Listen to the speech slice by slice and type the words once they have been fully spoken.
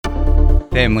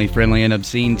Family-friendly and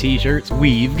obscene t-shirts?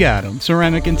 We've got them.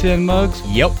 Ceramic and tin mugs?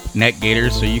 Yep. Neck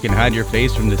gaiters so you can hide your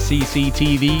face from the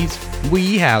CCTVs?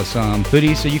 We have some.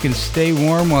 Hoodies so you can stay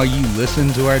warm while you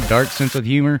listen to our dark sense of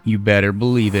humor? You better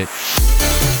believe it.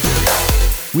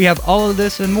 We have all of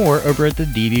this and more over at the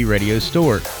DV Radio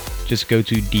store. Just go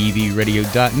to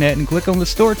dvradio.net and click on the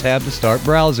store tab to start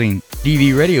browsing.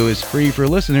 DV Radio is free for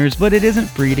listeners, but it isn't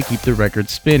free to keep the record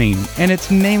spinning, and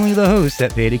it's mainly the hosts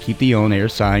that pay to keep the on-air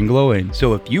sign glowing.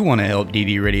 So if you want to help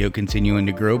DV Radio continuing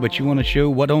to grow, but you want to show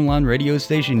what online radio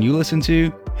station you listen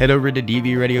to, head over to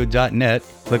dvradio.net,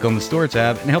 click on the store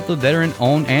tab, and help the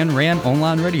veteran-owned and ran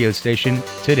online radio station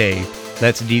today.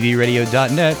 That's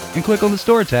dvradio.net, and click on the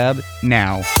store tab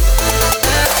now.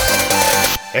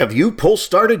 Have you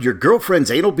pull-started your girlfriend's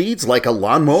anal beads like a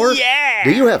lawnmower? Yeah!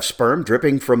 Do you have sperm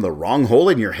dripping from the wrong hole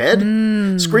in your head?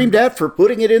 Screamed at for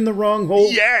putting it in the wrong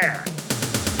hole? Yeah!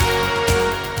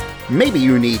 Maybe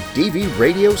you need DV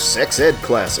Radio sex ed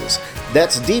classes.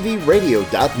 That's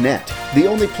dvradio.net, the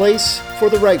only place for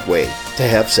the right way to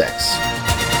have sex.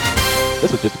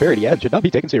 This was just a parody ad, should not be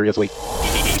taken seriously.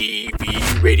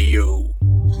 DV Radio.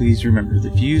 Please remember,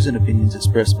 the views and opinions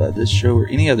expressed by this show or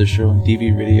any other show on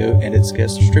DV Radio and its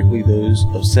guests are strictly those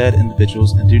of said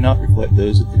individuals and do not reflect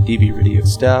those of the DV Radio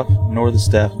staff, nor the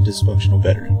staff of dysfunctional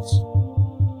veterans.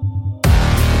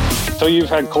 So you've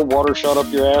had cold water shot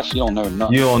up your ass? You don't know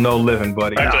nothing. You don't know living,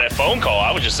 buddy. After that phone call,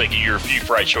 I was just thinking you're a few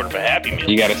fries short of a Happy Meal.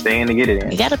 You gotta stay in to get it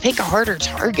in. You gotta pick a harder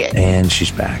target. And she's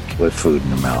back with food in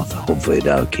her mouth. Hopefully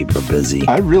that'll keep her busy.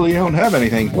 I really don't have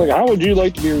anything. Look, how would you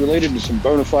like to be related to some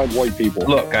bona fide white people?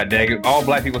 Look, goddaggit, all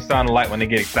black people sound alike when they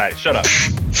get excited. Shut up.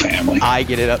 Family. I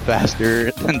get it up faster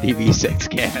than DV6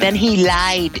 can. Then he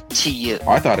lied to you.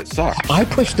 I thought it sucked. I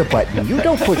push the button. You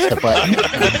don't push the button.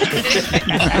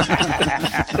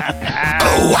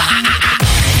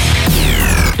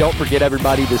 Don't forget,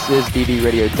 everybody, this is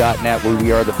dvradio.net, where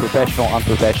we are the professional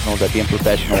unprofessionals at being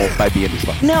professional by being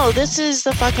dysfunctional. No, this is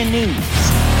the fucking news.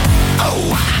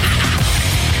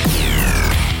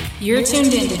 You're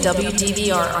tuned in to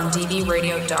WDVR on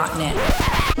dvradio.net.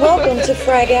 Welcome to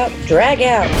Frag Out, Drag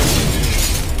Out.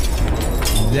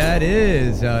 That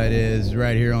is how it is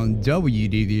right here on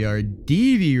WDVR,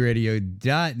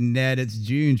 dvradio.net. It's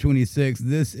June 26th.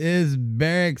 This is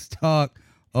Barracks Talk.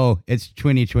 Oh, it's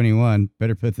 2021.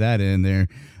 Better put that in there.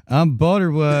 I'm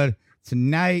Boulderwood.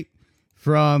 Tonight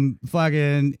from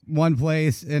fucking one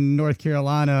place in North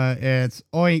Carolina, it's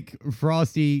Oink,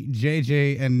 Frosty,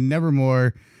 JJ, and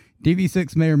Nevermore.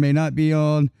 DV6 may or may not be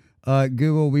on.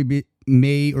 Google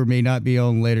may or may not be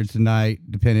on later tonight,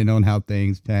 depending on how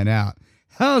things pan out.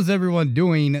 How's everyone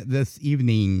doing this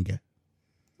evening?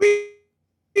 We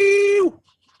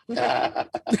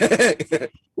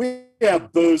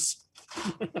have booze.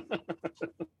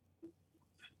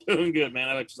 Doing good, man.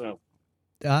 How about yourself?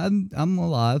 I'm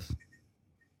alive.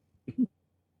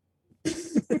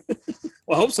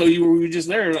 Well, I hope so. You were just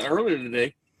there earlier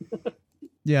today.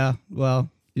 Yeah,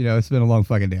 well, you know, it's been a long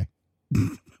fucking day.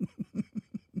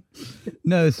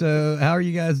 No, so how are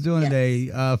you guys doing today?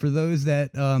 For those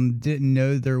that didn't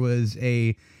know, there was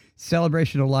a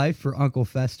celebration of life for Uncle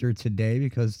Fester today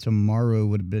because tomorrow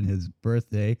would have been his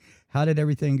birthday. How did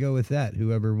everything go with that?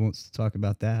 Whoever wants to talk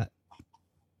about that.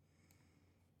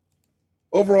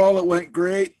 Overall, it went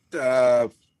great.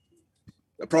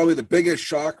 Probably the biggest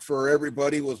shock for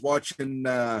everybody was watching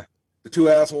the two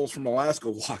assholes from Alaska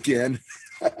walk in.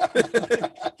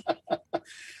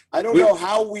 I don't know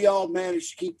how we all managed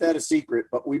to keep that a secret,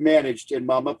 but we managed, and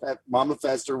Mama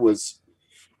Fester was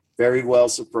very well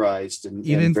surprised and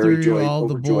even very through all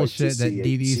the bullshit that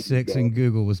DV6 and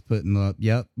Google was putting up.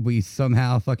 Yep, we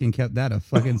somehow fucking kept that a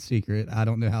fucking secret. I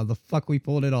don't know how the fuck we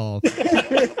pulled it off.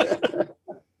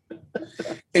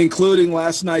 Including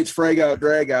last night's Frag Out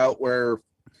Drag Out, where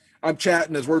I'm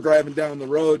chatting as we're driving down the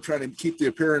road, trying to keep the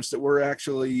appearance that we're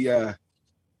actually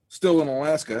still in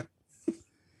Alaska.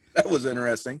 That was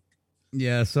interesting.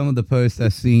 Yeah, some of the posts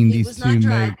I've seen these two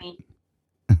make.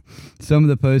 Some of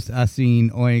the posts I've seen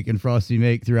Oink and Frosty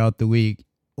make throughout the week.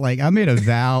 Like, I made a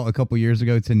vow a couple years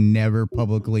ago to never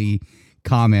publicly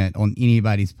comment on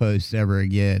anybody's posts ever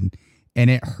again. And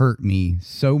it hurt me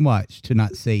so much to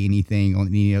not say anything on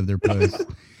any of their posts.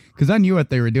 Because I knew what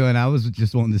they were doing. I was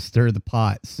just wanting to stir the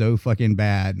pot so fucking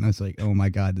bad. And I was like, oh my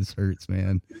God, this hurts,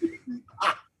 man.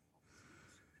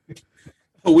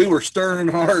 We were stirring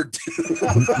hard.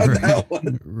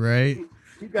 Right?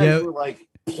 You guys were like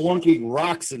plunking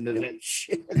rocks into that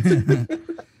shit.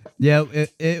 Yeah,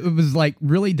 it was like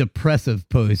really depressive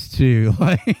post too.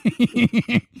 Like,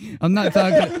 I'm not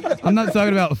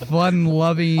talking about fun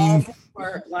loving.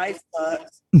 Life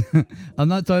sucks. I'm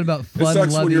not talking about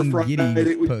fun loving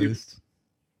giddy post.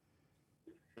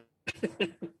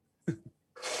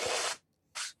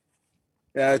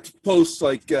 Yeah, it's posts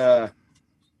like it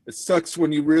sucks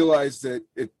when you realize that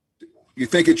you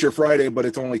think it's your Friday, but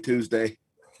it's only Tuesday.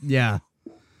 Yeah.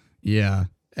 Yeah.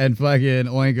 And fucking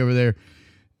Oink over there.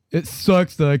 It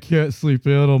sucks that I can't sleep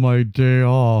in on my day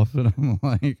off. And I'm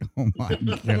like, oh my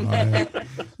God.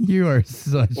 You are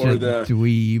such a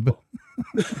dweeb.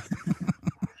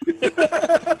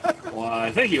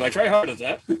 Why, thank you. I try hard at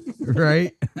that.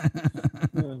 Right?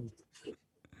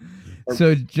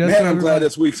 So just Man, I'm glad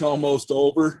this week's almost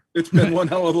over. It's been one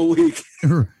hell of a week.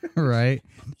 Right.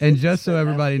 And just so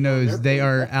everybody knows, they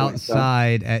are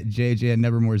outside at JJ and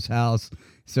Nevermore's house.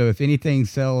 So if anything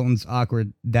sounds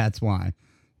awkward, that's why.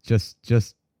 Just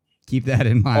keep that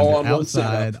in mind. All on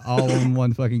outside, all on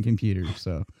one fucking computer.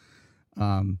 So,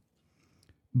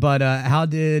 but how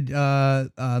did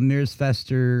Mears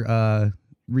Fester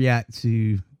react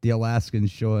to the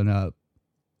Alaskans showing up?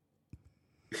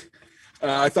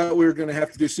 I thought we were going to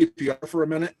have to do CPR for a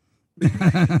minute.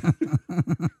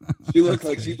 She looked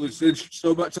like she was in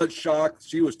such shock.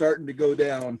 She was starting to go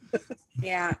down.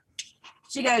 Yeah.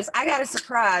 She goes, I got a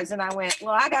surprise. And I went,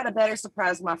 well, I got a better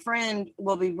surprise. My friend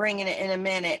will be bringing it in a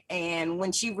minute. And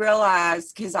when she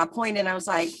realized, because I pointed, I was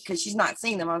like, because she's not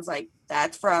seen them, I was like,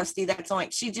 that's Frosty. That's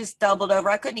Oink. She just doubled over.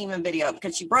 I couldn't even video it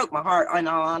because she broke my heart, in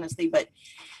all honesty. But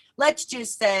let's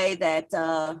just say that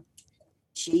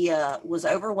she was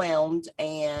overwhelmed,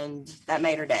 and that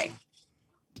made her day.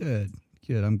 Good.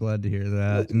 I'm glad to hear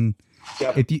that. And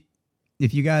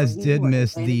if you guys did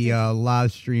miss the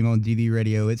live stream on DV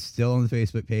Radio, it's still on the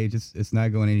Facebook page. It's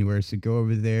not going anywhere. So go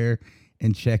over there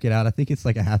and check it out. I think it's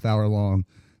like a half hour long.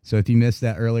 So if you missed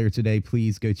that earlier today,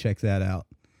 please go check that out.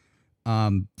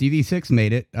 DV6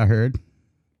 made it, I heard.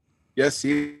 Yes,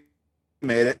 he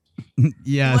made it.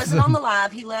 Yeah. He wasn't on the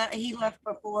live. He left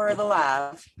before the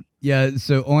live. Yeah,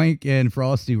 so Oink and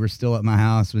Frosty were still at my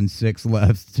house when Six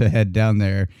left to head down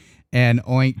there. And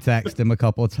Oink texted him a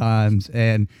couple of times.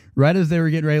 And right as they were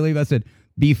getting ready to leave, I said,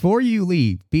 before you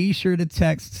leave, be sure to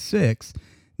text Six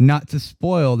not to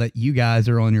spoil that you guys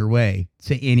are on your way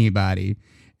to anybody.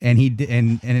 And he did,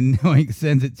 and Oink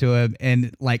sends it to him.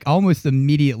 And like almost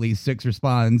immediately, Six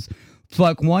responds,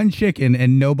 fuck one chicken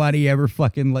and nobody ever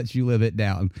fucking lets you live it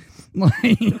down.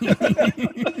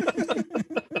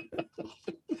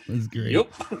 It was great. Yep.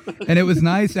 And it was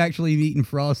nice actually meeting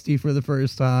Frosty for the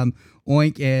first time.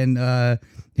 Oink and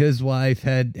his wife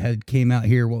had came out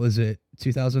here. What was it?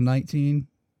 2019?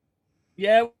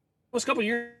 Yeah, it was a couple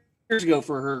years ago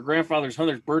for her grandfather's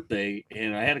 100th birthday,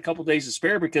 and I had a couple days to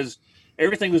spare because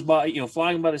everything was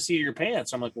flying by the seat of your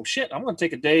pants. I'm like, well, shit, I'm going to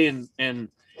take a day and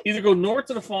either go north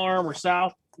to the farm or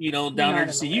south, down there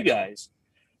to see you guys.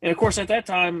 And of course, at that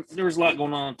time, there was a lot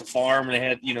going on at the farm. And they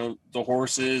had, the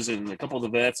horses and a couple of the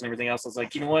vets and everything else. I was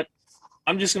like, you know what?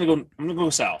 I'm going to go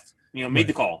south. Made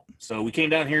the call. So we came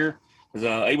down here, was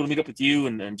able to meet up with you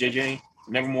and JJ,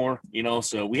 Nevermore.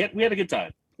 So we had a good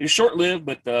time. It was short lived,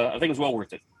 but I think it was well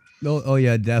worth it. Oh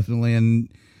yeah, definitely. And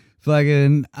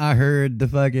fucking, I heard the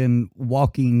fucking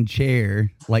walking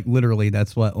chair, like literally,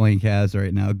 that's what Oink has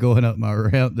right now. Going up my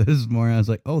ramp this morning, I was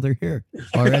like, oh, they're here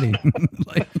already.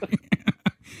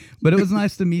 But it was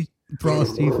nice to meet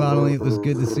Frosty finally. It was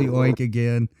good to see Oink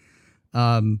again.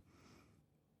 What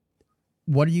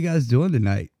are you guys doing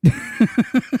tonight?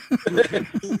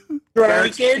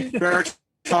 Barracks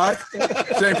talk.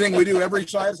 Same thing we do every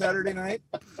Saturday night.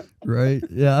 Right.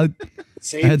 Yeah.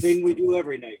 Same thing we do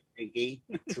every night, Pinky.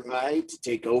 Try to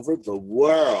take over the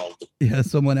world. Yeah,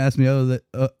 someone asked me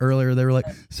earlier, they were like,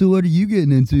 so what are you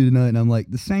getting into tonight? And I'm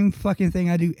like, the same fucking thing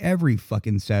I do every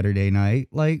fucking Saturday night.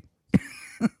 Like,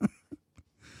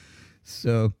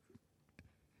 so.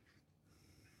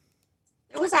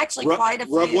 It was actually quite a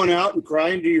rub few. one out and cry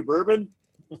into your bourbon.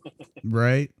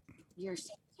 Right. You're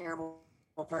such a terrible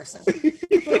person.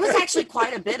 It was actually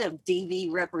quite a bit of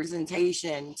DV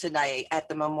representation today at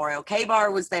the memorial.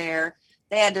 K-Bar was there.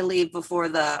 They had to leave before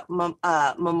the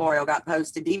memorial got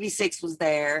posted. DV6 was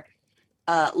there.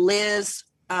 Liz,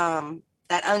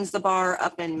 that owns the bar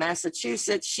up in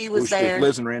Massachusetts, she was there.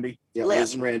 Liz and Randy. Yeah,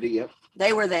 Liz and Randy, yep.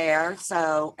 They were there.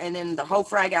 So, and then the whole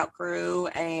Frag Out crew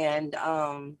and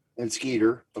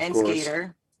Skeeter, of course.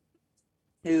 Skeeter,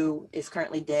 who is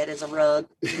currently dead as a rug,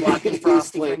 blocking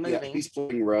Frosty from moving. Yeah, he's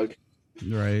playing rug.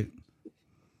 Right.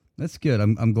 That's good.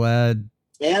 I'm glad.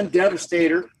 And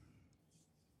Devastator.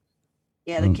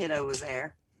 Yeah, the kiddo was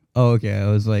there. Oh, okay. I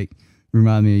was like,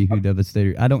 remind me who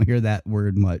Devastator. I don't hear that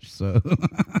word much, so.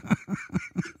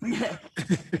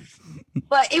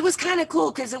 But it was kind of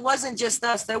cool because it wasn't just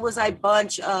us. There was a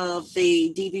bunch of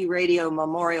the DV Radio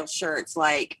memorial shirts,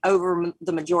 like over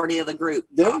the majority of the group.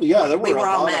 There we were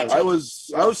all matching. matching.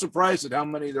 I was surprised at how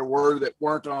many there were that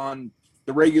weren't on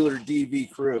the regular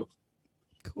DV crew.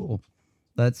 Cool.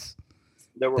 There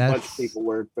were a bunch of That's- people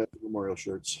wearing memorial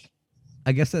shirts.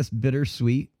 I guess that's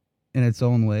bittersweet in its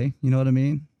own way. You know what I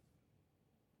mean?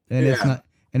 And it's Yeah. not,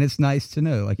 and it's nice to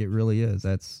know, like it really is.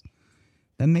 That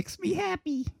makes me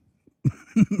happy.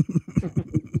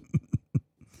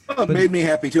 Well, it made me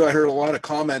happy too. I heard a lot of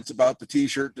comments about the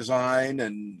t-shirt design,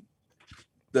 and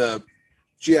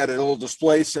she had a little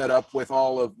display set up with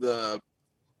all of the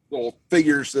little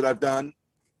figures that I've done,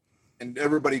 and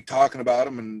everybody talking about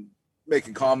them and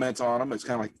making comments on them. It's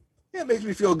kind of like, yeah, it makes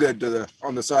me feel good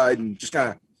on the side, and just kind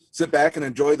of sit back and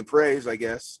enjoy the praise, I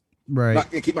guess. Right. Not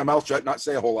gonna keep my mouth shut, not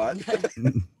say a whole lot.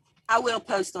 I will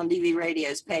post on DV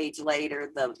Radio's page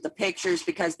later the pictures,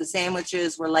 because the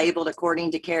sandwiches were labeled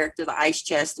according to character. The ice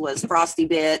chest was Frosty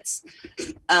Bits.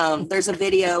 There's a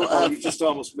video of. You just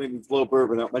almost made me blow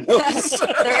bourbon out my nose.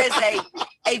 There is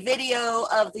a video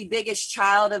of the biggest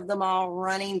child of them all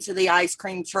running to the ice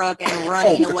cream truck and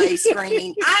running away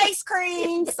screaming, "Ice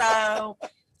cream!" So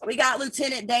we got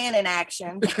Lieutenant Dan in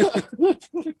action.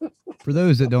 For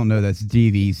those that don't know, that's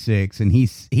DV6, and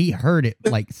he heard it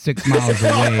like 6 miles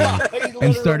away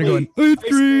and started going, ice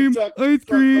cream, ice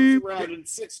cream. And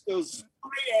 6 goes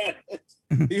straight at it.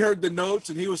 He heard the notes,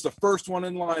 and he was the first one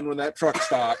in line when that truck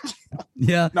stopped.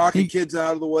 Yeah, knocking kids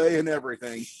out of the way and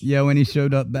everything. Yeah, when he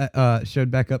showed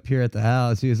back up here at the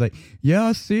house, he was like, "Yeah,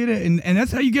 I see it," and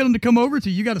that's how you get them to come over to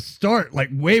you. You got to start like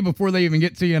way before they even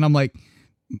get to you. And I'm like,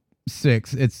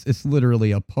 6. It's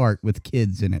literally a park with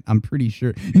kids in it. I'm pretty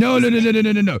sure. No.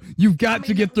 You've got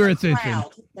to get their attention.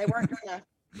 Crowd. They weren't gonna.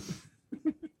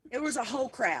 It was a whole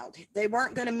crowd. They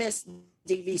weren't gonna miss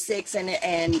DV6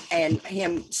 and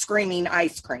him screaming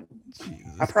ice cream.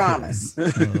 I promise.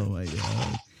 Oh my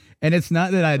god. And it's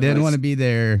not that I didn't want to be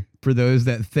there. For those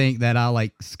that think that I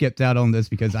like skipped out on this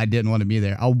because I didn't want to be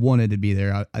there, I wanted to be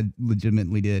there. I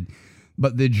legitimately did.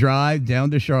 But the drive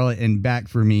down to Charlotte and back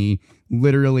for me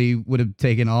literally would have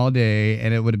taken all day,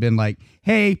 and it would have been like,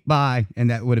 hey, bye. And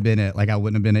that would have been it. Like, I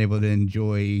wouldn't have been able to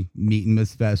enjoy meeting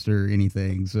Miss Fester or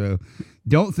anything. So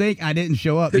don't think I didn't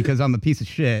show up because I'm a piece of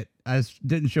shit. I just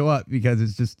didn't show up because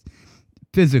it's just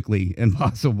physically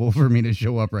impossible for me to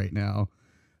show up right now.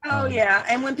 Oh yeah.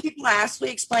 And when people ask, we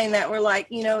explain that we're like,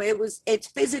 it's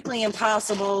physically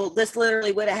impossible. This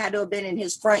literally would have had to have been in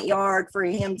his front yard for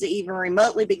him to even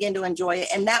remotely begin to enjoy it.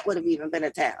 And that would have even been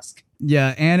a task.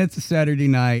 Yeah. And it's a Saturday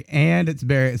night, and it's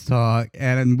Barrett's Talk,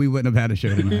 and we wouldn't have had a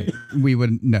show tonight. We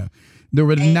wouldn't, no, there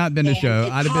would have not been a show.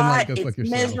 I'd have been like, go fuck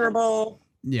yourself. Miserable.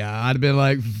 Yeah. I'd have been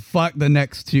like, fuck the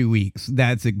next 2 weeks.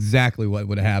 That's exactly what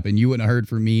would have happened. You wouldn't have heard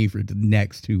from me for the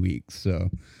next 2 weeks. So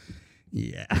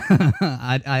yeah.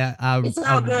 It's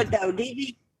all good though.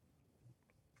 DV.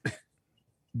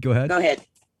 Go ahead. Go ahead.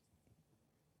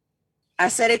 I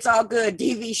said it's all good.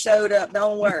 DV showed up.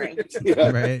 Don't worry.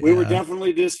 Right, we were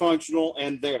definitely dysfunctional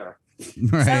and there.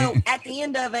 Right. So at the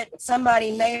end of it,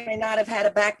 somebody may or may not have had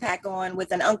a backpack on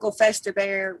with an Uncle Fester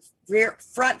Bear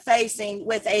front facing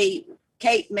with a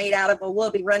cape made out of a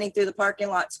whoopee running through the parking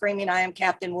lot screaming, "I am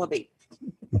Captain Whoopee."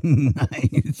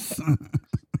 Nice.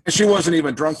 She wasn't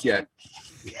even drunk yet.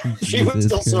 She was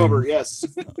still sober, yes.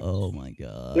 Oh my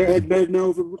god. There had been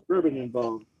no ribbon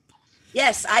involved.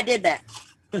 Yes, I did that.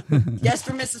 Just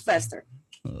for Mrs. Fester.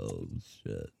 Oh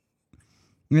shit.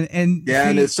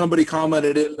 And somebody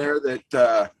commented in there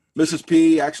that Mrs.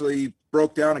 P actually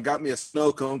broke down and got me a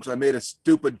snow cone because I made a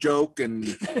stupid joke, and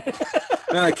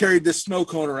then I carried this snow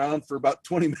cone around for about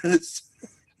 20 minutes.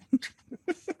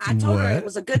 I told her it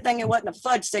was a good thing it wasn't a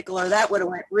fudge sickle, or that would have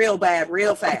went real bad,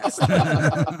 real fast. If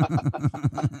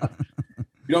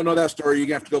you don't know that story, you're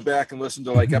gonna have to go back and listen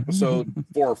to like episode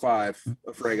 4 or 5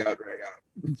 of Frag Out, Drag Out.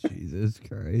 Jesus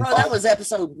Christ. Bro, that was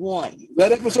episode 1.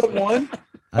 That episode 1?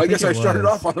 I guess I started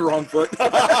off on the wrong foot.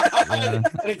 And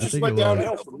it just went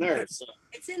downhill from there. So.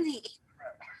 It's in the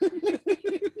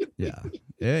Yeah.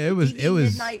 It was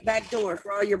midnight back door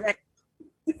for all your back.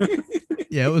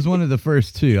 Yeah, it was one of the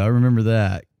first 2. I remember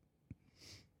that.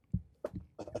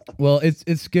 Well,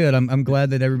 it's good. I'm glad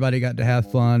that everybody got to have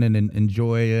fun and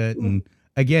enjoy it. And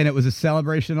again, it was a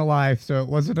celebration of life, so it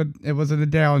wasn't a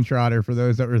downtrotter for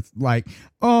those that were like,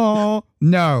 "Oh,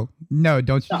 no,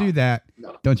 don't you do that.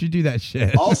 No. Don't you do that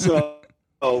shit." Also,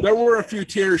 there were a few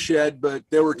tears shed, but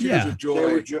there were tears of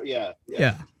joy. Yeah.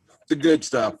 The good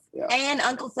stuff. Yeah. And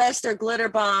Uncle Fester glitter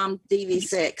bomb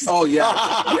DV6. Oh yeah.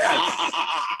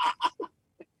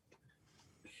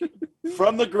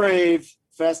 From the grave,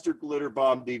 Fester glitter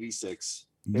bomb DV6.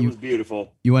 It was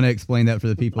beautiful. You want to explain that for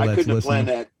the people I that's couldn't have listening?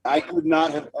 planned that. I could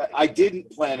not have. I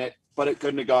didn't plan it, but it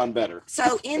couldn't have gone better.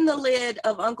 So in the lid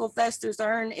of Uncle Fester's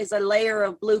urn is a layer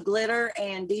of blue glitter,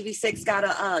 and DV6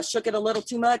 got shook it a little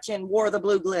too much and wore the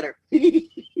blue glitter.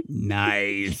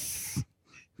 Nice.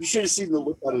 You should have seen the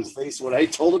look on his face when I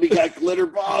told him he got glitter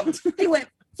bombed. He went,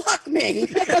 "Fuck me."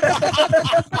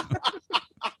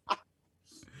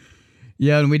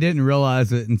 Yeah, and we didn't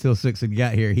realize it until Six had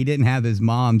got here. He didn't have his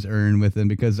mom's urn with him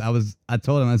because I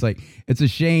told him, I was like, it's a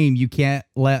shame you can't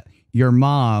let your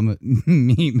mom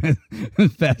meet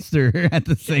Fester at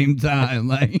the same time.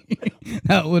 Like,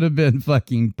 that would have been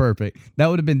fucking perfect. That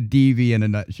would have been DV in a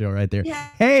nutshell right there. Yeah.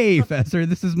 Hey, Fester,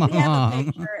 this is my We have a mom.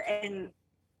 picture and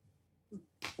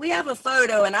we have a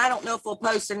photo, and I don't know if we'll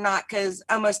post or not because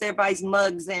almost everybody's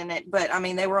mugs in it. But I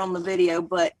mean, they were on the video.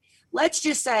 But let's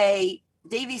just say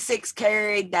DV6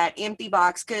 carried that empty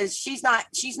box because she's not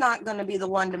going to be the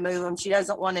one to move them. She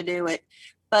doesn't want to do it.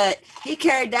 But he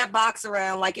carried that box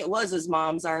around like it was his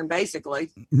mom's urn, basically.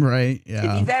 Right. If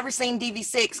Yeah. you've ever seen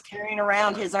DV6 carrying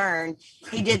around his urn,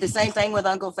 he did the same thing with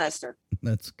Uncle Fester.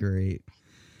 That's great.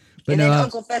 But And no, then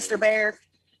Uncle Fester Bear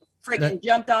freaking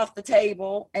jumped off the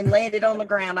table and landed on the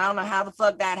ground. I don't know how the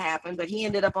fuck that happened, but he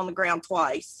ended up on the ground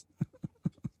twice.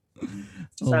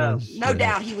 So no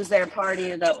doubt he was there partying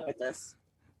it up with us.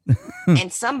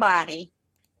 And somebody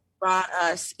brought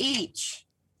us each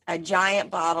a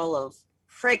giant bottle of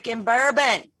freaking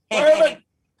bourbon.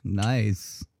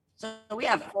 nice. So we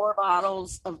have 4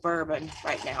 bottles of bourbon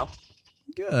right now.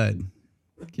 Good.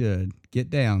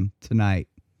 Get down tonight.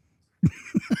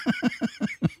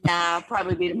 Nah,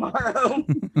 probably be tomorrow.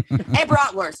 And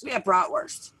bratwurst. We have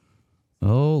bratwurst.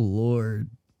 Oh, Lord.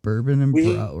 Bourbon and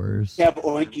bratwurst. We have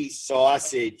oinky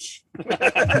sausage.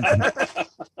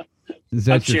 Is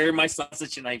I'm that your, sharing my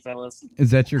sausage tonight, fellas. is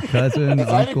that your cousin, If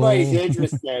uncle? anybody's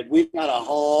interested, we've got a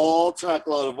whole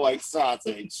truckload of white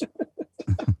sausage.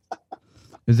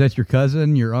 Is that your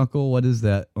cousin, your uncle? What is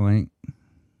that, Oink?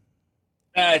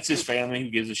 It's his family. Who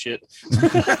gives a shit?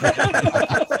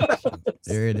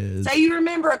 There it is. So you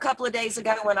remember a couple of days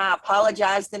ago when I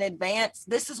apologized in advance?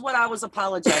 This is what I was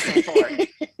apologizing for.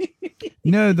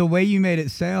 No, the way you made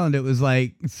it sound, it was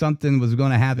like something was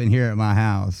going to happen here at my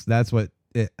house. That's what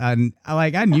I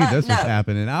knew this was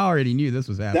happening. I already knew this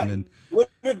was happening.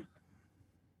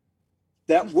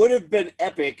 That would have been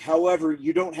epic. However,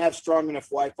 you don't have strong enough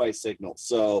Wi-Fi signal,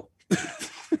 so.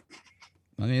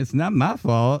 I mean, it's not my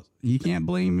fault. You can't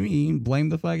blame me. Blame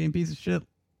the fucking piece of shit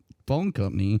phone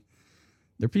company.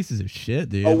 They're pieces of shit,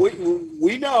 dude. Oh,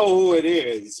 we know who it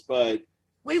is, but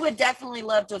We would definitely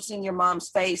love to have seen your mom's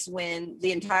face when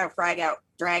the entire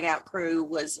drag out crew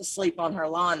was asleep on her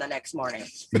lawn the next morning.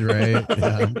 Right.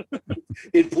 Yeah.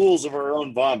 In pools of her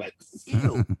own vomit.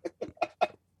 Ew.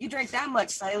 You drink that much,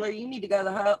 sailor, you need to go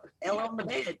the hell on the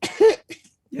bed.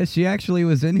 Yeah, she actually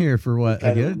was in here for what?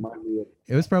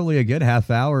 It was probably a good half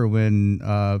hour when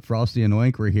Frosty and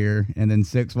Oink were here, and then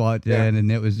Six walked in,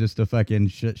 and it was just a fucking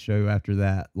shit show after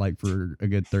that, like for a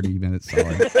good 30 minutes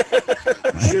solid.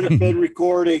 Should have been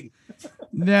recording.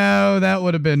 No, that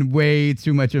would have been way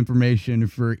too much information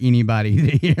for anybody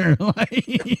to hear.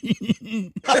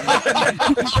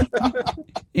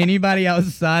 Anybody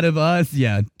outside of us,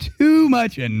 yeah, too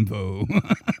much info.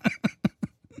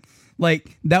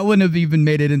 Like, that wouldn't have even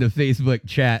made it into Facebook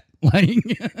chat. Like,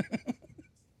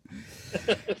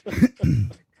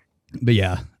 but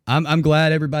yeah, I'm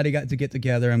glad everybody got to get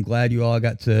together. I'm glad you all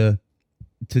got to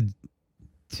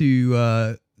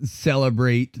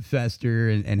celebrate Fester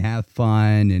and have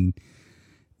fun. And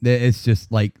it's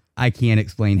just like, I can't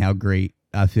explain how great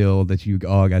I feel that you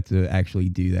all got to actually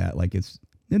do that. Like, it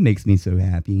makes me so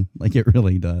happy. Like, it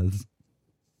really does.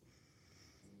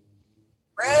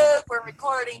 Bro, we're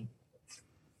recording.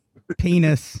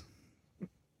 Penis.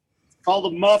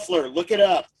 Called a muffler. Look it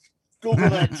up. Google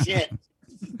that shit.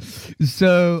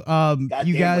 So, you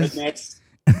Goddamn guys, rednecks.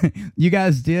 you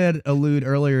guys did allude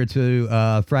earlier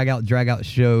to Frag Out Drag Out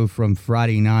show from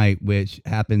Friday night, which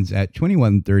happens at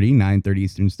 21:30, 9:30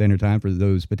 Eastern Standard Time. For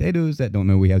those potatoes that don't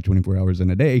know, we have 24 hours in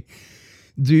a day.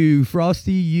 Do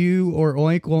Frosty, you, or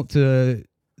Oink want to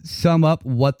sum up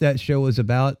what that show was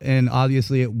about? And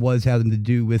obviously, it was having to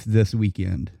do with this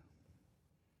weekend.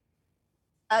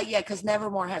 Yeah, because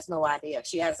Nevermore has no idea.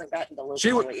 She hasn't gotten to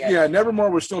She listen to it yet. yeah, Nevermore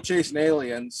was still chasing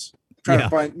aliens,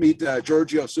 trying to meet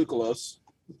Giorgio Tsoukalos.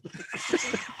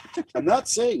 I'm not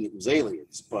saying it was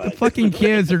aliens, but The fucking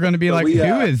kids are going to be like,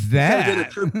 who is that?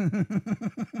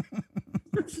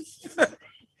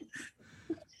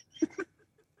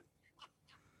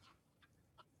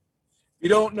 You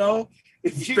don't know?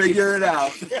 Figure it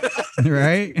out.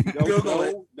 Right? Google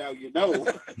it. Now you know.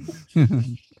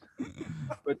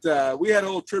 But we had a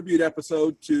little tribute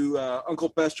episode to Uncle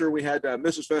Fester. We had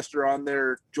Mrs. Fester on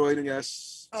there joining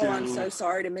us. Oh, I'm so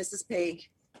sorry to Mrs. P.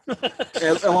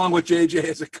 Along with JJ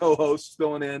as a co-host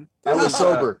filling in. I was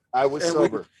sober.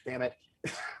 Damn it.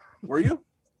 Were you?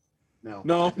 No.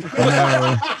 No.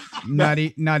 No,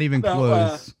 not even No,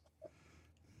 close.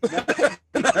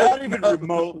 Not even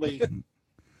remotely.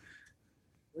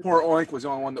 Poor Oink was the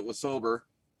only one that was sober.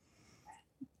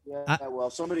 Yeah, well,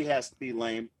 somebody has to be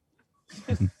lame.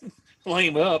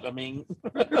 Lame up. I mean,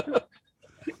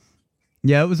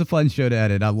 Yeah, it was a fun show to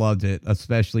edit. I loved it,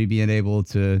 especially being able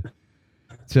to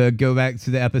go back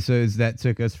to the episodes that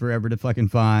took us forever to fucking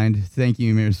find. Thank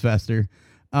you, Mirs Fester.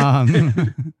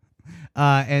 And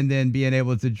then being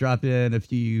able to drop in a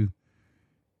few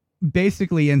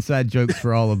basically inside jokes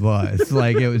for all of us.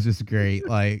 Like, it was just great.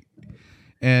 Like,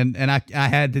 and I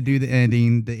had to do the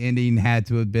ending. The ending had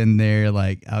to have been there.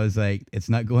 Like, I was like, it's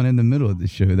not going in the middle of the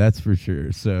show, that's for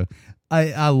sure. So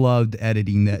I loved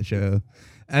editing that show.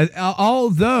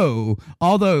 Although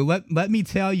let me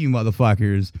tell you,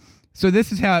 motherfuckers. So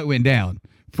this is how it went down.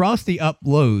 Frosty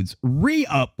re-uploads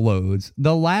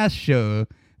the last show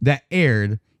that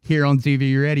aired here on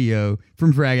TV Radio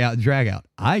from Drag Out.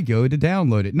 I go to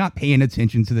download it, not paying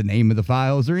attention to the name of the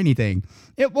files or anything.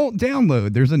 It won't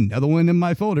download. There's another one in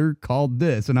my folder called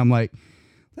this. And I'm like,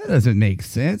 that doesn't make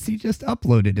sense. He just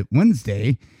uploaded it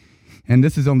Wednesday. And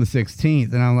this is on the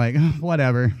 16th. And I'm like, oh,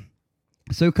 whatever.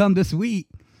 So come this week,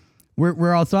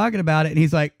 we're all talking about it. And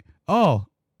he's like, oh,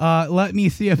 let me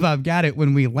see if I've got it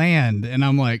when we land. And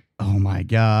I'm like, oh my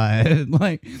God.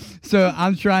 Like, so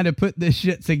I'm trying to put this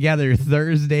shit together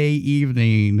Thursday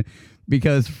evening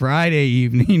because Friday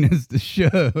evening is the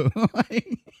show.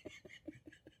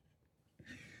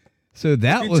 So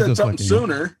that was a something fucking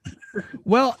sooner.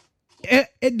 Well, it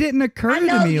didn't occur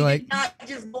to me, like, not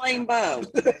just blame Bo.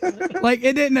 like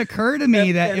it didn't occur to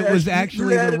me that it was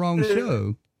actually the wrong edited-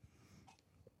 show.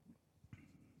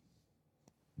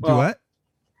 Well, Do what?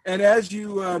 And as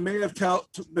you may have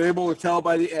been able to tell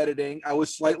by the editing, I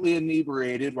was slightly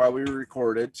inebriated while we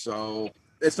recorded, so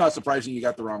it's not surprising you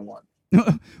got the wrong one.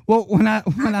 Well, when I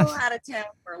go out of town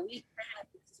for a week.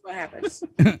 This is what happens.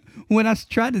 when I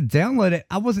tried to download it,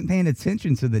 I wasn't paying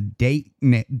attention to the date,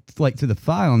 like to the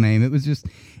file name. It was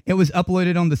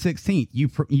uploaded on the 16th.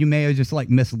 You may have just like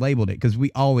mislabeled it because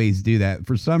we always do that.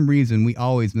 For some reason, we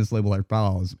always mislabel our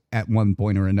files at one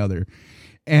point or another.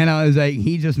 And I was like,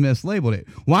 he just mislabeled it.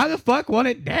 Why the fuck won't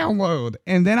it download?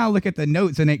 And then I look at the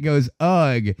notes and it goes,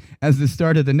 ugh, as the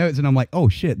start of the notes. And I'm like, oh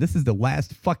shit, this is the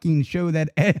last fucking show that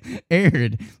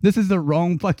aired. This is the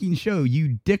wrong fucking show,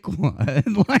 you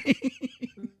dickwad. Like,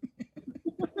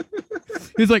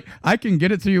 he's like, I can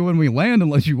get it to you when we land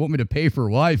unless you want me to pay for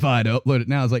Wi-Fi to upload it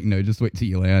now. I was like, no, just wait till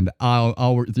you land.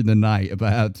 I'll work through the night if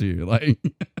I have to. Like,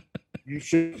 you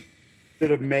should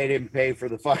have made him pay for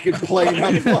the fucking plane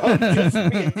on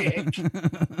the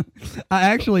I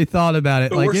actually thought about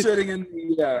it. So like, we're sitting in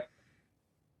the.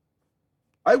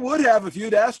 I would have if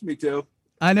you'd asked me to.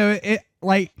 I know it.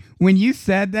 Like, when you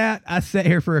said that, I sat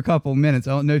here for a couple minutes.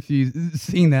 I don't know if you've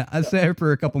seen that. I sat here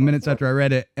for a couple minutes after I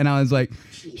read it, and I was like,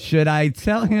 should I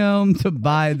tell him to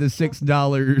buy the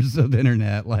 $6 of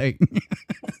internet? Like,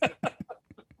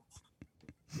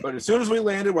 but as soon as we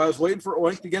landed, while I was waiting for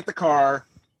Oink to get the car,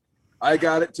 I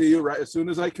got it to you right as soon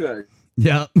as I could.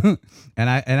 yeah, and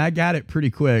I got it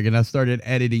pretty quick, and I started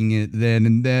editing it then,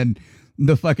 and then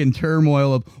the fucking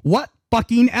turmoil of what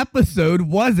fucking episode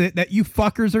was it that you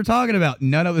fuckers are talking about?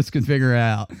 None of us could figure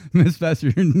out. Miss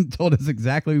Fester told us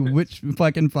exactly which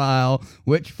fucking file,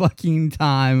 which fucking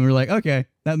time. We're like, okay,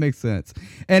 that makes sense.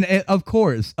 And of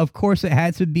course, it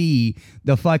had to be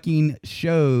the fucking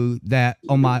show that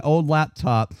on my old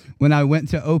laptop, when I went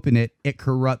to open it, it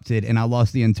corrupted and I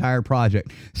lost the entire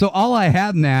project. So all I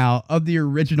have now of the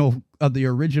original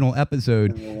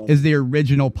episode is the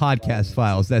original podcast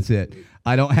files. That's it.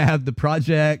 I don't have the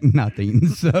project, nothing.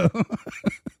 So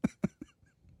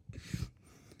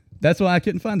that's why I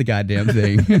couldn't find the goddamn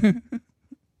thing.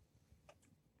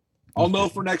 I'll know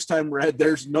for next time, Red,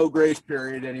 there's no grace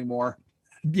period anymore.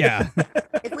 Yeah.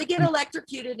 If we get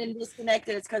electrocuted and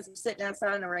disconnected, it's because we're sitting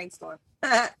outside in a rainstorm.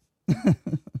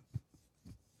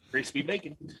 crispy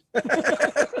bacon.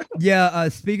 Yeah.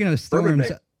 Speaking of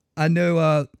storms, I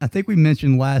know, I think we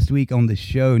mentioned last week on the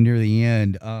show near the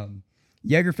end,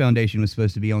 Jaeger Foundation was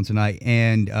supposed to be on tonight,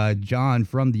 and John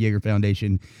from the Jaeger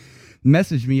Foundation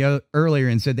messaged me earlier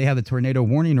and said they have a tornado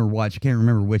warning or watch. I can't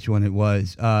remember which one it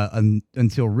was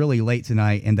until really late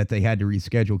tonight, and that they had to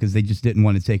reschedule because they just didn't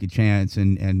want to take a chance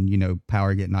and you know,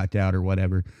 power get knocked out or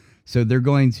whatever. So they're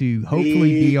going to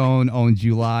hopefully be on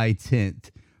July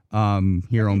 10th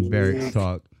here on Barracks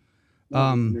Talk.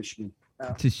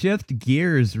 To shift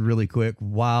gears really quick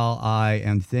while I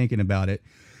am thinking about it.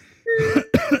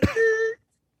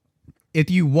 If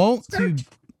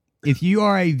you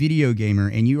are a video gamer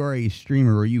and you are a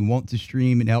streamer or you want to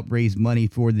stream and help raise money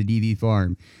for the DV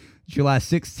Farm, July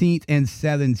 16th and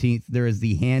 17th, there is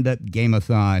the Hand Up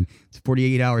Gameathon. It's a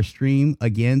 48-hour stream,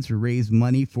 again, to raise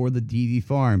money for the DV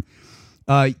Farm.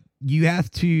 You have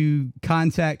to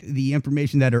contact the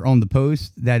information that are on the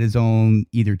post that is on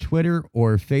either Twitter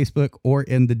or Facebook or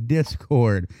in the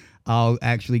Discord. I'll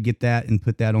actually get that and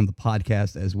put that on the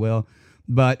podcast as well.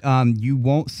 But you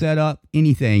won't set up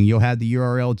anything. You'll have the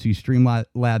URL to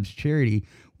Streamlabs charity,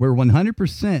 where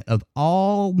 100% of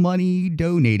all money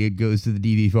donated goes to the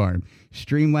DV Farm.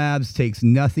 Streamlabs takes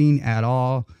nothing at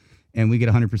all, and we get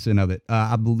 100% of it.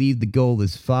 I believe the goal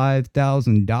is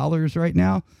 $5,000 right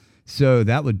now. So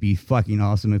that would be fucking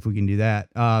awesome if we can do that.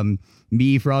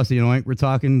 Me, Frosty, and Oink, we're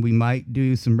talking, we might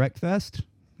do some Wreckfest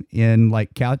in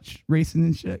like couch racing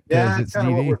and shit. Yeah, that's kind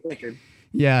of what we're thinking.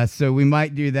 Yeah, so we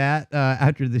might do that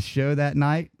after the show that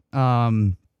night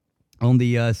on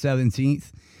the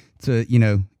 17th to, you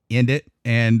know, end it.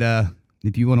 And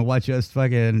if you want to watch us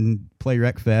fucking play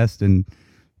Wreckfest and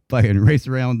fucking race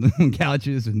around on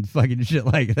couches and fucking shit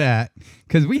like that,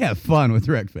 because we have fun with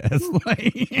Wreckfest.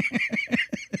 Like,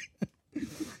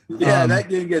 yeah, that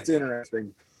game gets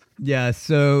interesting. Yeah,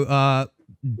 so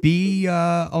be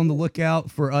on the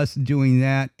lookout for us doing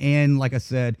that. And like I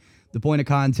said, the point of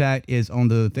contact is on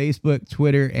the Facebook,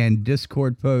 Twitter, and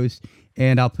Discord post,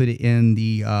 and I'll put it in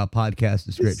the podcast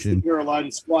description. This is the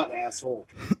Carolina squat, asshole.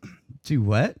 To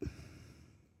what?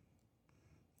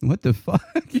 What the fuck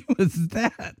was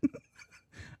that?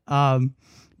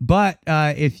 But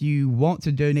if you want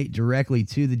to donate directly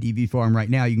to the DV Farm right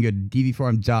now, you can go to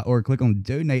dvfarm.org, click on the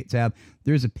donate tab.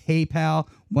 There's a PayPal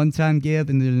one-time give,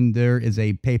 and then there is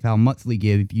a PayPal monthly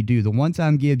give. If you do the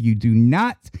one-time give, you do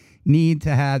not need to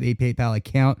have a PayPal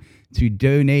account to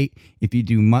donate. If you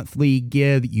do monthly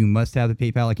give, you must have a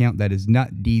PayPal account. That is not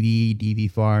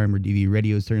DV Farm, or DV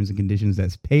Radio's terms and conditions.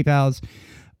 That's PayPal's.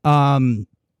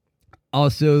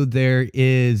 Also, there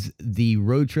is the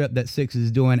road trip that Six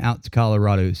is doing out to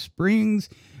Colorado Springs.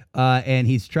 And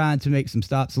he's trying to make some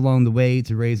stops along the way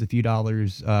to raise a few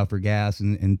dollars for gas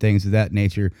and things of that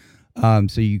nature.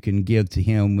 So you can give to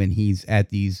him when he's at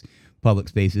these public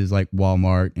spaces like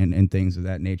Walmart and things of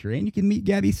that nature. And you can meet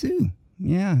Gabby Sue.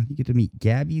 Yeah, you get to meet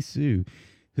Gabby Sue,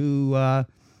 who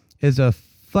is a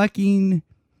fucking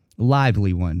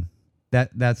lively one.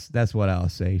 That's what I'll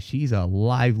say. She's a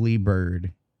lively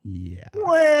bird. Yeah.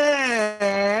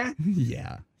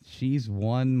 Yeah. She's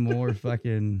one more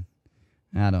fucking,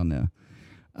 I don't know.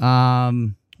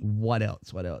 What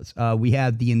else? We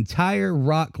have the entire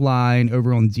rock line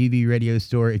over on DV Radio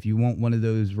Store. If you want one of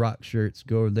those rock shirts,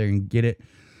 go over there and get it.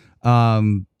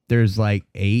 There's like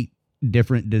 8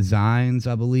 different designs,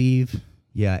 I believe.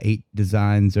 Yeah, 8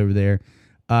 designs over there.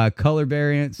 Color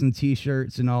variants and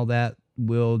t-shirts and all that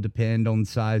will depend on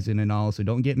sizing and all. So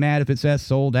don't get mad if it says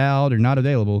sold out or not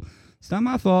available. It's not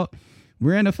my fault.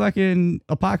 We're in a fucking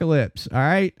apocalypse. All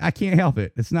right. I can't help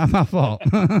it. It's not my fault.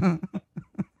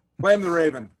 Blame the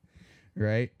Raven.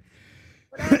 Right.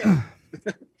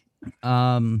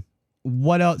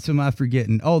 What else am I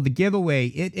forgetting? Oh, the giveaway.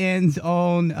 It ends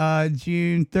on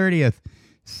June 30th.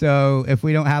 So if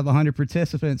we don't have 100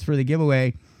 participants for the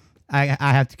giveaway, I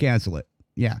have to cancel it.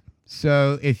 Yeah.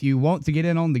 So if you want to get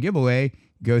in on the giveaway,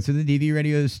 go to the DV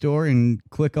Radio Store and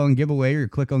click on giveaway, or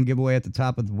click on giveaway at the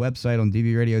top of the website on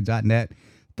dvradio.net.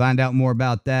 Find out more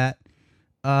about that.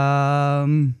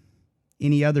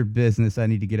 Any other business I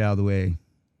need to get out of the way?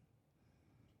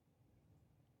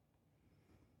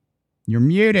 You're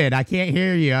muted. I can't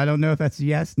hear you. I don't know if that's a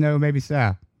yes, no, maybe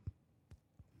so.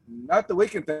 Not that we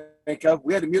can think of.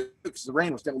 We had to mute because the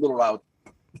rain was getting a little loud.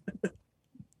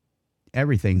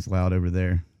 Everything's loud over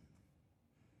there.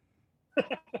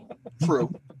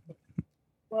 True.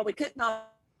 Well, we could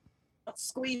not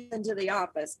squeeze into the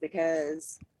office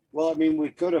because. Well, I mean, we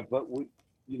could have, but we,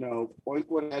 Oink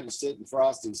would have had to sit in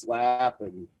Frosty's lap,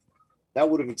 and that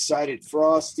would have excited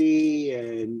Frosty,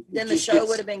 and then the show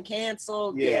would have been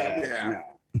canceled. Yeah.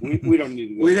 No, we don't need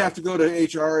to go. We'd have to go to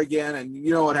HR again, and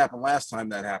you know what happened last time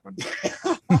that happened.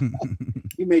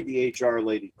 You made the HR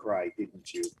lady cry,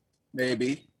 didn't you?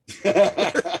 Maybe.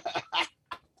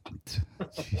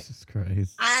 Jesus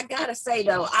Christ. I gotta say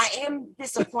though, I am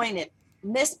disappointed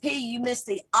Miss P, you missed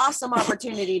the awesome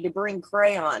opportunity to bring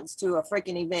crayons to a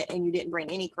freaking event, and you didn't bring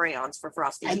any crayons for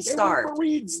Frosty. And He there were starved.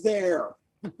 Marines there.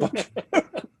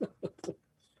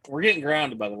 We're getting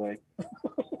grounded, by the way.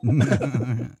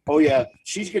 Oh yeah,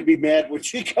 she's gonna be mad when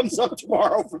she comes up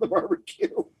tomorrow for the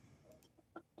barbecue.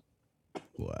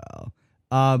 Wow.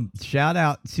 Shout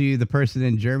out to the person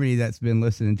in Germany that's been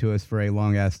listening to us for a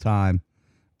long ass time.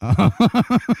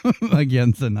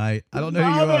 Again tonight. I don't know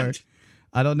who you are.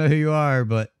 I don't know who you are,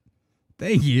 but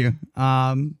thank you.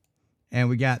 And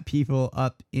we got people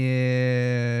up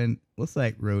in looks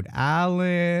like Rhode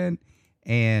Island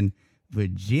and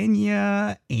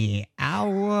Virginia and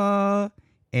Iowa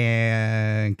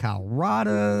and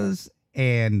Colorado's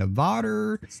and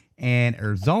Nevada and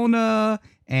Arizona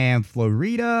and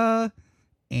Florida.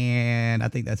 And I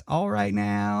think that's all right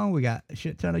now. We got a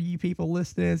shit ton of you people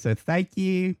listening. So thank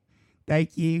you.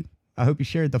 Thank you. I hope you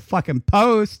shared the fucking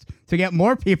post to get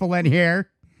more people in here.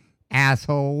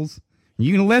 Assholes.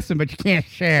 You can listen, but you can't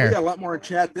share. We got a lot more in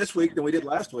chat this week than we did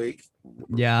last week.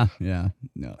 Yeah.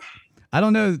 No. I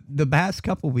don't know. The past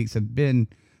couple weeks have been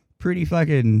pretty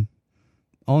fucking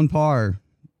on par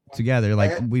together.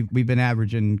 Like we've been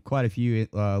averaging quite a few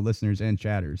listeners and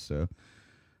chatters. So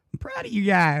I'm proud of you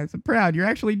guys. I'm proud. You're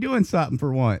actually doing something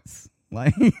for once.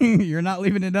 Like you're not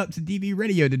leaving it up to DB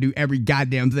Radio to do every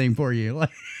goddamn thing for you.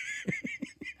 Like,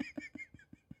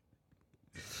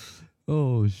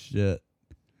 oh shit.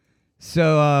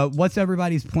 So what's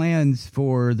everybody's plans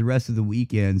for the rest of the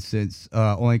weekend since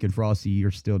Oink and Frosty you're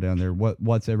still down there?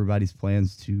 What's everybody's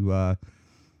plans to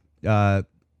I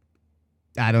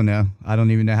don't know. I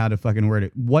don't even know how to fucking word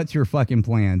it. What's your fucking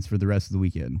plans for the rest of the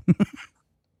weekend?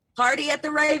 Party at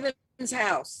the Ravens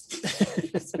house.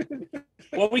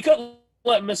 Well, we couldn't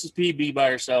let Mrs. P be by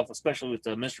herself, especially with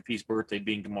Mr. P's birthday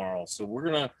being tomorrow. So we're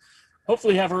going to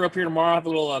hopefully have her up here tomorrow, have a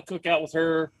little cookout with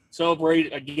her,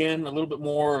 celebrate again a little bit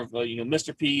more of,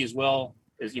 Mr. P as well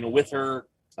as, with her.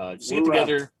 Just get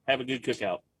together, have a good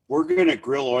cookout. We're going to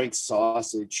grill Oink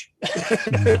sausage.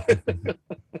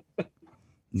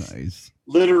 Nice.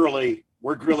 Literally,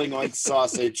 we're grilling Oink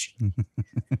sausage.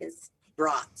 It's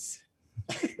brats.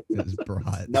 It's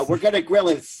brats. No, we're going to grill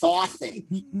his sausage.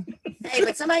 Hey,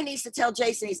 but somebody needs to tell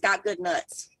Jason he's got good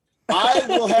nuts. I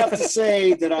will have to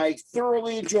say that I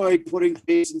thoroughly enjoyed putting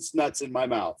Jason's nuts in my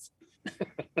mouth.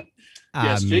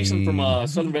 Yes, Jason from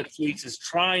Southern Vet Fleets is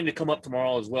trying to come up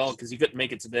tomorrow as well because he couldn't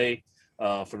make it today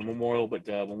for the memorial. But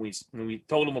when we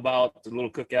told him about the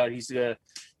little cookout, he said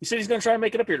he's going to try and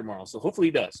make it up here tomorrow. So hopefully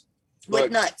he does.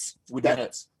 With nuts. With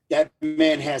nuts. That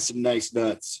man has some nice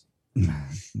nuts.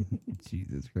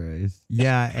 Jesus Christ.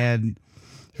 Yeah, and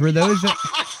for those that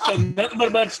So nothing but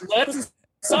a bunch of nuts and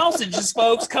sausages,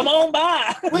 folks. Come on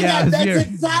by. We got nuts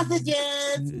and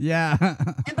sausages. Yeah.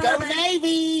 And Go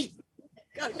Navy.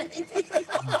 Go Navy.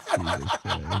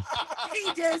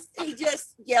 He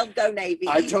just yelled "Go Navy."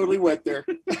 I totally went there.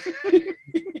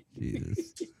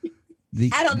 Jesus.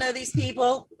 I don't know these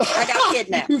people. I got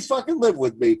kidnapped. You fucking live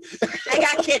with me. I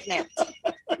got kidnapped.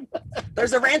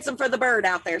 There's a ransom for the bird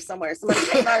out there somewhere. Somebody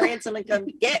pay my ransom and come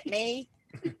get me.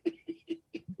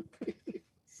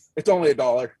 It's only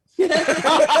 $1.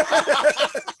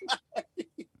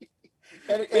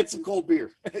 And it's some cold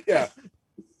beer. Yeah.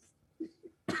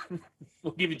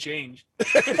 We'll give you change.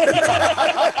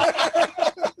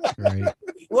 Right.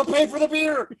 We'll pay for the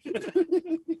beer.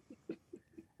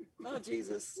 Oh,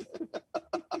 Jesus.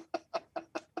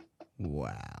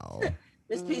 Wow.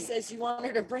 Miss P says you want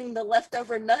her to bring the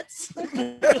leftover nuts.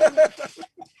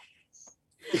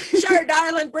 Sure,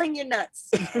 darling, bring your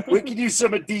nuts. We can use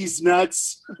some of these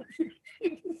nuts.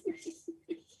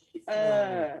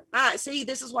 See,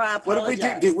 this is why I What apologize.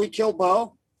 did we do? Did we kill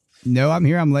Bo? No, I'm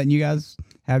here. I'm letting you guys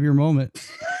have your moment.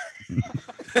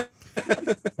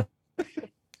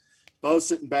 Bo's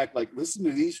sitting back like, listen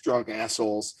to these drunk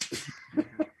assholes.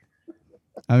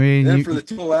 I mean, Then for the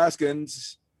two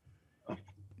Alaskans,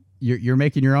 you're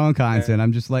making your own content.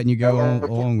 I'm just letting you go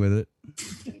along with it.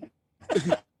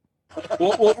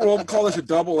 we'll call this a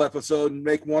double episode and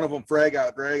make one of them drag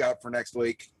out for next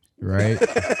week. Right.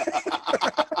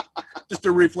 Just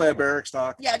to replay a Barracks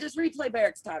Talk. Yeah, just replay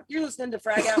Barracks Talk. You're listening to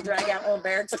Frag Out, Drag Out on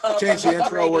Barracks Talk. Change the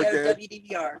intro, we're good.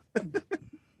 WDVR.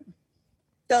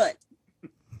 Done.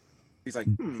 He's like,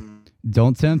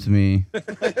 Don't tempt me.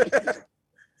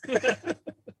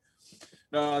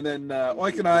 No, and then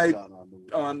Oink and I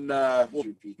on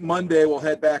Monday we'll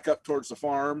head back up towards the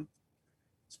farm.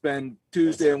 Spend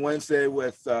Tuesday and Wednesday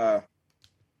with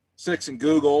Six and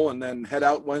Google, and then head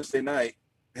out Wednesday night,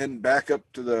 heading back up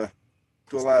to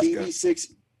Alaska.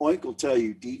 DD6, Oink will tell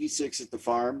you, DD6 at the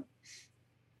farm,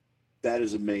 that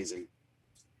is amazing.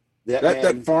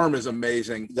 That farm is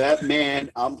amazing. That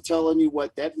man, I'm telling you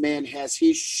what, that man has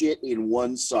his shit in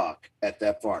one sock at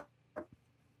that farm.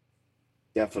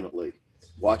 Definitely.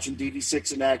 Watching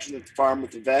DD6 in action at the farm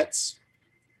with the vets,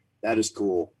 that is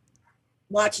cool.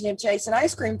 Watching him chasing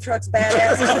ice cream trucks,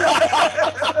 badass.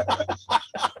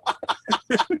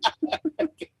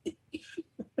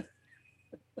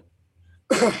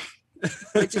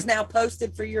 Which is now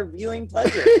posted for your viewing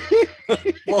pleasure.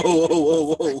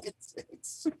 Whoa.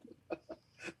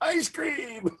 Ice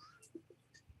cream.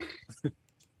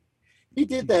 He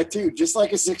did that too, just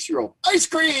like a 6-year-old. Ice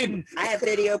cream. I have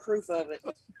video proof of it.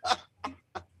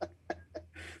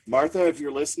 Martha, if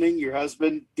you're listening, your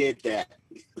husband did that.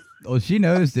 Well, she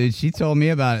knows, dude. She told me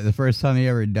about it the first time he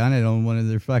ever done it on one of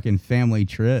their fucking family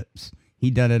trips.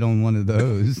 He done it on one of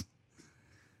those.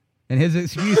 And his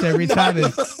excuse every time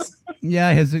is,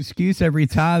 his excuse every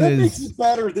time that is, makes it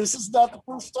better. This is not the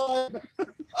first time.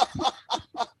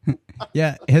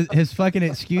 yeah, his fucking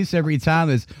excuse every time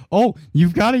is, oh,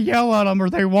 you've got to yell at them or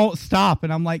they won't stop.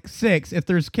 And I'm like, 6, if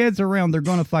there's kids around, they're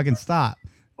going to fucking stop.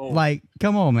 Oh. Like,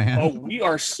 come on, man. Oh, we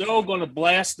are so going to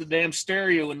blast the damn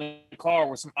stereo in the car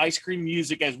with some ice cream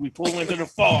music as we pull into the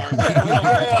farm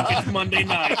on Monday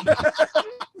night.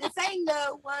 The thing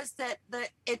though was that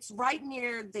it's right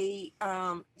near the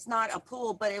it's not a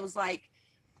pool, but it was like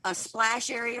a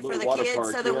splash area for the kids.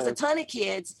 Park, so there was a ton of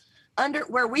kids under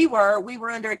where we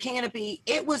were under a canopy.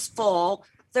 It was full.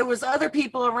 There was other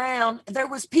people around. There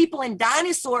was people in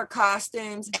dinosaur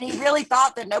costumes, and he really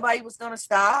thought that nobody was going to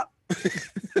stop.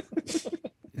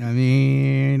 I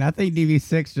mean, I think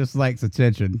DV6 just likes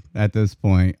attention at this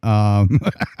point. Oh,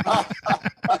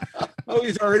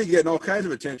 he's already getting all kinds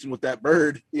of attention with that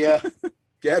bird. Yeah.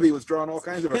 Gabby was drawing all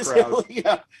kinds of a crowd.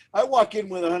 Yeah. I walk in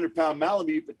with a 100-pound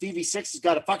Malamute, but DV6 has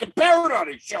got a fucking parrot on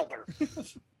his shoulder.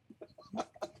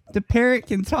 The parrot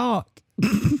can talk.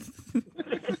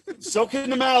 So can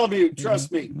the Malamute,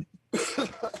 trust me.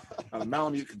 The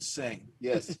Malamute can sing.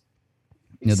 Yes.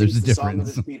 Yeah, there's a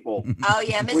difference. People. Oh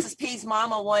yeah, Mrs. P's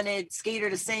mama wanted Skeeter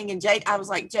to sing, and I was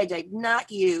like, JJ,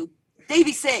 not you.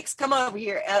 DV6, come over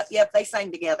here. Yep, they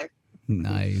sang together.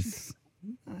 Nice.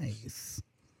 It's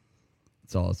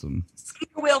awesome.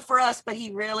 Skeeter will for us, but he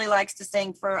really likes to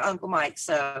sing for Uncle Mike.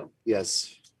 So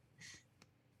yes,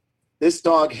 this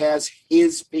dog has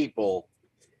his people,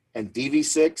 and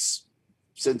DV6,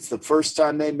 since the first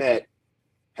time they met,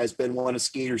 has been one of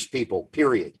Skeeter's people,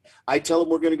 period. I tell him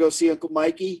we're going to go see Uncle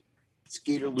Mikey.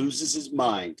 Skeeter loses his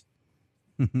mind.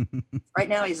 Right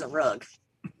now he's a rug.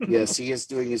 Yes, he is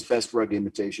doing his best rug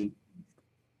imitation.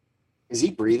 Is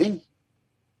he breathing?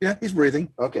 Yeah, he's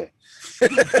breathing. Okay.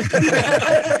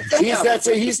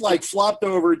 He's like flopped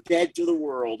over, dead to the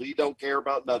world. He don't care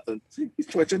about nothing. He's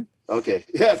twitching. Okay.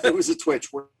 Yeah, if it was a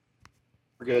twitch, we're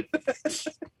good.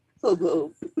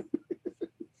 Oh,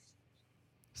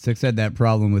 6 had that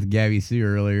problem with Gabby Sue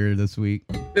earlier this week.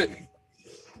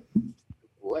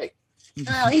 Wait.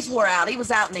 Oh, he's wore out. He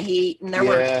was out in the heat, and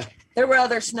there were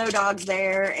other snow dogs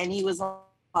there, and he was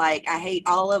like, I hate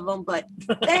all of them, but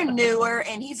they're newer,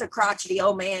 and he's a crotchety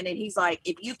old man, and he's like,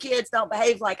 if you kids don't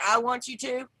behave like I want you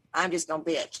to, I'm just gonna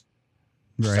bitch.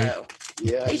 Right. So,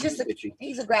 yeah, he's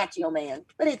a grouchy old man,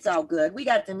 but it's all good. We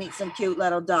got to meet some cute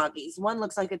little doggies. One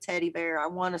looks like a teddy bear. I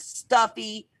want a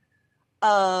stuffy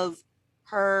of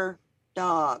her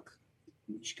dog.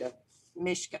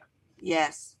 Mishka.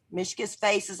 Yes. Mishka's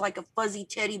face is like a fuzzy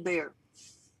teddy bear.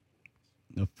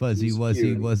 A fuzzy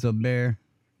wuzzy was a bear.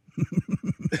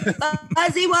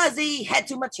 Fuzzy wuzzy had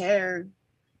too much hair.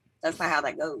 That's not how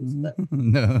that goes. But.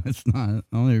 No, it's not.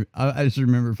 I just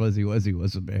remember Fuzzy Wuzzy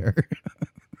was a bear.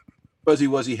 Fuzzy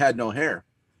Wuzzy had no hair.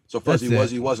 So Fuzzy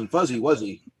Wuzzy wasn't fuzzy, was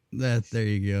he? There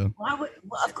you go. Well,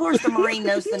 of course, the Marine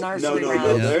knows the nursery.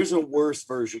 No. There's a worse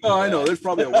version. Oh, I know. There's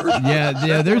probably a worse.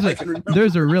 Yeah.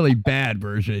 There's a really bad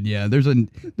version. Yeah. There's a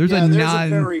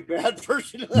very bad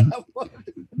version of that one.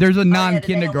 There's a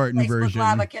non-kindergarten version.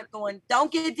 Live, I kept going,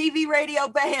 don't get DV radio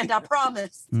banned, I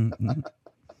promise.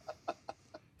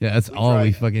 Yeah, that's all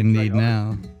we fucking need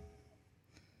now.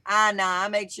 I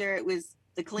made sure it was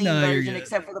the clean version,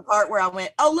 except for the part where I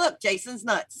went, oh, look, Jason's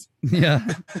nuts. Yeah.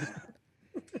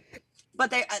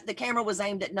 But the camera was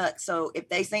aimed at nuts, so if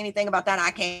they say anything about that,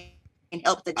 I can't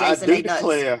help that Jason ate nuts. I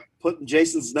declare, putting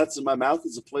Jason's nuts in my mouth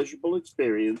is a pleasurable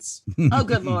experience. Oh,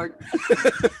 good Lord.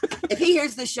 If he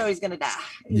hears this show, he's going to die.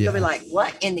 He's going to be like,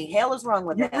 what in the hell is wrong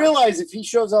with that? You realize if he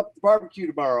shows up at the barbecue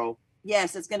tomorrow,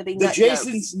 yes, it's going to be nut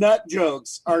Jason's nut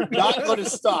jokes are not going to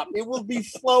stop. It will be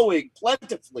flowing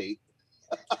plentifully.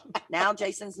 Now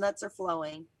Jason's nuts are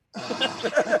flowing.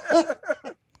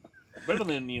 Better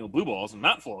than blue balls and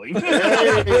not flowing.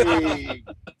 Hey,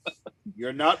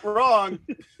 you're not wrong.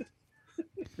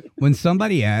 When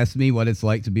somebody asks me what it's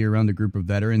like to be around a group of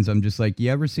veterans, I'm just like,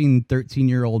 you ever seen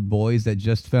 13-year-old boys that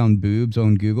just found boobs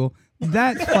on Google?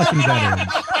 That's fucking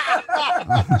veterans.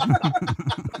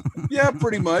 Yeah,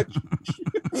 pretty much.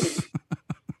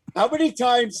 How many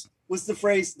times was the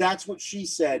phrase, that's what she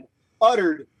said,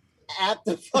 uttered at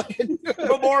the fucking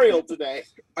memorial today?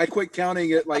 I quit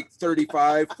counting at like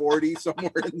 35, 40,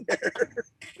 somewhere in there.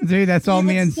 Dude, that's all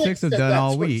me Even and Six Six have said done that's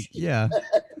all what week. she Yeah.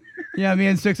 Yeah, me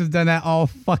and Six have done that all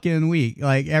fucking week.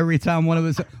 Like every time one of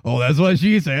us, oh, that's what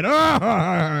she said.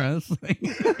 It's like-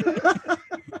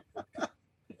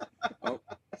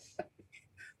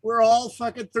 We're all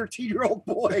fucking 13-year-old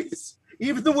boys.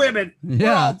 Even the women. We're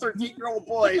Yeah. all 13-year-old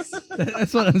boys.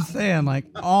 That's what I'm saying. Like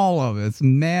all of us,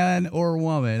 man or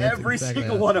woman. That's Every exactly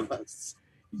single that. one of us.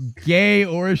 Gay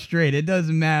or straight, it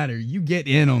doesn't matter. You get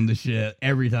in on the shit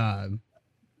every time.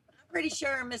 I'm pretty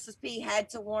sure Mrs. P had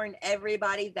to warn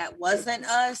everybody that wasn't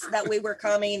us that we were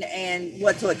coming and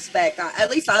what to expect.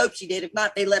 At least I hope she did. If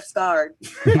not, they left scarred.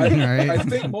 I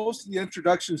think most of the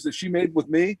introductions that she made with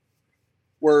me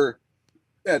were,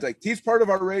 yeah, it's like, he's part of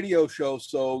our radio show,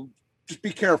 so just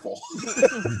be careful.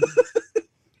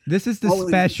 This is the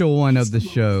special one of the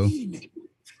show.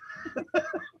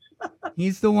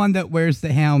 He's the one that wears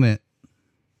the helmet.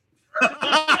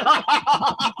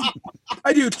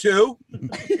 I do too.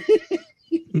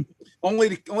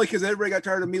 only because everybody got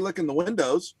tired of me licking the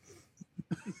windows.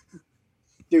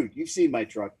 Dude, you've seen my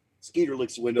truck. Skeeter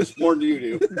licks the windows more than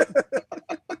you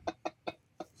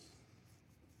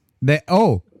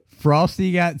do.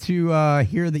 Frosty got to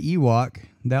hear the Ewok.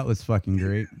 That was fucking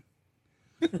great.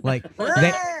 Like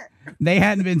they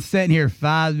hadn't been sitting here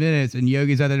 5 minutes and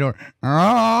Yogi's at the door.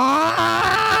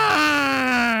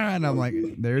 And I'm like,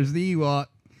 there's the Ewok.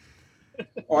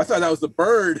 Oh, I thought that was the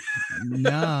bird.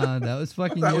 Nah, that was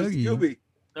fucking that Yogi. Was Scooby.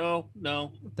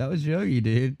 No. That was Yogi,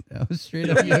 dude. That was straight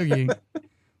up Yogi.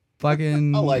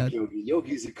 Fucking. I like Yogi.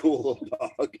 Yogi's a cool little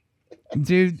dog.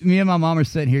 Dude, me and my mom are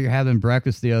sitting here having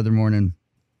breakfast the other morning,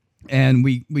 and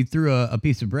we threw a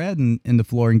piece of bread in the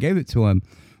floor and gave it to him.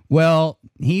 Well,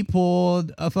 he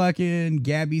pulled a fucking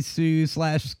Gabby Sue /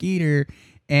 Skeeter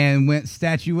and went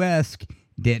statuesque.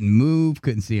 Didn't move,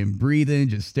 couldn't see him breathing,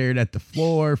 just stared at the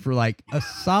floor for like a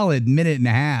solid minute and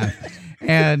a half.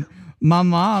 And my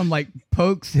mom like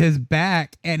pokes his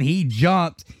back and he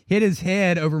jumped, hit his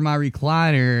head over my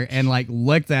recliner and like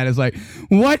looked at us like,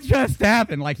 what just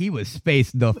happened? Like he was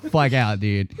spaced the fuck out,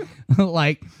 dude.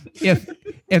 Like if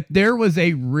there was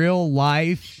a real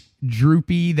life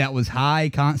Droopy that was high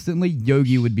constantly,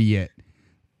 Yogi would be it.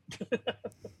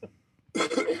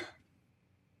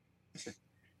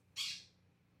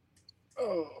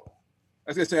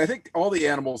 I was gonna say, I think all the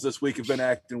animals this week have been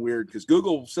acting weird because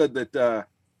Google said that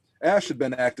Ash had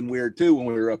been acting weird too when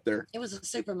we were up there. It was a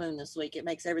supermoon this week. It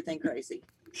makes everything crazy.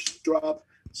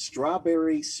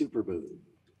 Strawberry supermoon.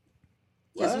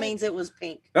 Just means it was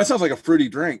pink. That sounds like a fruity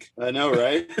drink. I know,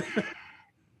 right?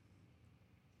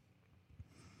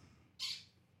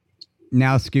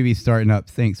 Now Scooby's starting up.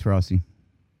 Thanks, Frosty.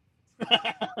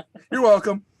 You're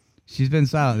welcome. She's been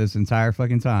silent this entire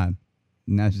fucking time.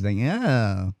 Now she's like,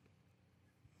 oh.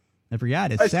 I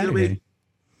forgot it's Saturday.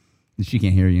 She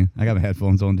can't hear you. I got my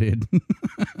headphones on, dude.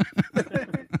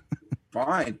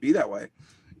 Fine, be that way.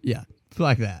 Yeah, it's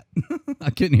like that.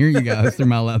 I couldn't hear you guys through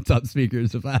my laptop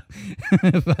speakers if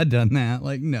I'd done that.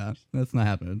 Like, no, that's not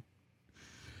happening.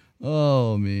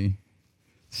 Oh, me.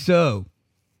 So,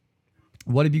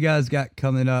 what have you guys got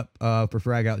coming up for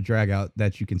Frag Out, Drag Out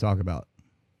that you can talk about?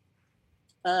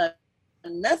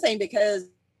 Nothing, because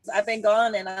I've been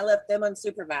gone and I left them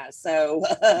unsupervised. So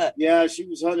yeah, she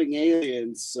was hunting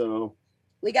aliens. So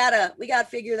we gotta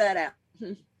figure that out.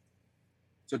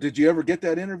 So did you ever get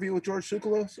that interview with Giorgio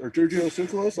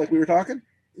Tsoukalos like we were talking?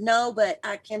 No, but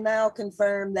I can now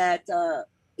confirm that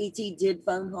E.T. did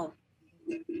phone home.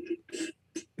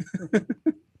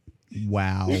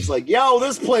 Wow. It's like, yo,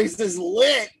 this place is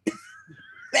lit.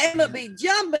 Bama be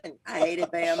jumping. I hated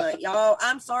Bama. Y'all,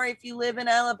 I'm sorry if you live in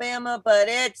Alabama, but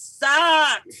it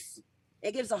sucks.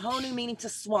 It gives a whole new meaning to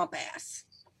swamp ass.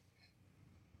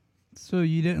 So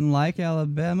you didn't like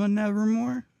Alabama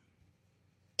Nevermore?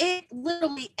 It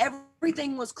literally,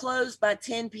 everything was closed by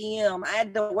 10 p.m. I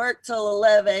had to work till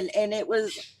 11, and I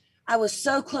was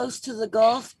so close to the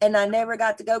Gulf, and I never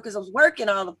got to go because I was working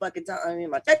all the fucking time. I mean,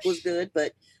 my check was good,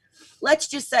 but let's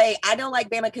just say I don't like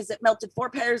Bama because it melted 4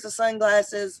 pairs of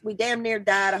sunglasses. We damn near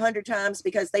died 100 times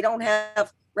because they don't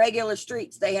have regular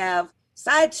streets. They have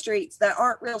side streets that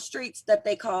aren't real streets that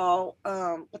they call,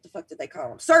 what the fuck did they call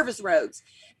them? Service roads.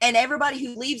 And everybody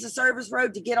who leaves the service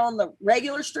road to get on the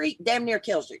regular street damn near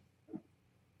kills you.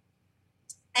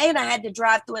 And I had to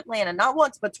drive through Atlanta, not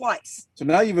once, but twice. So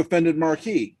now you've offended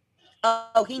Marquis.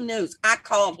 Oh, he knows. I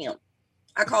called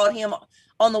him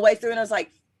on the way through, and I was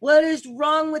like, what is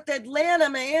wrong with Atlanta,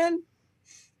 man?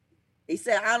 He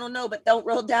said, I don't know, but don't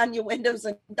roll down your windows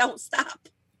and don't stop.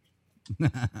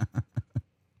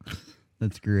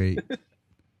 That's great.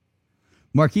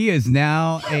 Marquis is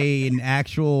now an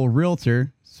actual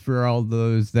realtor, for all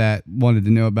those that wanted to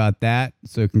know about that.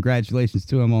 So congratulations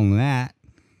to him on that.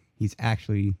 He's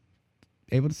actually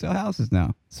able to sell houses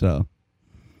now. So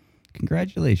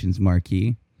congratulations,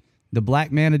 Marquis. The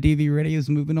black man of DV Radio is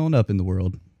moving on up in the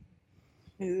world.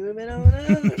 Moving on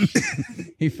up.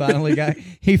 He finally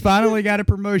got a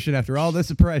promotion after all this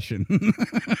oppression.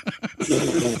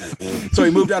 So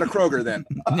he moved out of Kroger then.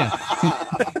 Yeah.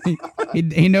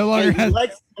 He no longer has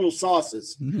likes little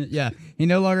sauces. Yeah, he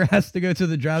no longer has to go to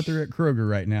the drive-thru at Kroger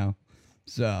right now.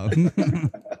 So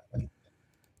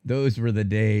those were the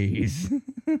days.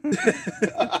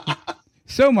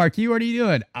 So, Marquis, what are you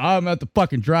doing? I'm at the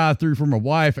fucking drive-thru for my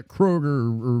wife at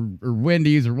Kroger or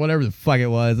Wendy's or whatever the fuck it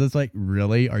was. It's like,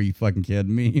 really? Are you fucking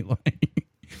kidding me? Like,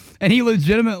 and he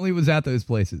legitimately was at those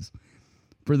places.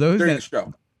 For those during the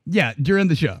show. Yeah, during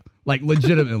the show. Like,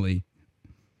 legitimately.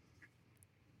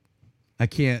 I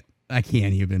can't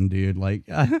even, dude. Like,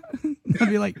 I'd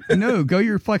be like, no, go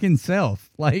your fucking self.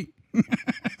 Like,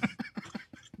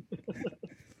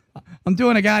 I'm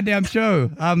doing a goddamn show.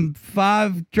 I'm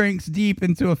 5 drinks deep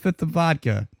into a 5th of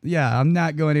vodka. Yeah, I'm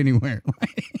not going anywhere.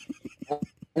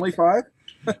 Only 5?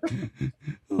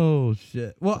 Oh,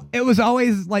 shit. Well, it was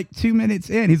always like 2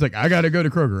 minutes in. He's like, I got to go to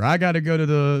Kroger. I got to go to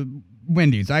the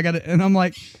Wendy's. And I'm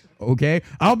like, okay,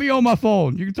 I'll be on my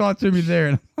phone. You can talk to me there.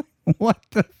 And I'm like, what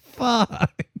the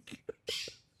fuck?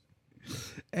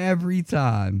 Every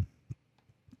time.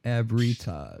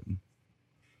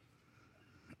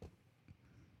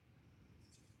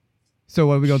 So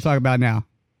what are we gonna talk about now?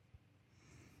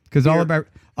 Because all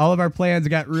of our plans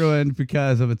got ruined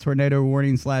because of a tornado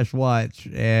warning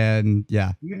 /watch, and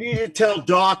yeah. You need to tell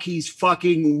Doc he's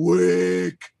fucking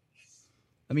weak.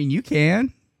 I mean, you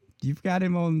can. You've got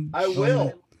him on. I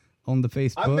will. On the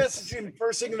Facebook. I'm messaging him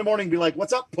first thing in the morning. Be like,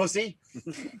 "What's up, pussy?"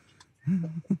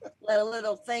 Let a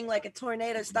little thing like a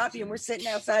tornado stop you, and we're sitting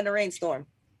outside in a rainstorm.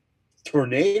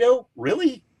 Tornado?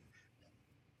 Really?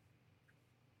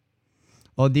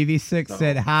 Well, DV6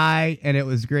 said hi, and it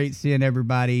was great seeing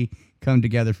everybody come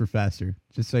together for Fester.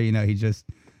 Just so you know, he just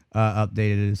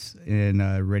updated us in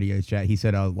radio chat. He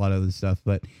said a lot of other stuff,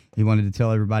 but he wanted to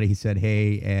tell everybody, he said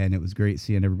hey, and it was great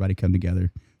seeing everybody come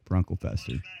together for Uncle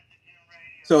Fester.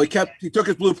 So he took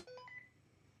his blue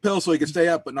pill so he could stay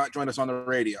up but not join us on the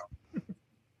radio.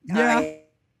 Yeah.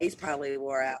 He's probably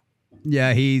wore out.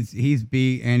 Yeah, he's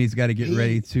beat, and he's got to get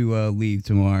ready to leave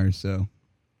tomorrow, so.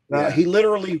 He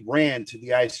literally ran to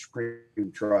the ice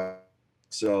cream truck.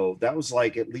 So that was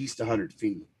like at least 100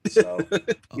 feet. So,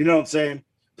 you know what I'm saying?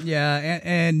 Yeah,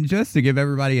 and just to give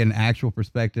everybody an actual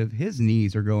perspective, his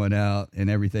knees are going out and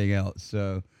everything else.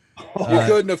 So you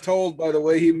couldn't have told by the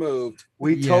way he moved.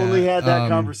 We totally had that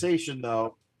conversation,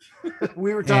 though.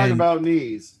 We were talking about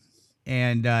knees.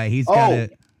 And he's got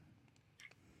it.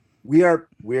 We are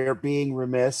being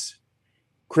remiss.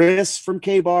 Chris from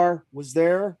K-Bar was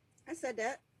there. I said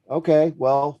that. Okay,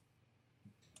 well,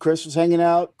 Chris was hanging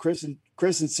out. Chris and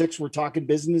Six were talking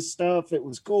business stuff. It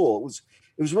was cool.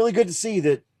 It was really good to see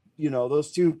that, you know,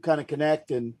 those two kind of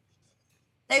connect. And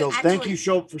thank you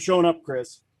for showing up,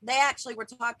 Chris. They actually were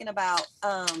talking about.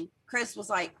 Chris was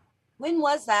like, "When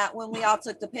was that? When we all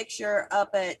took the picture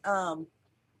up at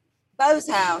Bo's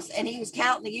house?" And he was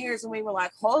counting the years, and we were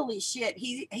like, "Holy shit!"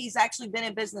 He's actually been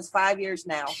in business 5 years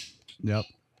now. Yep.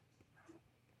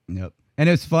 And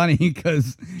it's funny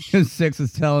because Six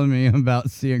is telling me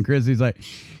about seeing Chris. He's like,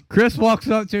 Chris walks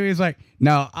up to me. He's like,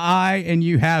 "Now I and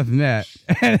you have met."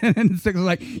 And Six is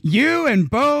like, "You and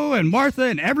Bo and Martha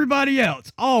and everybody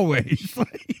else, always."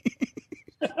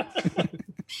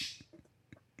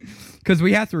 Because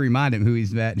we have to remind him who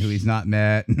he's met and who he's not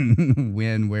met,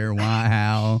 when, where, why,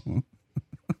 how.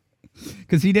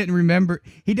 Because he didn't remember.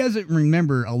 He doesn't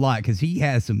remember a lot because he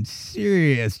has some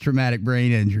serious traumatic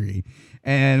brain injury.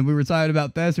 And we were talking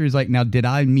about Fester. He's like, "Now, did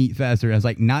I meet Fester?" I was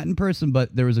like, "Not in person,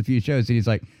 but there was a few shows." And he's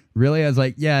like, "Really?" I was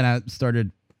like, "Yeah." And I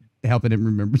started helping him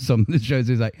remember some of the shows.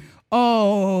 He's like,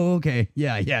 "Oh, okay.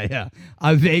 Yeah.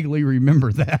 I vaguely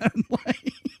remember that."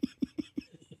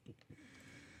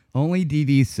 Only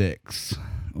DV6.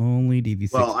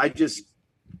 Well, I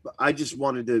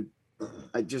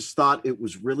just thought it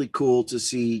was really cool to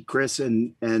see Chris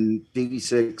and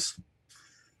DV6.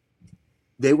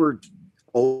 They were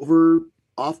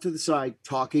off to the side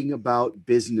talking about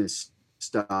business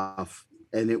stuff,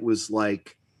 and it was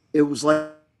like it was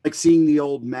like seeing the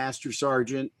old master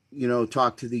sergeant,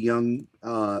 talk to the young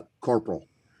corporal.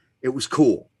 It was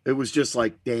cool. It was just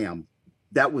like, damn,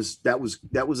 that was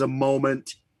a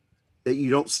moment that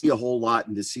you don't see a whole lot,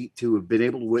 and to have been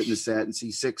able to witness that and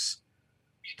see Six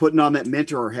putting on that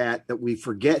mentor hat that we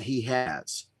forget he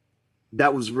has.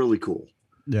 That was really cool.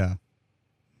 Yeah.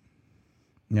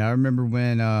 Yeah, I remember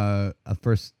when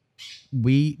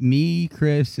me,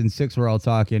 Chris, and Six were all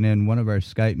talking in one of our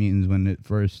Skype meetings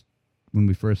when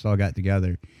we first all got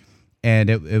together, and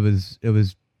it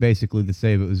was basically the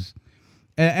same. It was,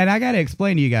 and I got to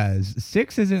explain to you guys,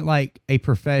 Six isn't like a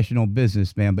professional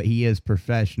businessman, but he is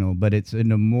professional. But it's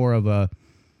in a more of a,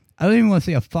 I don't even want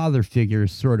to say a father figure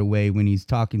sort of way when he's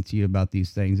talking to you about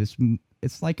these things.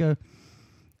 It's like a.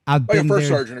 I've like been a first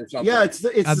there. sergeant or something. Yeah, it's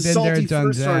the salty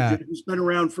first that. sergeant who's been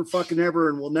around for fucking ever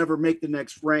and will never make the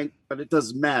next rank, but it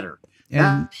doesn't matter.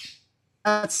 And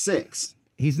that's Six.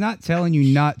 He's not telling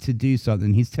you not to do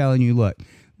something. He's telling you, look,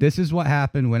 this is what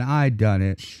happened when I done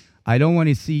it. I don't want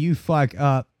to see you fuck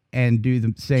up and do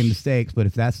the same mistakes, but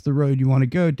if that's the road you want to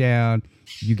go down,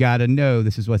 you got to know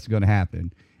this is what's going to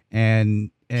happen. And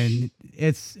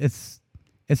it's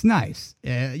nice.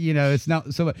 It's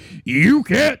not so you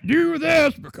can't do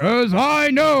this because I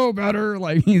know better.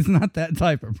 Like, he's not that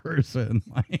type of person.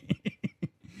 Like,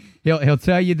 he'll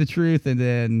tell you the truth, and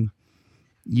then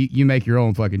you make your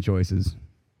own fucking choices.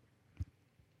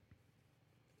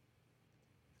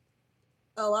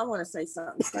 Oh, I want to say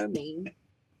something so mean.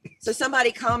 So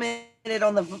somebody commented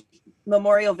on the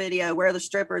memorial video, where are the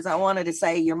strippers? I wanted to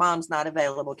say your mom's not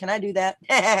available. Can I do that?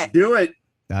 Do it.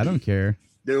 I don't care.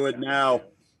 Do it now.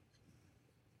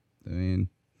 I mean,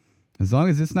 as long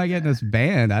as it's not getting us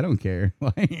banned, I don't care.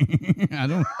 Like, I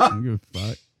don't give a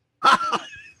fuck.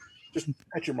 Just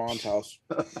at your mom's house.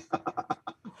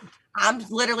 I'm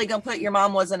literally gonna put your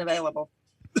mom wasn't available.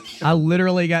 I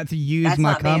literally got to use That's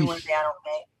my not being looked down on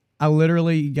me. I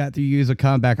literally got to use a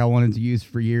comeback I wanted to use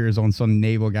for years on some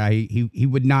naval guy. He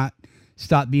would not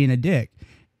stop being a dick.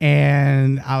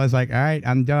 And I was like, all right,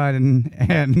 I'm done.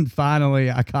 And finally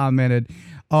I commented,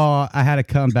 oh, I had a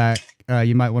comeback.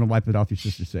 You might want to wipe it off your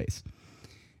sister's face.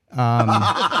 Or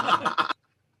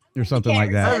something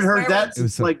like that. I haven't heard that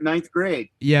since like ninth grade.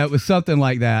 Yeah, it was something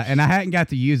like that. And I hadn't got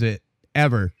to use it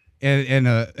ever in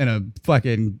a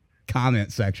fucking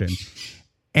comment section.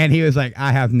 And he was like,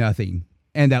 I have nothing.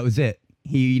 And that was it.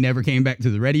 He never came back to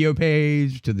the radio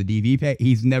page, to the DV page.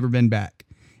 He's never been back.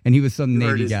 And he was some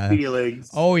Navy guy. Feelings.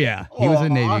 Oh, yeah. He was a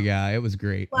Navy guy. It was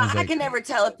great. Well, I like, can never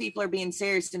tell if people are being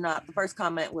serious or not. The first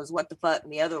comment was, what the fuck?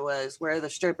 And the other was, where are the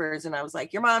strippers? And I was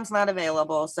like, your mom's not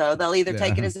available. So they'll either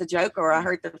take it as a joke or I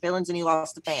hurt their feelings and you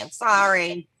lost a fan.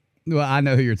 Sorry. Well, I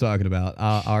know who you're talking about.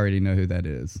 I already know who that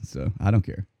is. So I don't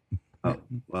care. Oh,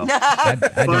 well. I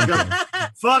don't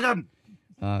care. Fuck him.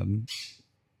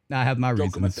 I have my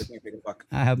reasons.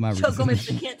 I have my reasons. Choke him if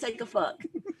they can't take a fuck.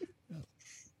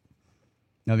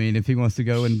 I mean, if he wants to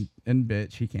go and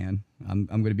bitch, he can. I'm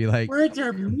going to be like, words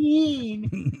are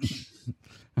mean.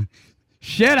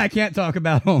 Shit, I can't talk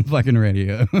about on fucking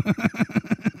radio.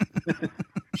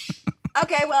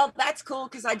 Okay, well, that's cool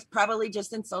because I probably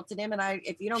just insulted him. And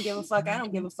if you don't give a fuck, I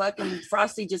don't give a fuck. And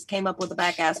Frosty just came up with a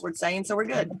back ass word saying, so we're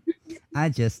good. I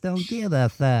just don't give a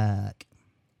fuck.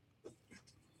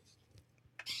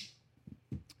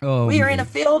 Oh, we are in a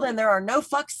field and there are no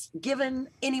fucks given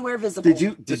anywhere visible. Did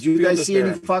you guys see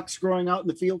any fucks growing out in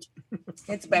the field?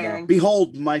 It's barren.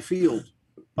 Behold my field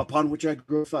upon which I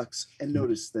grow fucks, and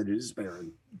notice that it is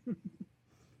barren.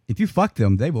 If you fuck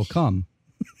them, they will come.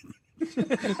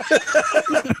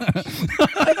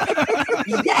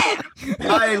 Yeah.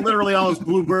 I literally almost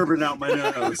blew bourbon out my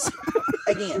nose.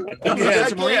 Again.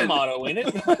 That's a Marine motto, ain't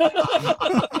it?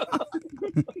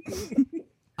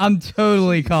 I'm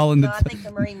totally calling I think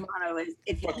the Marine motto is,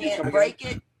 if you can't break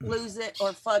it, lose it,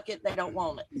 or fuck it, they don't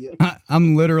want it.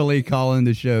 I'm literally calling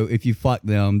the show, if you fuck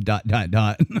them, ... Watch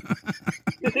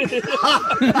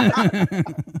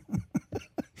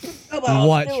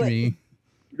me.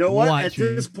 You know what? Watch At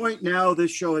me. this point now, this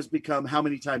show has become, how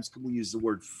many times can we use the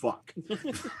word fuck?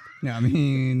 I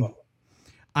mean,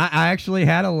 I actually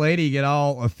had a lady get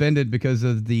all offended because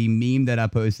of the meme that I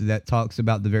posted that talks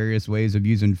about the various ways of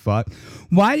using fuck.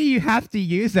 Why do you have to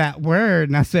use that word?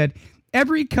 And I said,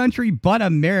 every country but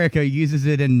America uses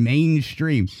it in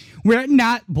mainstream. We're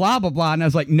not blah, blah, blah. And I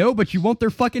was like, no, but you want their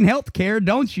fucking health care,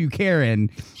 don't you, Karen?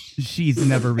 She's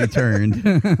never returned.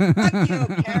 Fuck you,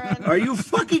 Karen. Are you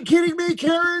fucking kidding me,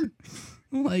 Karen?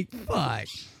 I'm like, fuck.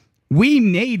 We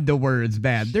made the words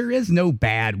bad. There is no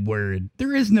bad word.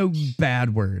 There is no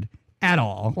bad word at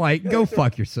all. Like, go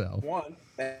fuck yourself. One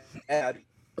bad.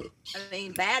 I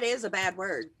mean, bad is a bad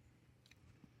word.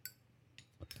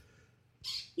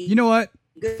 You know what?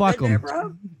 Good Fuck there, them.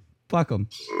 bro? Fuck them.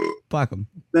 Fuck them.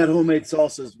 That homemade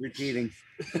salsa is repeating.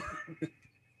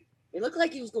 It looked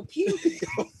like he was going to puke.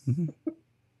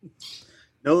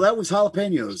 No, that was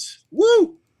jalapenos.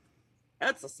 Woo!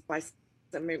 That's a spicy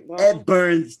meatball. It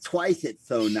burns twice. It's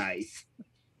so nice.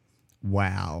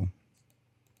 Wow.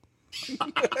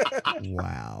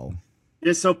 Wow.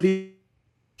 Just so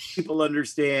people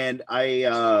understand,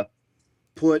 I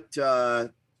put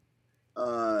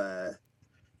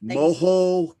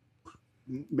mojo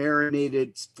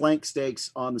marinated flank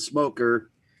steaks on the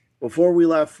smoker before we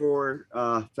left for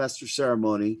Fester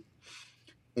ceremony,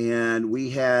 and we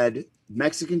had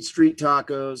Mexican street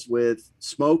tacos with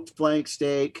smoked flank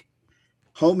steak,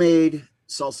 homemade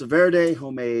salsa verde,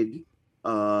 homemade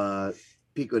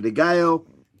pico de gallo,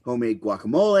 homemade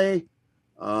guacamole.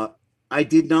 I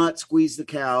did not squeeze the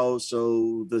cow,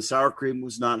 so the sour cream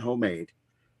was not homemade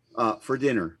for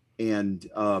dinner. And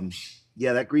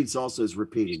yeah, that green salsa is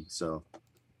repeating. So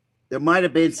there might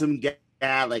have been some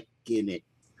garlic in it.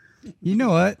 You know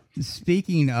what?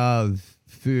 Speaking of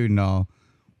food and all,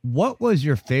 what was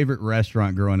your favorite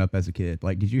restaurant growing up as a kid?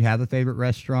 Like, did you have a favorite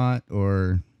restaurant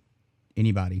or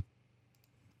anybody?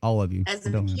 All of you. As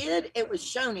a kid, it was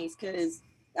Shoney's because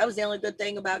that was the only good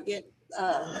thing about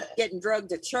getting drugged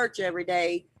to church every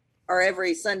day or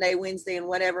every Sunday, Wednesday, and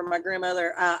whatever. My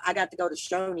grandmother, I got to go to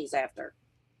Shoney's after.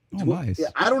 Oh, nice. Yeah,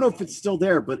 I don't know if it's still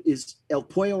there, but is El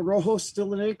Pollo Rojo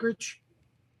still in Anchorage?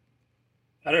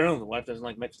 I don't know. The wife doesn't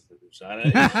like Mexican food. So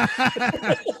That's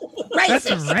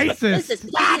racist.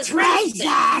 That's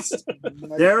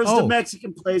racist. There's a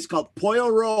Mexican place called Pollo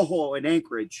Rojo in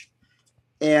Anchorage.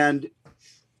 And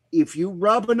if you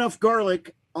rub enough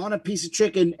garlic on a piece of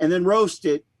chicken and then roast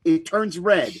it, it turns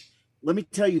red. Let me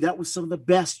tell you, that was some of the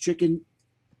best chicken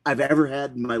I've ever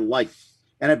had in my life.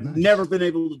 And I've never been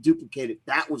able to duplicate it.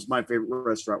 That was my favorite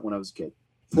restaurant when I was a kid.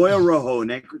 Pollo Rojo in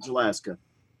Anchorage, Alaska.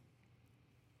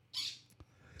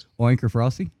 Anchor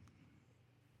Frosty?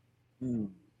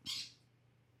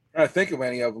 I think of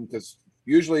any of them because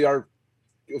usually it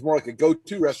was more like a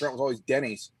go-to restaurant was always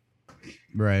Denny's.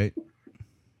 Right.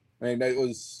 I mean, it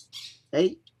was.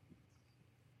 Hey,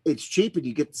 it's cheap and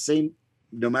you get the same,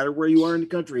 no matter where you are in the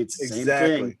country. It's the same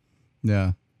thing.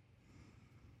 Yeah.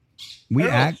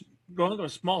 Growing up in a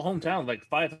small hometown, like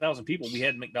 5,000 people, we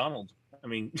had McDonald's. I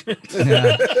mean, no,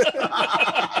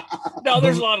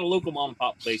 there's a lot of local mom and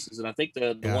pop places, and I think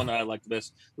the one I liked the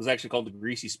best was actually called the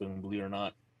Greasy Spoon. Believe it or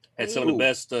not, had some of the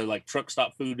best like truck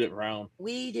stop food around.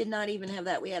 We did not even have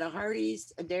that. We had a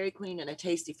Hardee's, a Dairy Queen, and a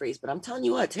Tasty Freeze. But I'm telling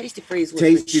you what, Tasty Freeze was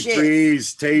Tasty the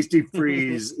shit. Tasty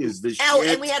Freeze is the shit. Oh,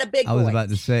 and we had a Big Boy. I was about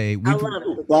to say, I love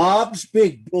it. Bob's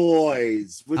Big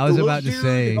Boys. With I was the about little to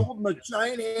say, dude holding a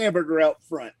giant hamburger out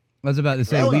front. I was about to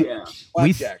say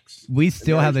we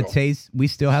still have a we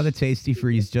still have a Tasty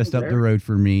Freeze just up the road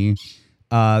for me.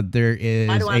 There is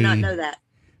Why do I not know that?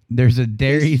 There's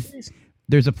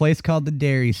a place called the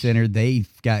Dairy Center. They've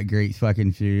got great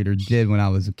fucking food, or did when I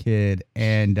was a kid.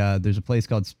 And there's a place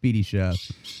called Speedy Chef.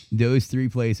 Those three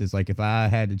places, like if I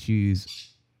had to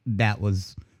choose, that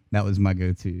was my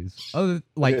go-tos. Other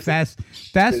like fast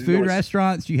food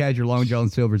restaurants, you had your Long John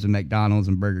Silver's and McDonald's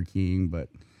and Burger King, but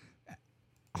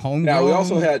homegrown. Now we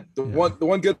also had the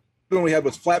one good one we had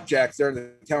was Flapjacks there in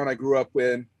the town I grew up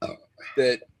in.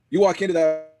 That you walk into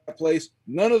that place,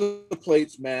 none of the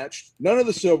plates matched, none of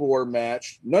the silverware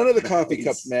matched, none of the coffee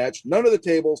cups matched, none of the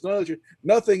tables,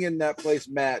 nothing in that place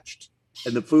matched.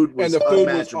 And the food was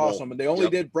awesome. And they only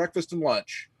did breakfast and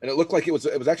lunch, and it looked like it was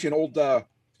actually an old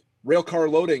rail car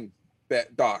loading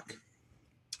dock.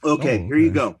 Okay, here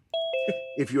you go.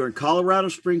 If you're in Colorado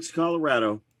Springs,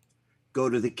 Colorado, go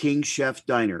to the King Chef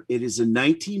Diner. It is a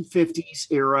 1950s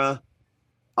era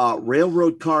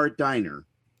railroad car diner.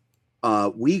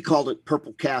 We called it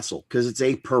Purple Castle because it's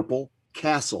a purple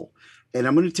castle. And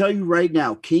I'm going to tell you right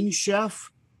now, King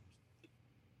Chef,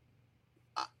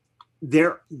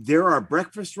 there are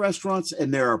breakfast restaurants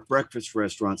and there are breakfast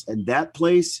restaurants. And that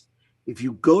place, if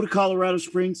you go to Colorado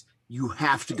Springs, you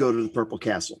have to go to the Purple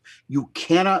Castle. You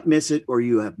cannot miss it or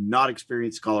you have not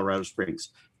experienced Colorado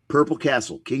Springs. Purple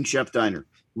Castle, King Chef Diner.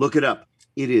 Look it up.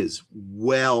 It is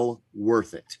well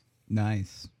worth it.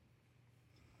 Nice.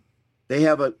 They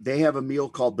have a meal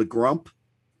called the Grump.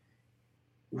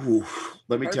 Ooh,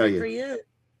 let me tell you.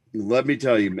 Let me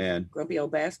tell you, man. Grumpy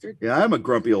old bastard. Yeah, I'm a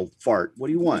grumpy old fart. What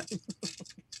do you want?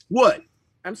 What?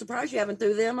 I'm surprised you haven't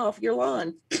threw them off your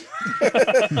lawn.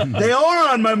 They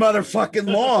are on my motherfucking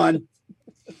lawn.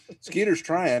 Skeeter's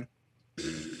trying.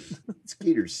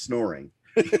 Skeeter's snoring.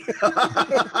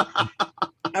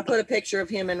 I put a picture of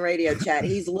him in radio chat.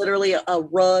 He's literally a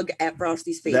rug at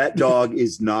Frosty's feet. That dog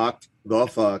is knocked the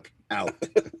fuck Out.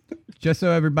 Just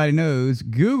so everybody knows,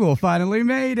 Google finally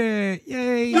made it.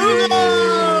 Yay!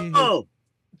 Google!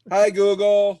 Hi,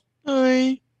 Google.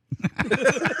 Hi.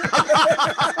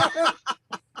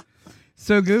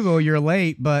 So Google, you're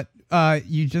late, but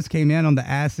you just came in on the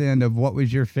ass end of what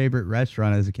was your favorite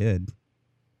restaurant as a kid.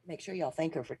 Make sure y'all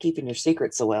thank her for keeping your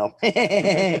secret so well.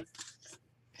 I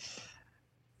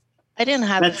didn't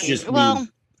have That's just well,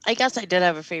 I guess I did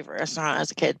have a favorite restaurant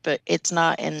as a kid, but it's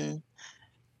not in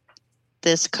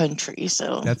this country,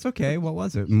 so That's okay. What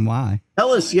was it and why?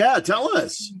 Tell us. Yeah, tell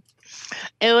us.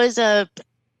 it was a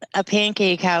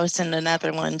pancake house in the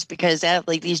Netherlands because they have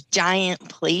like these giant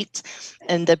plates,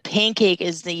 and the pancake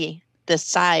is the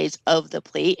size of the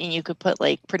plate, and you could put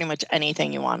like pretty much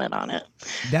anything you wanted on it.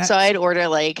 So I'd order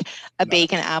like a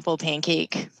bacon apple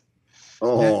pancake.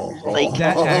 Like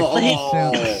that actually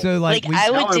sounds so like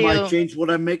I would I might change what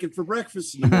I'm making for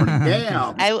breakfast in the morning.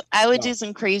 Damn. I would do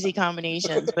some crazy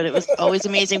combinations, but it was always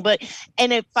amazing.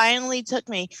 And it finally took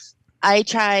me. I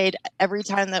tried every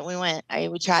time that we went, I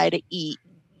would try to eat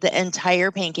the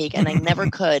entire pancake, and I never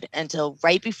could until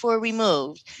right before we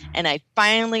moved. And I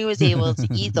finally was able to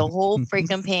eat the whole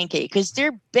freaking pancake because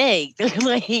they're big. They're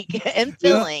like and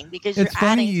filling because you're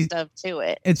adding stuff to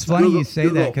it. It's funny you say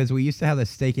that because we used to have a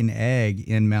steak and egg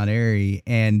in Mount Airy,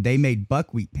 and they made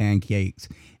buckwheat pancakes,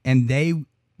 and they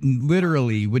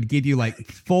literally would give you like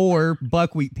 4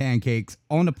 buckwheat pancakes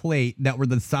on a plate that were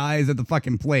the size of the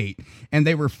fucking plate, and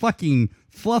they were fucking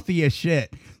fluffy as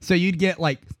shit. So you'd get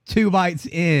like 2 bites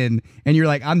in and you're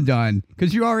like, I'm done,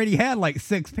 because you already had like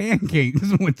 6 pancakes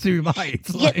with 2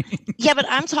 bites. Yeah, but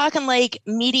I'm talking like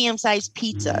medium-sized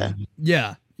pizza.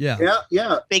 Yeah.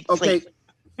 Big okay.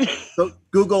 plate. So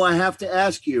Google, I have to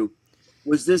ask you,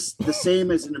 was this the same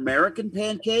as an American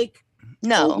pancake?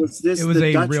 No. Or was this It was the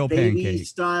a Dutch real baby pancake.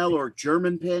 style or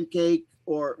German pancake,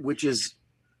 or which is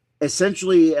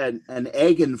essentially an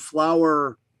egg and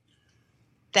flour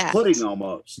pudding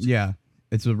almost? Yeah,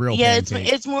 it's a real Yeah,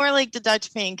 pancake. it's more like the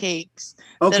Dutch pancakes.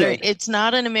 Okay. It's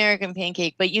not an American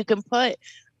pancake, but you can put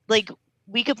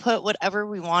we could put whatever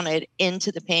we wanted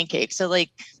into the pancake. So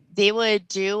like they would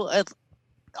do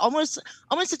almost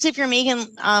as if you're making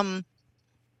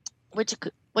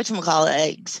whatchamacallit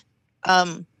eggs.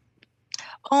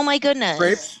 Oh my goodness.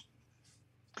 Crepes?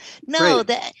 No,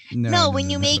 Crepe. no, when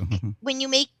you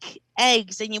make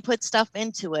eggs and you put stuff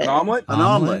into it. An omelet? An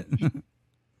omelet.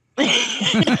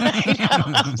 I know,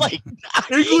 I'm like,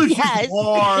 English yes, is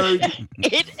hard.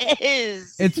 it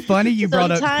is. It's funny you brought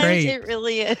up Sometimes crepe. it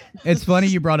really is. It's funny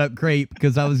you brought up crepe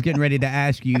because I was getting ready to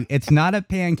ask you. It's not a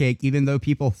pancake, even though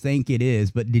people think it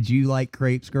is. But did you like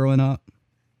crepes growing up?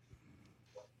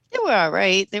 They were all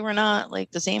right. They were not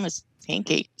like the same as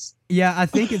pancakes. Yeah, I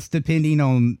think it's depending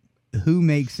on who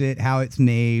makes it, how it's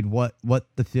made, what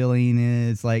the filling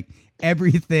is. Like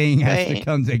everything has to Right.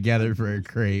 come together for a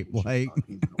crepe. Like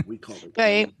We call it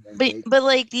Right. But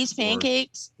like these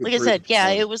pancakes, like I said, yeah,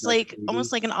 it was like maybe.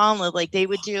 almost like an omelet. Like they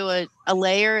would do a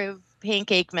layer of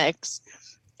pancake mix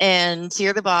and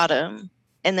sear the bottom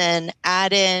and then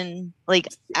add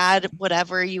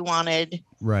whatever you wanted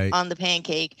right, on the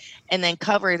pancake and then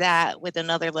cover that with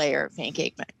another layer of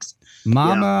pancake mix.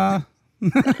 Mama.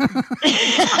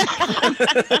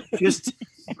 Just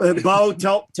Bo,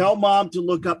 tell mom to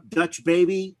look up Dutch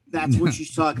baby. That's what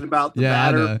she's talking about. The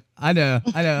Yeah, batter. I know.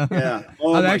 Yeah.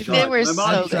 Oh I've my actually- God. They were My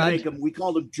mom so used to good. make them. We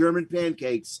called them German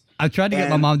pancakes. I tried to get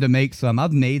my And- mom to make some.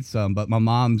 I've made some, but my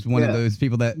mom's one of Yeah. those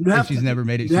people that You have if she's to- never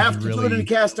made it, You she's have to really. do it in a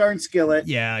cast iron skillet.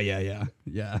 Yeah.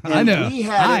 And I know. We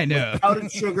had I it know. with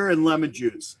powdered sugar and lemon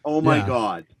juice. Oh my Yeah.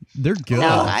 God. They're good.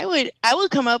 No, I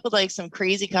would come up with like some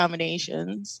crazy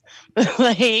combinations.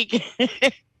 Like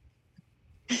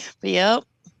but yep.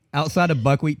 Outside of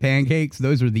buckwheat pancakes,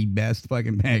 those are the best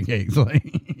fucking pancakes. Like,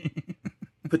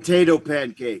 Potato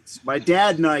pancakes. My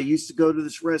dad and I used to go to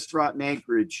this restaurant in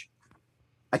Anchorage.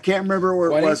 I can't remember where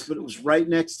it was, but it was right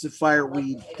next to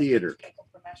Fireweed Theater.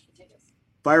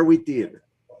 Fireweed Theater.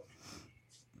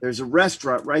 There's a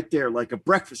restaurant right there, like a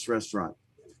breakfast restaurant.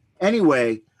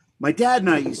 Anyway, my dad and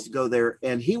I used to go there,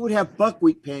 and he would have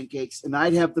buckwheat pancakes, and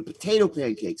I'd have the potato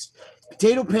pancakes.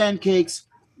 Potato pancakes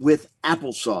with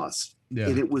applesauce. yeah.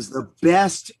 And it was the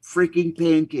best freaking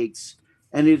pancakes.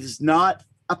 And it is not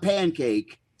a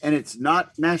pancake, and it's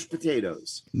not mashed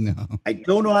potatoes. No. I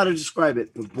don't know how to describe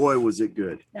it, but boy, was it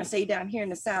good. Now, see, down here in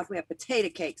the South, we have potato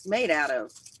cakes made out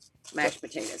of mashed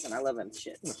potatoes, and I love them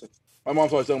shits. My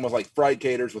mom's always done with like fried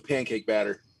caters with pancake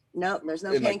batter. Nope, there's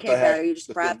no And, like, pancake the half- batter. You just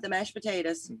the fry thin- up the mashed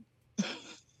potatoes.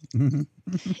 Isn't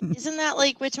that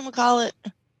like whatchamacallit?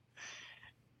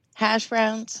 Hash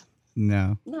browns?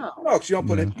 No. No. No, 'cause you don't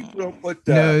put No. it. You don't put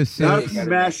No, so- Now pancake you batter.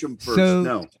 mash them first. So-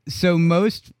 No. So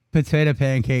most potato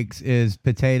pancakes is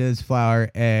potatoes, flour,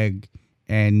 egg,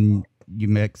 and you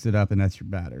mix it up, and that's your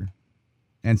batter,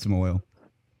 and some oil.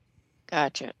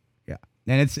 Gotcha. Yeah,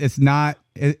 and it's not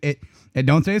it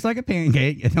don't taste like a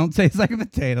pancake. It don't taste like a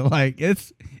potato. Like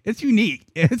it's unique.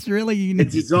 It's really unique.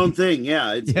 It's its own thing.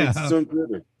 Yeah, it's its own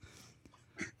flavor.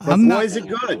 But boy, is it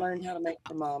good. Learned how to make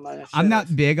for mom. I'm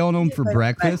not big on them for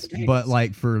breakfast, but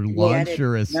like for lunch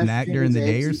or a snack during the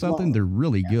day or something, they're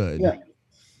really good. Yeah.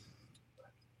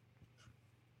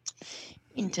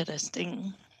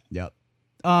 Interesting. Yep.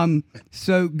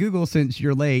 So Google, since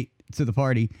you're late to the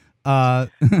party, oh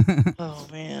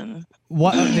man,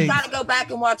 what You gotta go back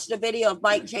and watch the video of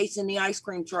Mike chasing the ice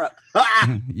cream truck.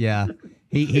 Yeah,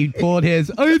 he pulled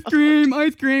his ice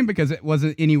cream because it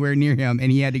wasn't anywhere near him,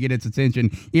 and he had to get its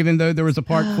attention, even though there was a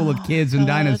park full of kids and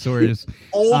dinosaurs.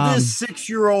 Oldest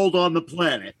 6-year-old on the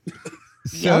planet.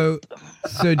 So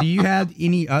do you have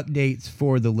any updates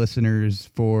for the listeners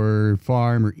for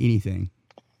farm or anything?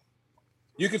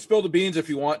 You can spill the beans if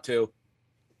you want to.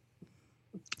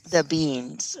 The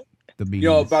beans. The beans. You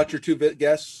know about your 2-bit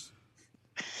guests?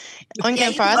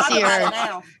 Onion Frosty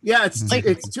Yeah,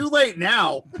 it's too late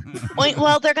now.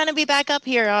 Well, they're going to be back up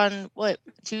here on what,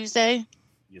 Tuesday?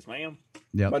 Yes, ma'am.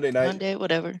 Yep. Monday night. Monday,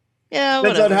 whatever. Yeah,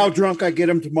 Depends whatever. on how drunk I get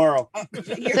them tomorrow.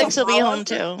 6 will be home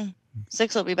too.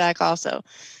 6 will be back also,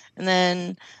 and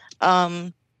then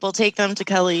we'll take them to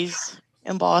Kelly's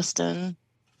in Boston.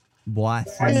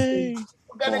 Boston.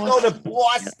 We're gonna go to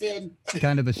Boston.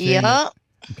 Kind of a shame. Yeah.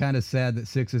 I'm kind of sad that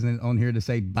 6 isn't on here to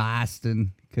say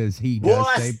Boston because he does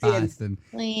say Boston.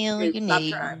 Well, you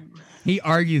need. He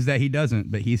argues that he doesn't,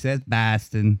 but he says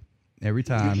Boston every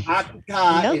time.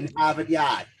 In Harvard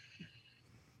Yard.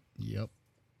 Yep.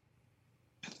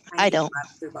 I don't.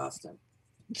 Through Boston.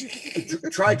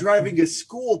 Try driving a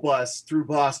school bus through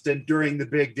Boston during the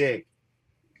Big Dig.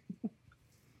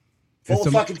 Full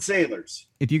of fucking sailors.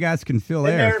 If you guys can fill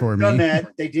Been air there, for done me.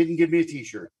 that. They didn't give me a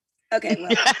T-shirt. Okay, well,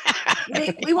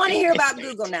 we want to hear about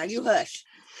Google now. You hush.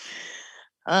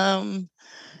 I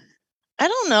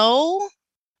don't know.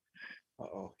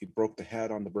 Uh-oh, he broke the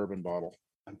hat on the bourbon bottle.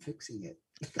 I'm fixing it.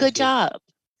 Good job.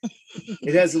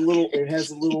 It has a little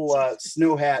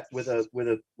snow hat with a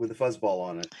fuzzball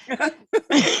on it.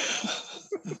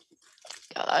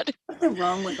 God. What's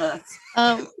wrong with us?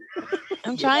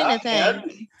 I'm trying to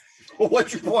think. Well,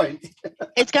 what's your point?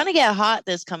 It's gonna get hot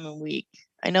this coming week.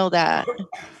 I know that.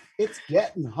 It's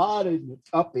getting hot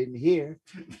up in here.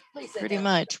 Pretty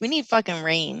much. We need fucking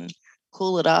rain.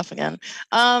 Cool it off again.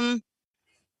 I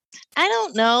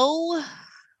don't know. Oh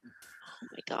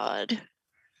my God.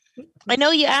 I know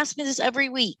you ask me this every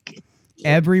week.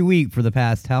 Every week for the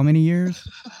past how many years?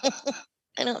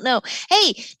 I don't know.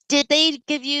 Hey, did they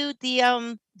give you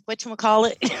the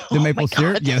whatchamacallit? The maple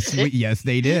syrup? Yes,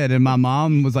 they did. And my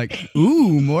mom was like,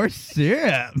 "Ooh, more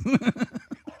syrup."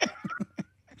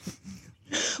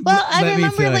 Well, I Let me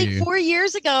remember tell like you. 4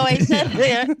 years ago I said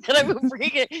that I would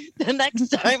bring it the next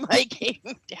time I came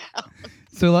down.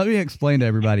 So let me explain to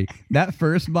everybody. That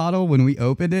first bottle, when we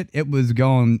opened it, it was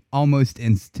gone almost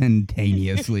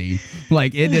instantaneously.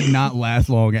 Like, it did not last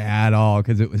long at all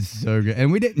because it was so good.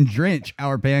 And we didn't drench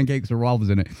our pancakes or waffles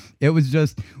in it. It was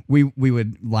just, we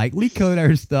would lightly coat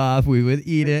our stuff, we would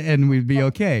eat it, and we'd be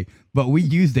okay. But we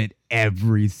used it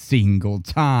every single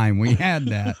time we had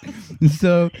that.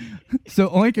 So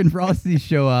Oink and Frosty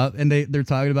show up, and they're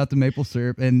talking about the maple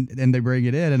syrup, and they bring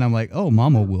it in, and I'm like, oh,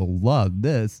 Mama will love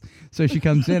this. So she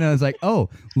comes in, and I was like, oh,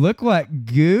 look what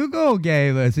Google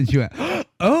gave us. And she went,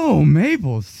 oh,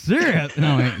 maple syrup. And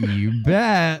I'm like, you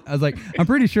bet. I was like, I'm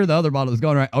pretty sure the other bottle is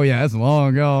gone, right? Oh, yeah, that's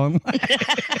long gone.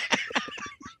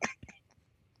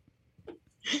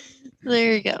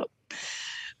 There you go.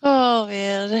 Oh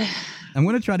man. I'm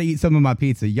gonna try to eat some of my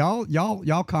pizza.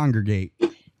 Y'all congregate.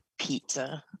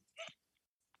 Pizza.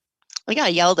 I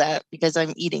got yelled at because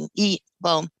I'm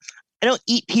well, I don't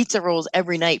eat pizza rolls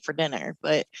every night for dinner,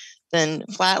 but then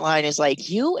Flatline is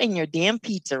like, you and your damn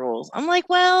pizza rolls. I'm like,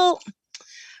 well,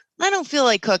 I don't feel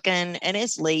like cooking and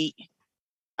it's late.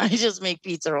 I just make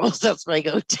pizza rolls. That's what I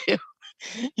go to.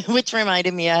 Which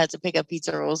reminded me I had to pick up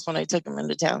pizza rolls when I took them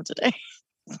into town today.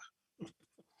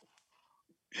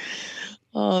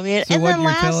 Oh man! So and what then you're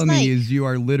last telling night, me is you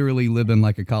are literally living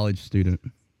like a college student.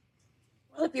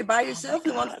 Well, if you're by yourself,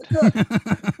 who wants to cook?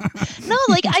 no,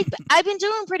 like I've been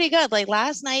doing pretty good. Like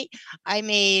last night, I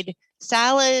made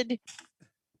salad,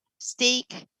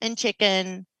 steak, and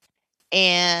chicken,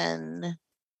 and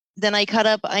then I cut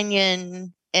up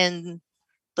onion and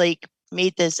like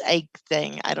made this egg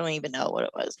thing. I don't even know what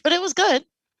it was, but it was good.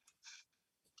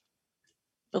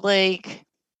 But like,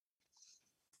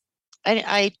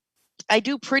 I I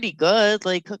do pretty good,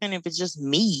 like cooking if it's just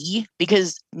me,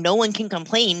 because no one can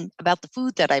complain about the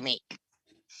food that I make.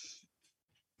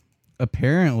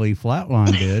 Apparently,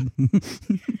 Flatline did.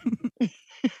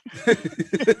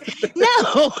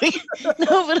 No,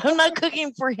 no, but I'm not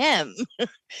cooking for him.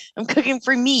 I'm cooking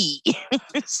for me.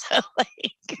 So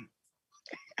like,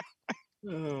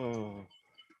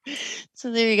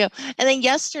 so there you go. And then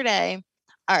yesterday,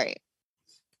 all right.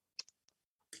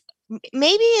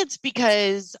 Maybe it's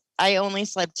because I only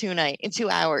slept 2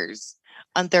 hours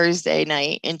on Thursday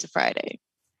night into Friday.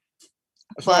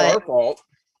 That's not our fault.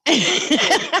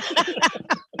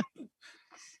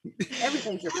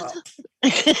 Everything's your fault.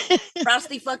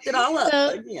 Frosty fucked it all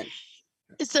up again.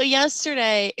 So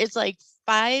yesterday, it's like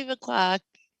 5 o'clock.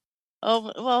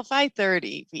 Oh, well,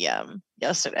 5:30 p.m.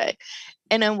 yesterday.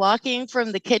 And I'm walking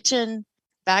from the kitchen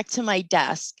back to my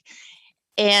desk.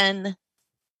 And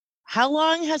how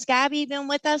long has Gabby been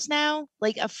with us now?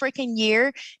 Like a freaking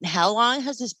year. And how long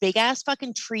has this big ass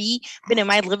fucking tree been in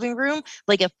my living room?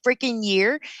 Like a freaking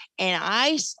year. And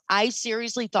I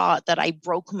seriously thought that I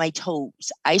broke my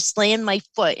toes. I slammed my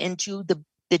foot into the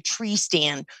tree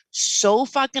stand so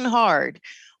fucking hard.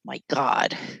 My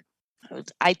God.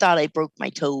 I thought I broke my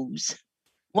toes.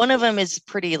 One of them is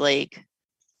pretty like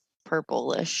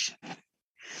purplish.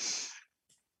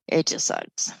 It just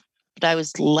sucks. But I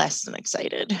was less than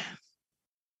excited.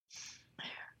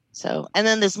 So, and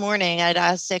then this morning I'd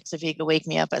asked 6 if he could wake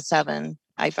me up at 7.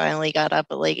 I finally got up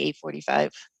at like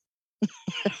 8:45.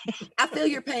 I feel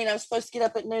your pain. I was supposed to get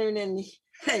up at noon and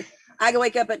I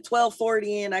wake up at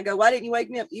 12:40 and I go, why didn't you wake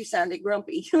me up? You sounded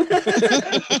grumpy.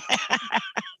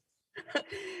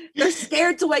 They're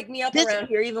scared to wake me up around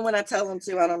here, even when I tell them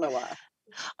to. I don't know why.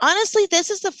 Honestly, this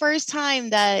is the first time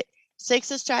that 6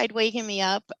 has tried waking me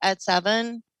up at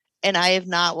 7 and I have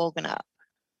not woken up.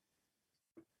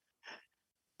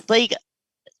 Like,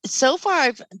 so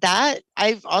far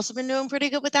I've also been doing pretty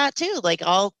good with that too. Like,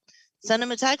 I'll send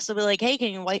him a text. I'll be like, hey,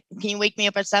 can you wake me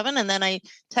up at 7? And then I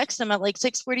text him at like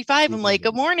 6:45. I'm like,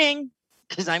 good morning,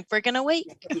 because I'm freaking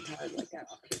awake.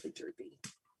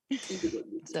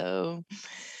 So,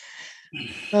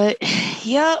 but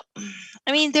yeah,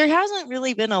 I mean, there hasn't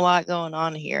really been a lot going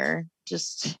on here.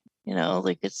 Just,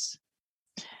 like it's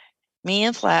me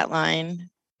and Flatline.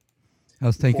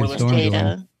 How's Tank and Storm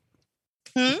doing?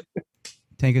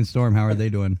 Tank and Storm, how are they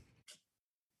doing?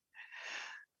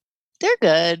 They're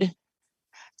good.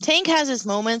 Tank has his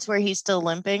moments where he's still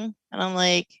limping, and I'm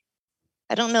like,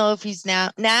 I don't know if he's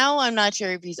now I'm not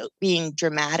sure if he's being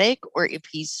dramatic or if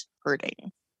he's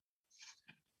hurting.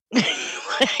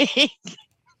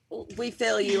 We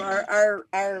feel you.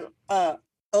 Our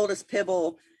oldest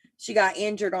Pibble, she got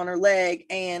injured on her leg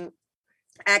and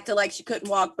acted like she couldn't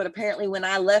walk, but apparently when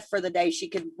I left for the day, she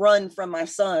could run from my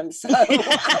son. So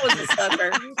I was a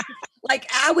sucker. Like,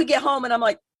 I would get home and I'm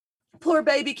like, poor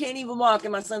baby can't even walk.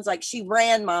 And my son's like, she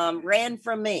ran, Mom, ran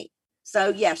from me. So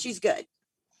yeah, she's good.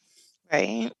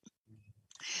 Right.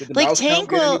 Like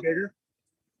Tank will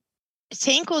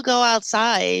go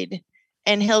outside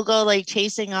and he'll go like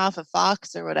chasing off a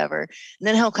fox or whatever. And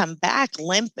then he'll come back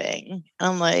limping. And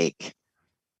I'm like,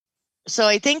 so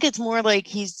I think it's more like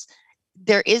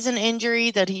there is an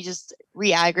injury that he just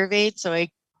re-aggravates. So I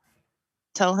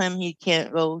tell him he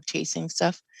can't go chasing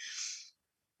stuff.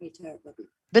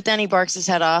 But then he barks his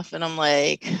head off and I'm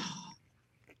like,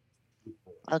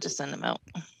 I'll just send him out.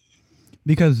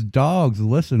 Because dogs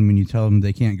listen when you tell them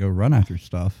they can't go run after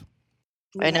stuff.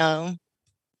 I know.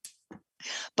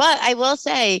 But I will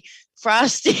say,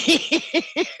 Frosty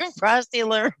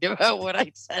learned about what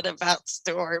I said about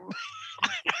Storm.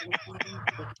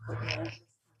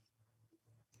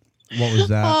 What was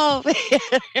that? Oh, man.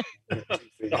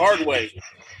 The hard way.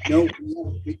 No, I'm not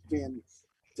a big fan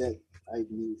that I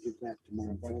need to get back to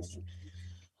my question.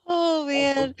 Oh,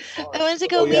 man. I went to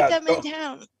go meet them in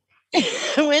town.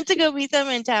 I went to go meet them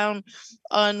in town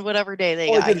on whatever day they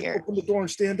got here. Open the door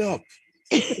and stand up.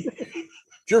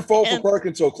 It's your fault for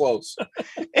parking so close.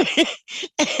 And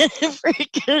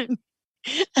freaking,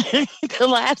 the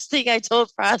last thing I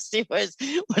told Frosty was,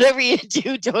 whatever you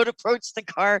do, don't approach the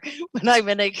car when I'm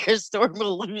in it because Storm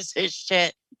will lose his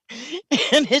shit.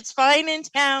 And it's fine in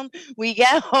town. We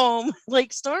get home.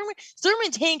 Like Storm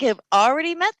and Tank have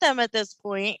already met them at this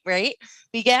point, right?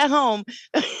 We get home.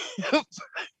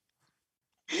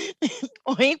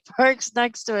 Point parks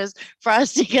next to us.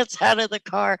 Frosty gets out of the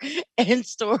car and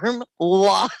Storm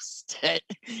lost it.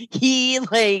 He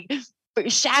like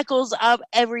shackles up,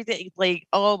 everything. Like,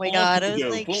 oh my God. I was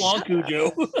like, pull on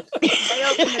Cujo. They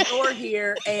opened the door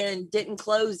here and didn't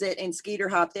close it, and Skeeter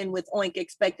hopped in with Oink,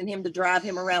 expecting him to drive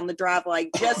him around the driveway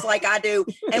just like I do.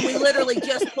 And we literally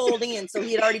just pulled in, so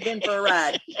he had already been for a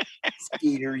ride.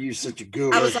 Skeeter, you're such a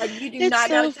goober. I was like, you do not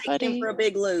gotta take him for a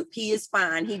big loop. He is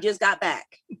fine. He just got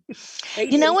back.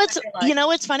 You know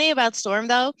what's funny about Storm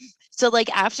though? So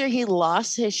like after he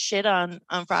lost his shit on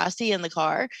Frosty in the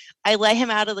car, I let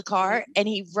him out of the car and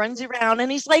he runs around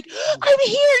and he's like, I'm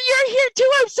here, you're here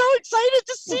too. I'm so excited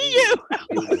to see you.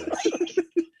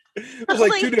 It was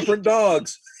like two different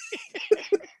dogs.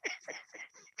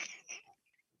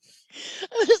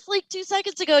 It was like 2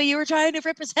 seconds ago you were trying to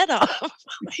rip his head off.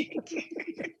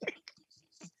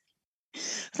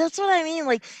 That's what I mean.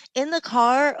 Like in the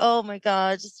car, oh my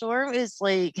God, Storm is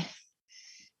like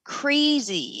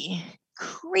crazy.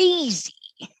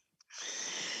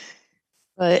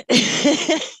 But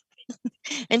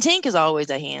and Tink is always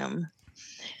a ham.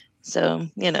 So,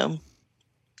 you know,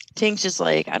 Tink's just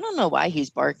like, I don't know why he's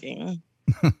barking.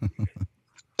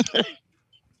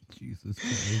 Jesus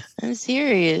Christ. I'm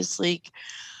serious. Like,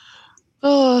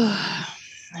 oh,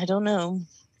 I don't know.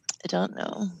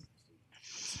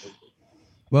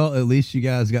 Well, at least you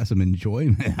guys got some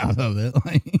enjoyment out of it.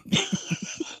 Like,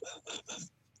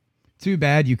 too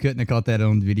bad you couldn't have caught that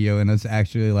on video and us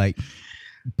actually like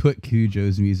put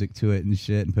Cujo's music to it and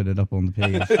shit and put it up on the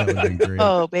page. That would have been great.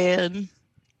 Oh man.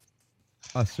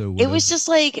 It was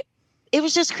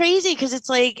just crazy because it's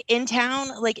like in town,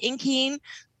 like in Keene,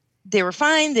 they were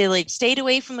fine. They like stayed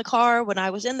away from the car. When I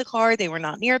was in the car, they were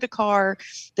not near the car.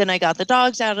 Then I got the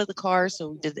dogs out of the car. So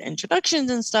we did the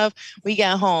introductions and stuff. We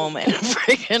got home and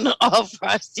freaking all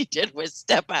Frosty did was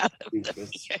step out of the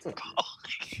vehicle.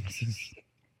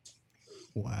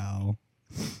 Wow.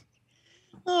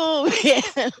 Oh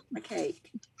man. Okay.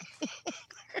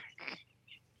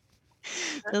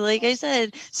 But like I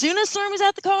said, soon as Storm was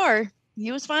at the car,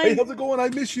 he was fine. Hey, how's it going? I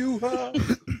miss you.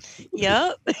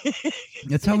 Yep.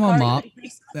 That's how my mom.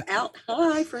 Out.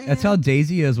 Hi, friend. That's how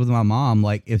Daisy is with my mom.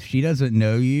 Like, if she doesn't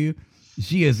know you,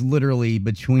 she is literally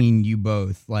between you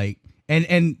both. Like,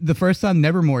 and the first time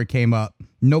Nevermore came up,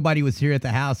 nobody was here at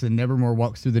the house, and Nevermore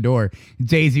walks through the door.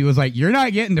 Daisy was like, "You're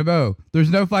not getting to Bo. There's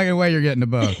no fucking way you're getting to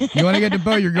Bo. You want to get to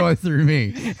Bo? You're going through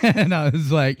me." And I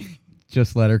was like,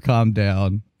 "Just let her calm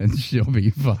down, and she'll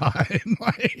be fine."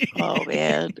 Like, oh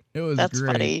man, that's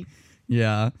great. Funny.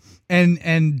 Yeah,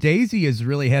 and Daisy is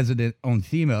really hesitant on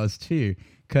females too,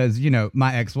 because you know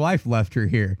my ex-wife left her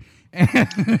here,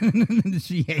 and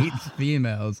she hates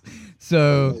females.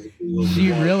 So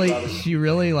she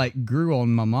really like grew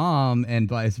on my mom and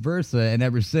vice versa. And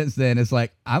ever since then, it's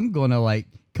like I'm gonna like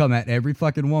come at every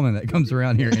fucking woman that comes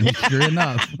around here. And sure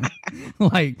enough,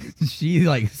 like she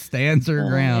like stands her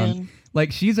ground. Man.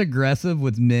 Like she's aggressive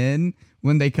with men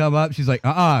when they come up. She's like,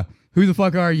 who the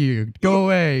fuck are you? Go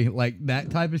away. Like that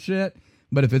type of shit.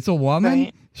 But if it's a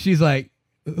woman, she's like,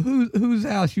 whose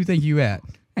house you think you at?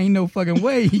 Ain't no fucking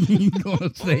way you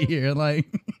gonna stay here. Like,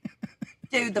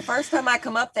 dude, the first time I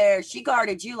come up there, she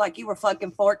guarded you like you were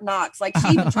fucking Fort Knox. Like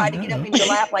she even tried to get up in your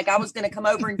lap, like I was gonna come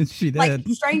over and she did. Like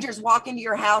strangers walk into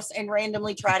your house and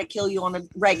randomly try to kill you on a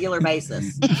regular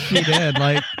basis. She did.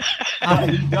 Like,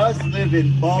 he does live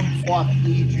in bumfuck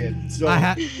Egypt, so I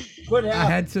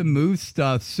had to move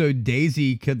stuff so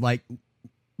Daisy could like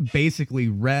basically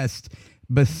rest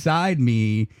beside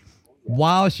me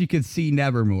while she could see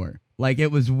Nevermore. Like,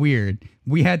 it was weird.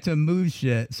 We had to move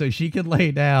shit so she could lay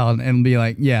down and be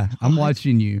like, yeah, I'm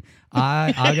watching you.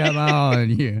 I got my eye on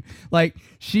you. Like,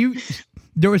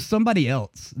 there was somebody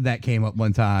else that came up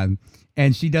one time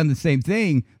and she done the same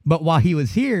thing, but while he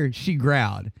was here, she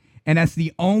growled. And that's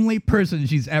the only person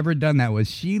she's ever done that with.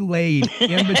 She laid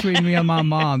in between me and my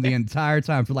mom the entire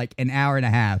time for like an hour and a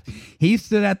half. He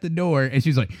stood at the door and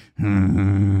she's like,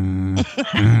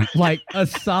 like a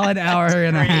solid hour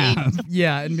and a half.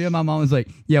 Yeah. And me and my mom was like,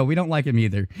 yeah, we don't like him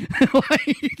either.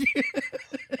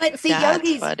 But see,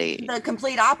 Yogi's the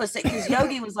complete opposite, because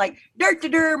Yogi was like, dirt to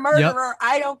dirt, murderer. Yep.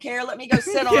 I don't care. Let me go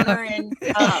sit on her and be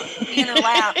in her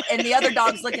lap. And the other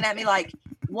dog's looking at me like,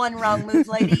 one wrong move,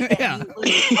 lady, and you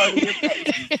lose part of your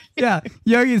face. Yeah,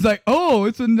 Yogi's like, oh,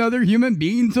 it's another human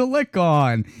being to lick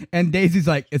on. And Daisy's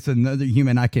like, it's another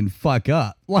human I can fuck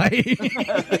up. Like,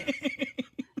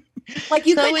 Like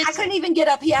I couldn't even get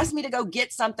up. He asked me to go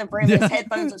get something for him, his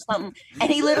headphones or something.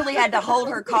 And he literally had to hold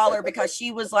her collar because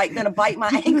she was like going to bite my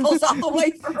ankles all the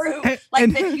way through.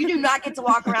 Like that you do not get to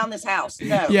walk around this house.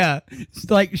 No. Yeah. It's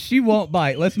like she won't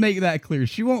bite. Let's make that clear.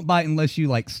 She won't bite unless you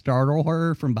like startle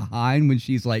her from behind when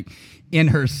she's like in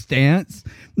her stance.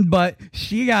 But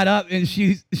she got up and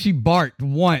she barked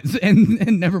once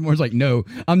and Nevermore's like, no,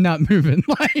 I'm not moving.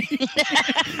 Like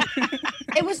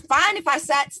it was fine if I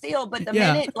sat still, but the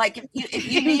minute, like, if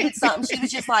you needed something, she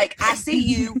was just like, I see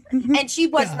you. And she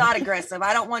was not aggressive.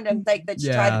 I don't want them to think that she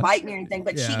tried to bite me or anything,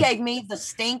 but she gave me the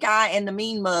stink eye and the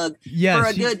mean mug for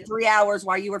a good 3 hours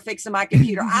while you were fixing my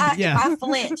computer. If I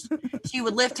flinched, she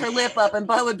would lift her lip up and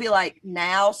Bo would be like,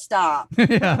 now stop.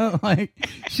 Yeah, like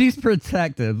she's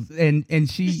protective and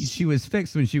she was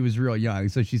fixed when she was real young,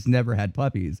 so she's never had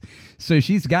puppies. So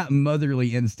she's got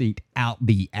motherly instinct out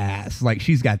the ass. Like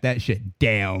she's got that shit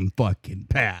down fucking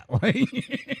pat. Like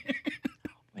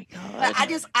my God.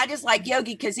 I just like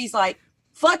Yogi because he's like,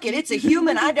 fuck it, it's a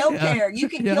human. I don't care. You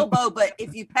can kill Bo, but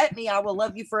if you pet me, I will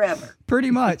love you forever.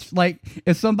 Pretty much. Like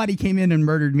if somebody came in and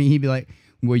murdered me, he'd be like,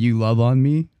 will you love on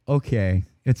me? Okay.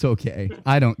 It's okay.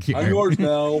 I don't care. I'm yours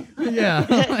now. Yeah.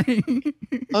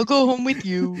 I'll go home with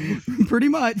you. Pretty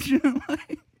much.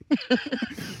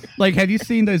 Like, have you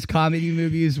seen those comedy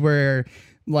movies where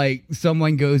like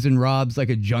someone goes and robs like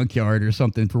a junkyard or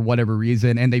something for whatever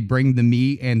reason and they bring the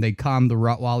meat and they calm the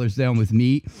Rottweilers down with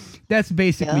meat? That's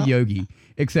basically Yogi,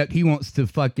 except he wants to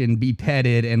fucking be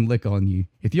petted and lick on you.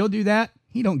 If you'll do that,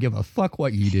 he don't give a fuck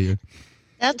what you do.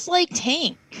 That's like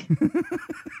Tank.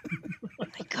 Oh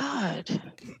my God.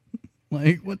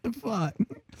 Like, what the fuck?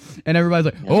 And everybody's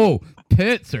like, oh,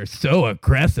 pits are so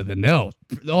aggressive and they'll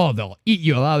eat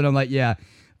you alive. And I'm like, yeah,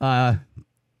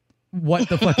 what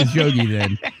the fuck is Yogi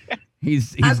then?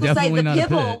 He's definitely not a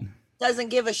pit. Doesn't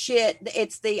give a shit.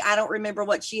 It's the I don't remember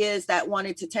what she is that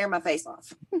wanted to tear my face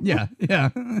off. Yeah.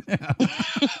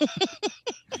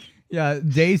 Yeah,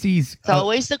 Daisy's... It's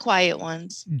always the quiet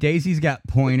ones. Daisy's got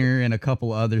Pointer and a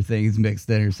couple other things mixed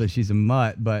in her, so she's a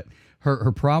mutt, but her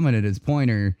prominent is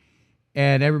Pointer,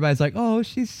 and everybody's like, oh,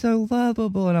 she's so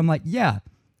lovable, and I'm like, yeah,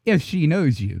 if she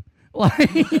knows you. Like,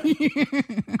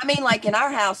 I mean, like in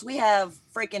our house, we have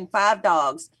freaking 5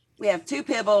 dogs. We have 2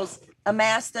 pit bulls, a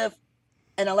Mastiff,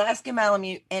 an Alaskan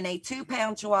Malamute, and a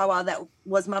 2-pound Chihuahua that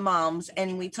was my mom's,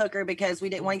 and we took her because we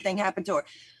didn't want anything to happen to her.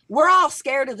 We're all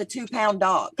scared of the 2-pound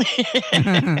dog.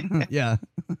 Yeah.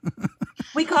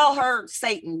 We call her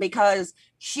Satan because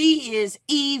she is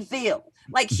evil.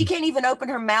 Like she can't even open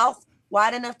her mouth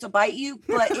wide enough to bite you,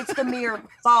 but it's the mere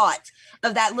thought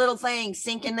of that little thing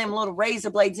sinking them little razor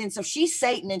blades in. So she's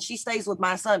Satan and she stays with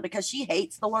my son because she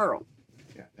hates the world.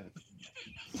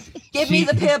 Give me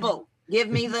the pibble. Give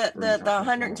me the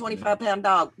 125-pound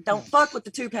dog. Don't fuck with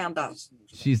the 2-pound dogs.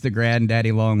 She's the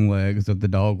granddaddy long legs of the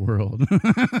dog world.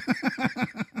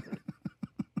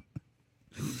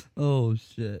 Oh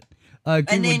shit.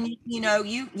 And then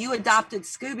you adopted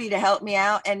Scooby to help me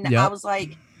out, and I was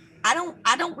like, I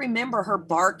don't remember her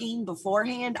barking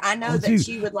beforehand. I know that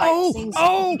she would like sing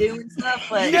doing stuff,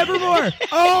 but Nevermore.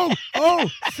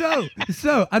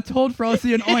 So I told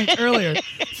Frosty and Oink earlier.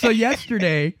 So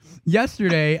yesterday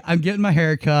I'm getting my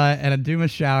hair cut and I do my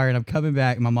shower and I'm coming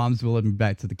back. And my mom's wheeling me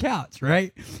back to the couch,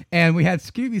 right? And we had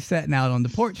Scooby sitting out on the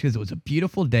porch because it was a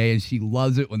beautiful day and she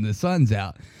loves it when the sun's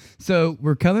out. So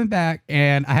we're coming back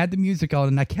and I had the music on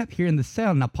and I kept hearing the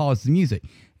sound and I paused the music.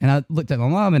 And I looked at my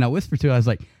mom and I whispered to her, I was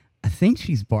like, I think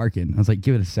she's barking. I was like,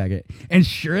 give it a second. And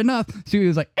sure enough, Scooby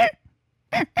was like,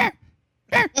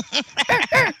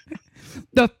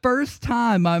 the first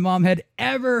time my mom had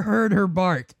ever heard her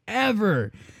bark,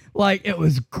 ever. Like, it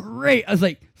was great. I was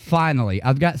like, finally,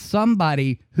 I've got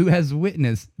somebody who has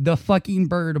witnessed the fucking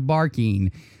bird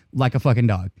barking like a fucking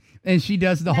dog. And she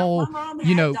does the whole,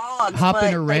 dogs,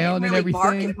 hopping around and everything.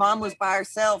 Bark if mom was by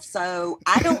herself. So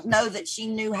I don't know that she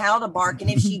knew how to bark.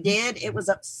 And if she did, it was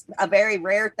a very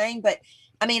rare thing. But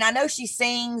I mean, I know she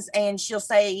sings and she'll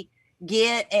say,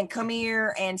 get and come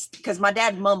here. And because my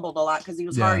dad mumbled a lot because he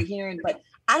was hard of hearing. But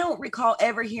I don't recall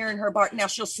ever hearing her bark. Now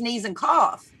she'll sneeze and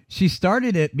cough. She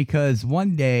started it because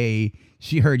one day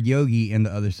she heard Yogi in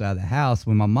the other side of the house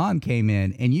when my mom came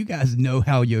in, and you guys know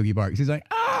how Yogi barks. He's like,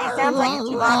 it sounds like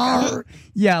Chewbacca.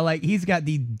 Yeah, like he's got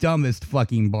the dumbest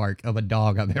fucking bark of a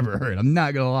dog I've ever heard. I'm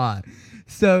not gonna lie.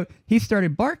 So he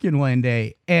started barking one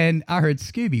day, and I heard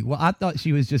Scooby. Well, I thought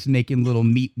she was just making little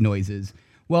meat noises.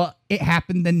 Well, it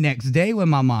happened the next day when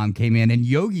my mom came in, and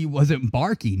Yogi wasn't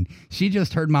barking. She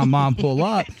just heard my mom pull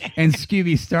up, and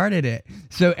Scooby started it.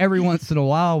 So every once in a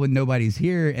while, when nobody's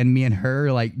here, and me and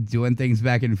her like doing things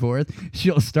back and forth,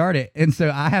 she'll start it, and so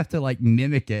I have to like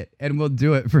mimic it, and we'll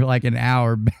do it for like an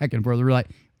hour back and forth. We're like,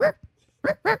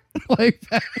 like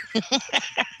that.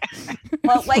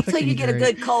 Well, wait till you get a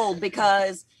good cold,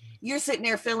 because you're sitting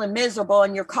there feeling miserable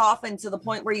and you're coughing to the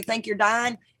point where you think you're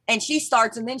dying. And she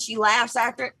starts and then she laughs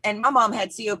after it. And my mom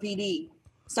had COPD,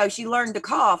 so she learned to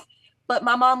cough. But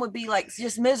my mom would be like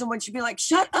just miserable, and she'd be like,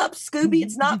 "Shut up, Scooby,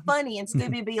 it's not funny." And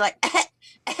Scooby would be like,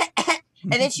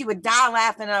 and then she would die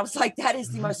laughing. And I was like, that is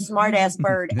the most smart ass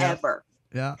bird ever.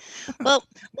 Yeah. Well,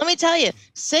 let me tell you,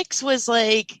 Six was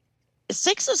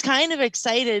kind of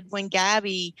excited when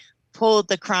Gabby pulled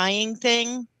the crying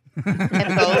thing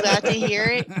and Bo got to hear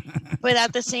it. But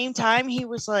at the same time, he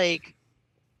was like,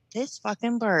 this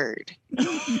fucking bird.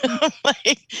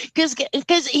 Because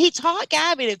he taught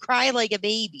Gabby to cry like a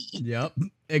baby. Yep.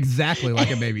 Exactly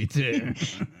like a baby too.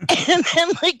 And then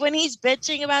like when he's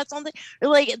bitching about something,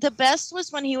 like the best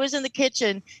was when he was in the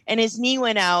kitchen and his knee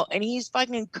went out and he's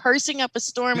fucking cursing up a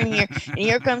storm in here, and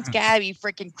here comes Gabby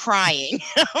freaking crying.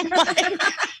 I'm like,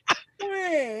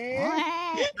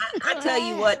 I tell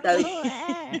you what though,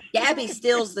 Gabby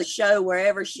steals the show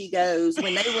wherever she goes.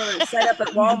 When they were set up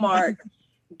at Walmart,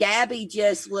 Gabby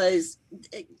just was,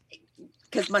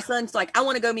 because my son's like, I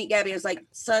want to go meet Gabby. I was like,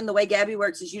 son, the way Gabby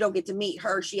works is you don't get to meet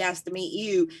her. She has to meet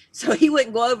you. So he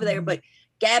wouldn't go over there, but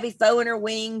Gabby throwing her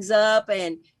wings up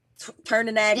and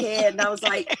turning that head. And I was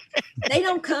like, they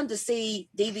don't come to see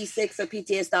DV6 or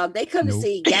PTS Dog. They come to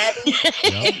see Gabby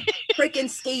and freaking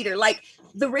Skeeter. Like,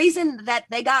 the reason that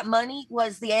they got money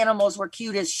was the animals were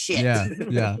cute as shit. Yeah.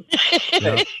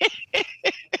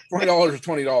 $20 is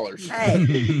 $20.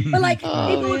 Hey. But like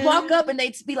people would walk up and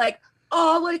they'd be like,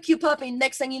 oh, what a cute puppy.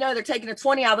 Next thing you know, they're taking a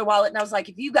 20 out of their wallet. And I was like,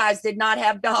 if you guys did not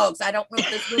have dogs, I don't know if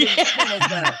this would have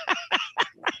been as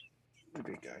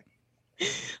Good guy.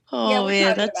 oh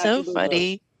man, that's so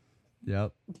funny.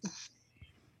 Yep.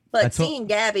 But seeing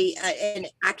Gabby, and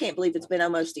I can't believe it's been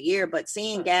almost a year, but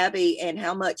seeing Gabby and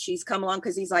how much she's come along,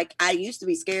 because he's like, I used to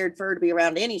be scared for her to be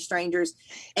around any strangers.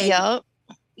 And,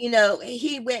 you know,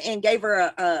 he went and gave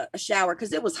her a shower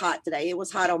because it was hot today. It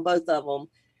was hot on both of them.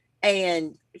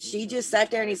 And she just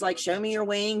sat there and he's like, show me your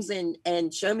wings and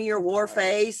show me your war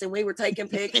face. And we were taking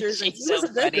pictures. And she was a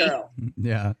good girl.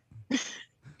 Yeah.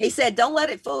 He said, don't let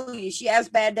it fool you. She has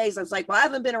bad days. I was like, well, I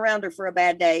haven't been around her for a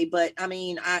bad day, but I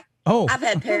mean, I've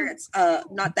had parents,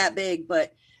 not that big,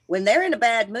 but when they're in a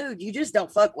bad mood, you just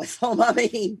don't fuck with them. I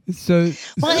mean,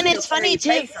 well, and it's funny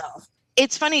too.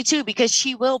 It's funny too, because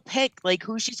she will pick like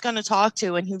who she's going to talk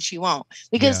to and who she won't,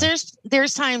 because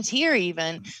there's times here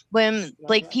even when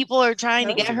like people are trying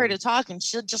to get her to talk and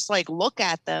she'll just like look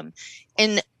at them,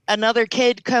 and another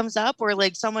kid comes up or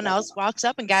like someone else walks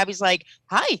up and Gabby's like,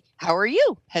 hi, how are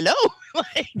you? Hello.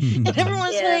 And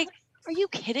everyone's like, are you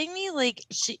kidding me? Like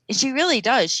she really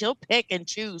does. She'll pick and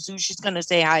choose who she's going to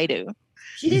say hi to.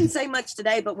 She didn't say much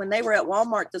today, but when they were at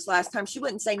Walmart this last time, she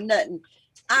wouldn't say nothing.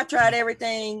 I tried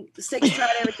everything. Six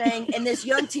tried everything. And this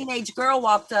young teenage girl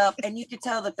walked up and you could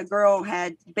tell that the girl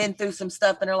had been through some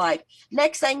stuff in her life.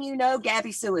 Next thing you know,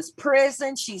 Gabby Sue is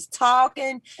prison. She's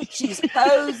talking. She's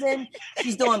posing.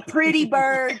 She's doing pretty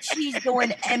bird. She's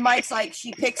doing, and Mike's like,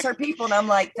 she picks her people. And I'm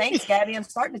like, thanks, Gabby. I'm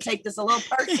starting to take this a little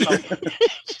personal.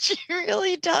 She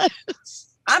really does.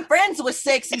 I'm friends with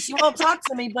Six and she won't talk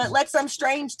to me, but let some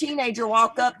strange teenager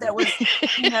walk up that was,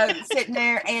 you know, sitting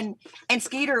there, and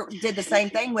Skeeter did the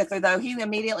same thing with her though. He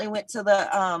immediately went to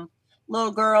the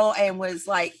little girl and was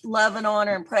like loving on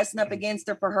her and pressing up against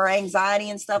her for her anxiety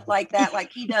and stuff like that,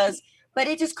 like he does. But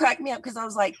it just cracked me up because I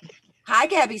was like, hi,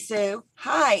 Gabby Sue.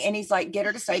 Hi. And he's like, get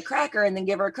her to say cracker and then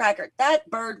give her a cracker. That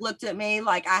bird looked at me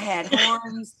like I had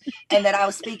horns and that I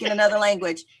was speaking another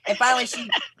language. And finally,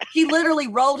 she literally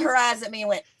rolled her eyes at me and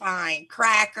went, fine,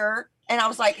 cracker. And I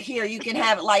was like, here, you can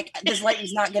have it. Like, this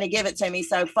lady's not going to give it to me.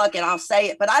 So fuck it. I'll say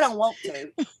it, but I don't want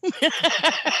to.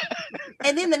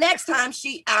 And then the next time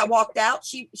I walked out,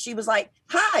 she was like,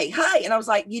 hi. And I was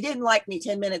like, you didn't like me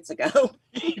 10 minutes ago.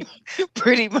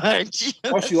 Pretty much.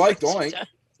 Well, she liked Oink.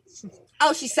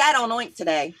 Oh, she sat on Oink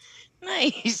today.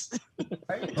 Nice.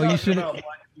 Well, you should have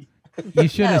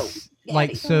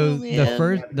like so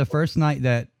the first night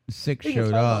that Six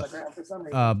showed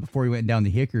up before he went down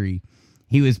to Hickory,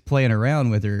 he was playing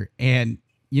around with her, and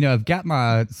you know, I've got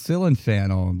my ceiling fan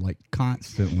on like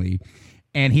constantly,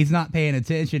 and he's not paying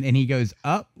attention, and he goes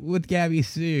up with Gabby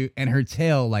Sue, and her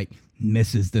tail like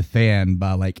misses the fan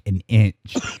by like an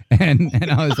inch. And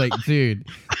I was like, dude,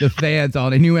 the fan's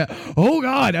on. And he went, oh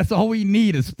God, that's all we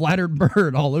need, a splattered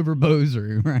bird all over Bo's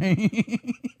room, right?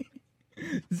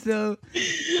 So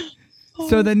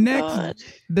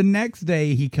the next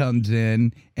day he comes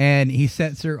in and he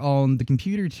sets her on the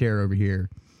computer chair over here.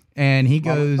 And he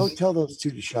goes, don't tell those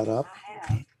two to shut up.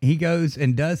 He goes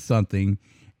and does something.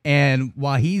 And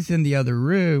while he's in the other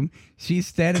room, she's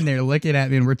standing there looking at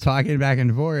me and we're talking back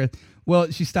and forth. Well,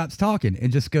 she stops talking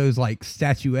and just goes like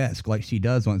statuesque, like she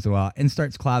does once in a while, and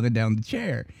starts climbing down the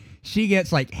chair. She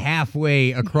gets like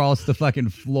halfway across the fucking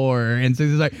floor. And so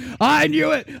she's like, I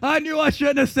knew it. I knew I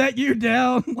shouldn't have set you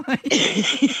down.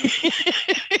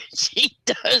 She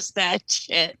does that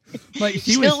shit. Like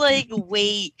she'll like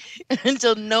wait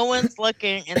until no one's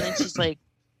looking. And then she's like,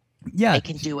 yeah, I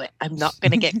can do it. I'm not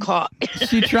going to get caught.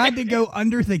 She tried to go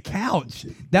under the couch.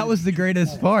 That was the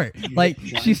greatest part. Like,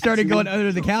 she started going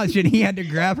under the couch, and he had to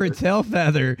grab her tail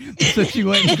feather so she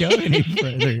wouldn't go any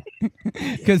further.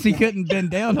 Because he couldn't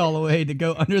bend down all the way to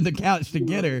go under the couch to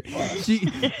get her. She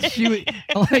would,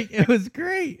 like, it was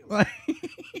great. Like,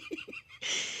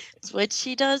 it's what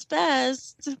she does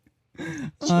best.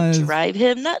 She drive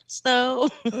him nuts, though.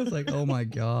 I was like, oh my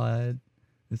God.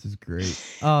 This is great.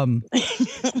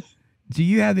 Do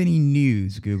you have any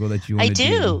news, Google, that you want to do?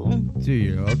 I do. Do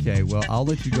you? Okay, well, I'll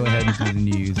let you go ahead and do the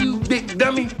news. You big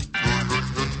dummy.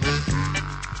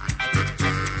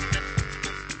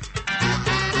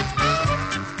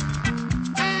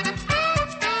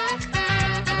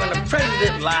 When the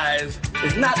president lies,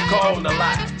 it's not called a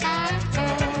lie.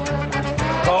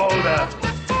 It's called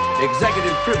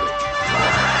executive privilege.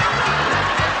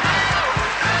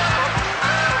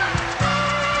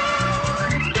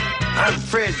 I'm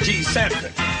Fred G.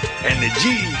 Sanford, and the G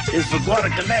is for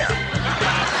Guadalcanal.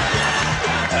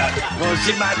 Want to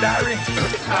see my diary?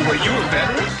 Were you a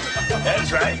veteran?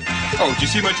 That's right. Oh, did you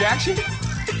see much action?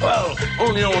 Well,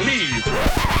 only on leave.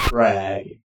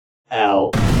 Brag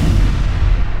out.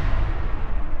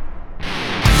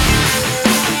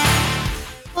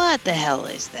 What the hell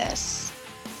is this?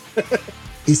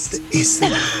 It's the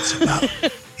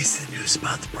news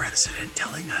about the president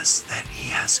telling us that he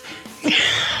has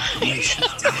information to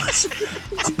tell us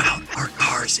about our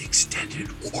car's extended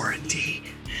warranty.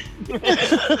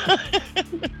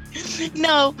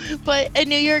 No, but a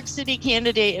New York City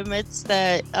candidate admits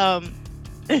that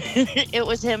it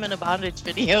was him in a bondage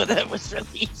video that was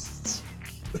released.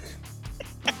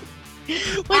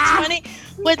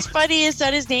 What's funny is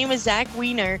that his name is Zach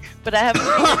Wiener, but I haven't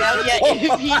figured out yet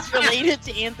if he's related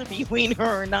to Anthony Weiner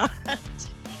or not.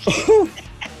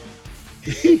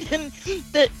 And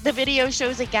the video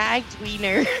shows a gagged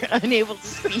Wiener, unable to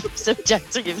speak,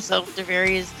 subjecting himself to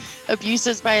various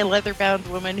abuses by a leather-bound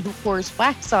woman who pours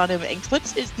wax on him and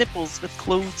clips his nipples with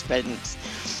clothespins.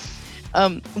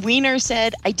 Wiener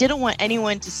said, I didn't want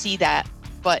anyone to see that,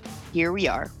 but here we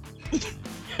are.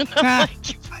 And I'm like,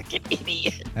 you fucking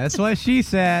idiot. That's what she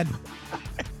said.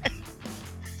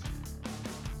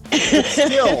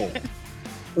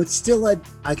 But still,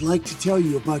 I'd like to tell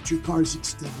you about your car's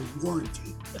extended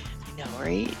warranty. I know,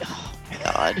 right? Oh my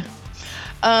God.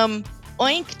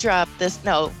 Oink dropped this.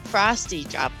 No, Frosty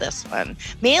dropped this one.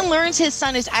 Man learns his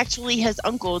son is actually his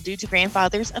uncle due to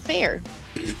grandfather's affair.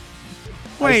 Wait,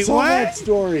 I saw what? That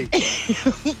story.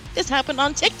 This happened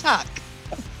on TikTok.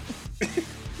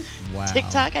 Wow.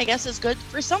 TikTok, I guess, is good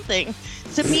for something.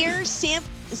 Samir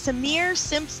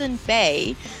Simpson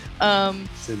Bay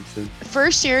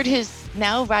first shared his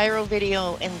now viral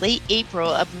video in late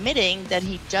April, admitting that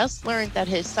he just learned that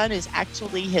his son is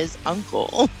actually his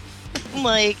uncle. I'm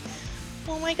like,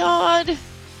 oh my God.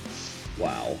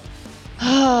 Wow.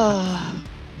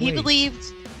 He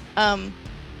believed,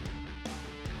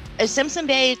 as Simpson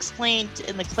Bay explained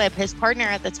in the clip, his partner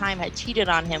at the time had cheated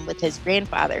on him with his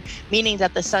grandfather, meaning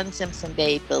that the son Simpson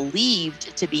Bay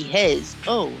believed to be his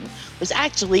own was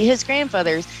actually his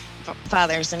grandfather's.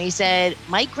 And he said,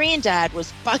 my granddad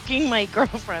was fucking my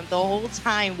girlfriend the whole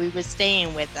time we was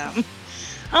staying with them.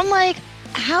 I'm like,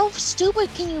 how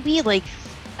stupid can you be? Like,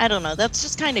 I don't know. That's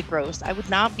just kind of gross. I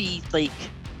would not be like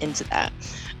into that.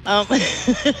 Oh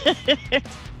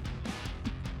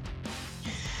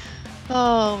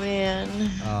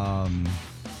man.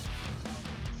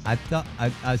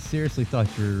 I seriously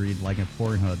thought you were reading like a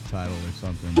Pornhub title or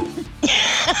something.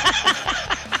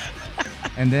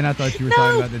 And then I thought you were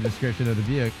talking about the description of the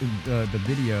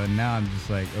video, and now I'm just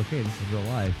like, okay, this is real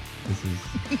life. This is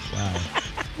wow.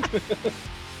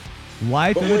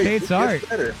 Life imitates art.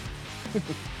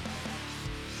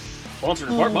 Sponsored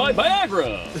in part by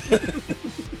Viagra.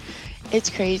 It's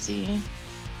crazy.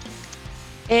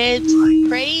 It's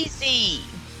crazy.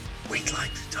 We'd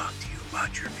like to talk to you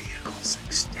about your vehicle's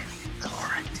extended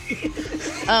warranty.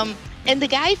 And the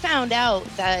guy found out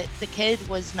that the kid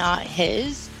was not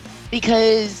his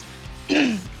because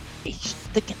the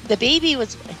baby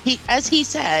was, as he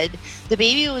said, the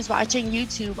baby was watching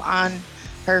YouTube on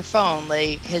her phone,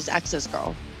 like his ex's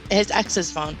phone,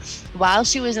 while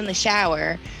she was in the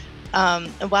shower.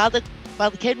 And while the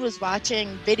kid was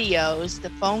watching videos, the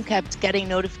phone kept getting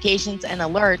notifications and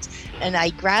alerts, and I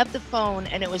grabbed the phone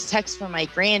and it was text from my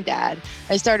granddad.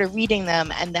 I started reading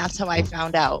them, and that's how I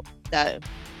found out that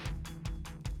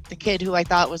the kid who I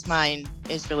thought was mine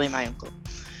is really my uncle.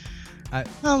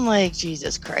 I'm like,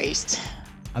 Jesus Christ.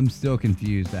 I'm still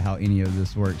confused at how any of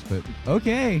this works, but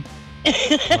okay.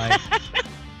 Like,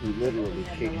 we literally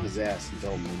kicked his ass and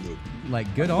told him to move.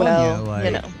 Like, good on you.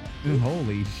 Like,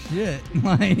 holy shit.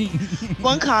 Like,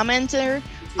 one commenter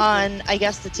on, I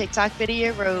guess, the TikTok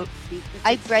video wrote,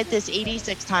 I've read this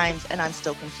 86 times and I'm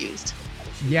still confused.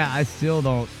 Yeah, I still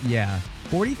don't. Yeah.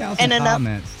 40,000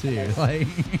 comments too. Like,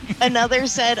 another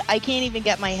said, I can't even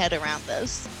get my head around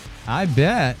this. I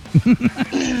bet.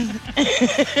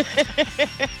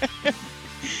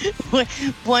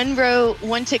 One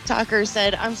TikToker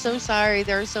said, I'm so sorry,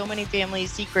 there are so many family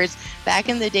secrets. Back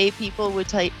in the day, people would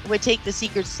take the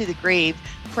secrets to the grave,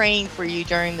 praying for you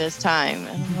during this time.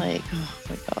 And I'm like, oh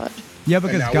my God. Yeah,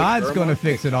 because God's going to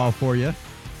fix it all for you.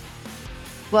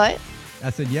 What?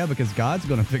 I said, yeah, because God's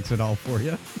going to fix it all for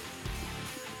you.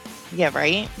 Yeah,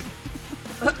 right?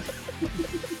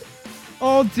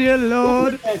 Oh, dear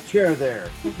Lord. Put that chair there.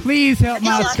 Please help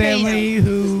my family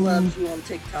who loves you on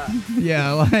TikTok.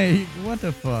 Yeah, like, what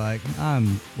the fuck?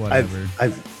 Whatever.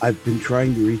 I've been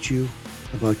trying to reach you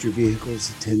about your vehicle's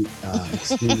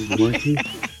extended warranty.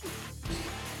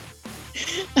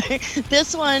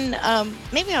 This one,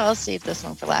 maybe I'll save this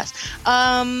one for last.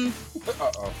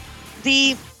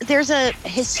 There's a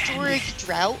historic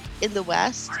drought in the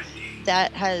West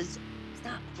that has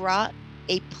brought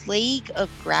a plague of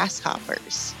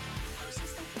grasshoppers.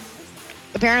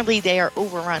 Apparently they are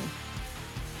overrun.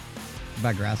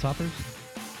 By grasshoppers?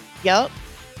 Yep.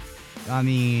 I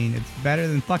mean, it's better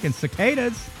than fucking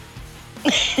cicadas.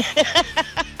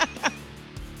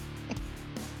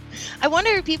 I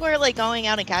wonder if people are like going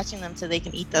out and catching them so they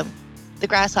can eat them. The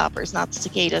grasshoppers, not the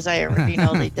cicadas. I already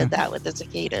know they did that with the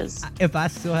cicadas. If I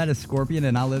still had a scorpion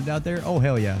and I lived out there, oh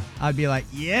hell yeah. I'd be like,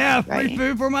 yeah, free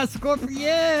food for my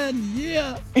scorpion.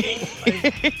 Yeah.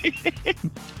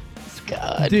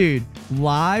 God. Dude,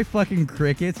 live fucking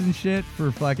crickets and shit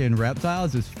for fucking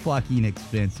reptiles is fucking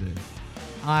expensive.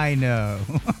 I know.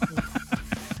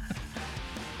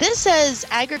 This says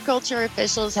agriculture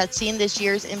officials had seen this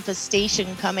year's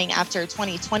infestation coming after a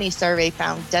 2020 survey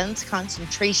found dense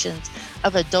concentrations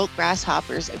of adult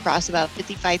grasshoppers across about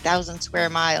 55,000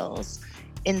 square miles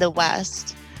in the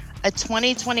West. A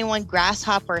 2021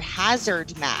 grasshopper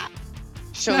hazard map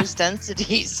shows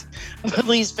densities of at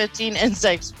least 15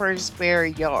 insects per square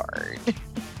yard.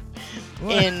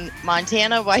 What? In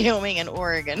Montana, Wyoming, and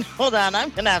Oregon. Hold on,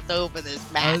 I'm gonna have to open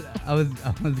this map. I was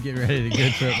getting ready to go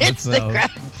to it It's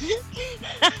myself.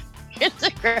 It's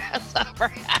a grasshopper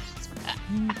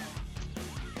hazmat.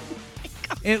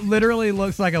 It literally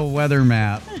looks like a weather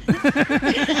map.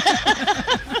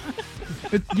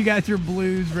 You got your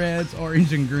blues, reds,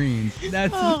 orange, and greens.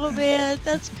 Oh man,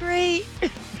 that's great.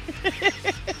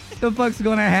 The fuck's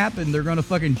gonna happen? They're gonna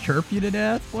fucking chirp you to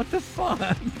death? What the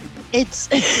fuck? It's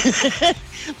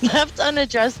left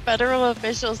unaddressed. Federal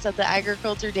officials said the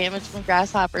agriculture damage from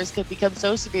grasshoppers could become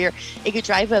so severe it could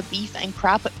drive up beef and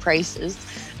crop prices.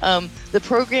 The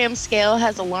program scale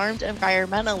has alarmed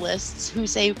environmentalists who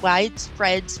say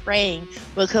widespread spraying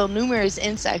will kill numerous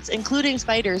insects, including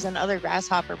spiders and other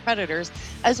grasshopper predators,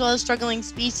 as well as struggling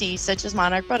species such as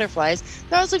monarch butterflies.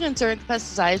 They're also concerned the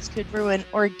pesticides could ruin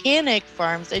organic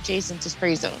farms adjacent to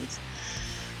spray zones.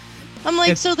 I'm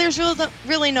like, so there's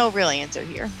really no real answer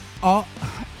here.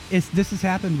 This has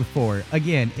happened before.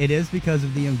 Again, it is because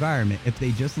of the environment. If they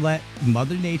just let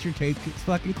Mother Nature take its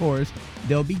fucking course,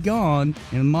 they'll be gone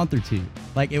in a month or two.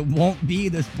 Like, it won't be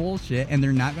this bullshit, and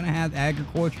they're not going to have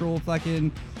agricultural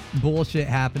fucking bullshit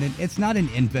happening. It's not an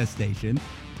infestation.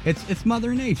 It's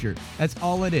Mother Nature. That's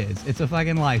all it is. It's a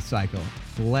fucking life cycle.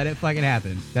 Let it fucking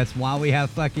happen. That's why we have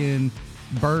fucking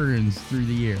burns through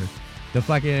the year. The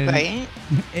fucking... Right?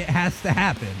 It has to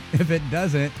happen. If it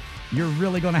doesn't, you're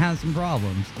really going to have some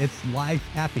problems. It's life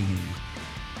happening.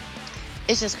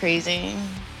 It's just crazy.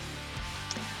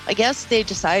 I guess they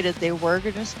decided they were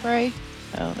going to spray.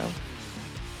 I don't know.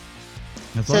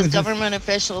 Says government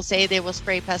officials say they will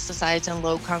spray pesticides in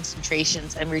low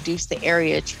concentrations and reduce the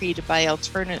area treated by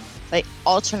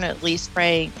alternately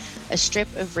spraying a strip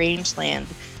of rangeland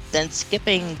then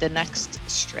skipping the next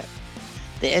strip.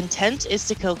 The intent is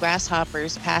to kill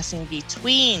grasshoppers passing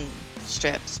between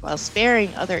strips while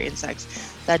sparing other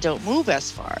insects that don't move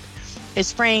as far. If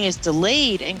spraying is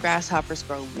delayed and grasshoppers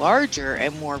grow larger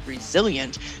and more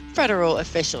resilient, federal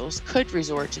officials could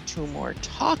resort to more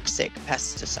toxic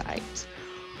pesticides.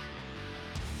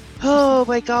 Oh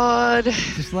my God.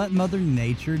 Just let Mother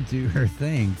Nature do her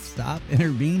thing. Stop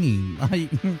intervening.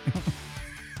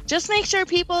 Just make sure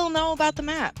people know about the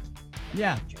map.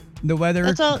 Yeah. The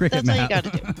weather cricket That's map. all you got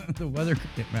to do. The weather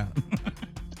cricket map.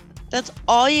 That's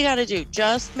all you got to do.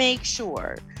 Just make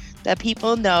sure that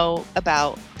people know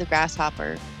about the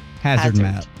grasshopper hazard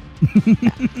map.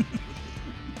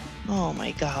 Oh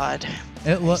my God.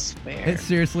 It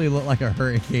seriously looked like a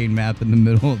hurricane map in the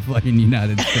middle of fucking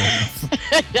United States.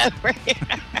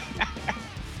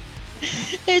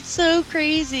 It's so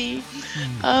crazy.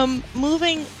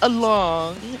 Moving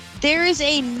along, there is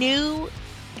a new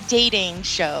dating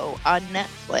show on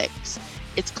Netflix.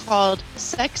 It's called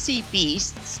Sexy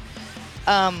Beasts.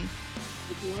 And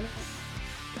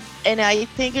I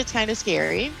think it's kind of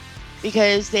scary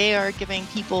because they are giving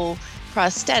people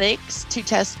prosthetics to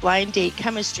test blind date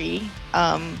chemistry.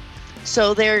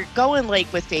 So they're going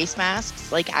like with face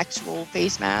masks, like actual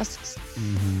face masks.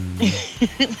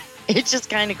 Mm-hmm. It's just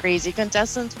kind of crazy.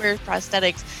 Contestants wear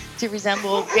prosthetics to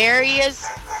resemble various...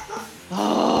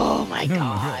 Oh my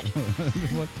God.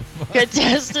 What the fuck?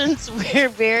 Contestants wear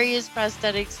various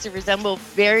prosthetics to resemble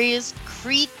various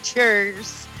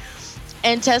creatures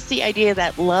and test the idea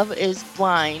that love is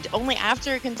blind. Only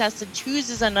after a contestant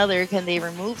chooses another can they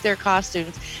remove their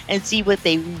costumes and see what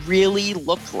they really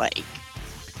look like.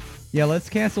 Yeah, let's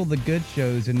cancel the good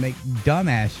shows and make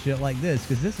dumbass shit like this,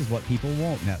 because this is what people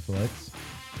want, Netflix.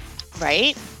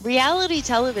 Right? Reality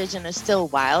television is still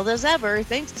wild as ever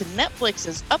thanks to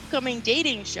Netflix's upcoming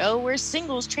dating show where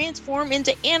singles transform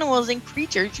into animals and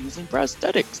creatures using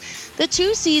prosthetics. The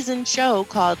 2-season show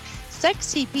called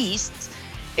Sexy Beasts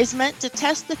is meant to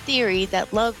test the theory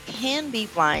that love can be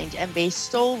blind and based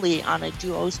solely on a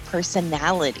duo's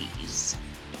personalities.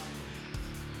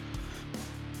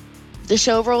 The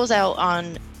show rolls out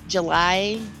on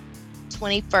July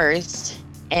 21st,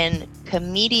 and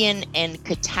comedian and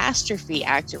catastrophe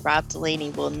actor Rob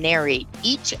Delaney will narrate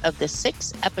each of the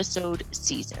 6-episode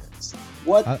seasons.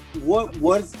 What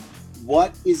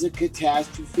is a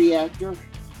catastrophe actor?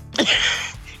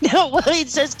 No, well, it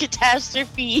says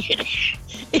catastrophe.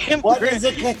 What is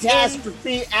a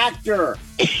catastrophe actor?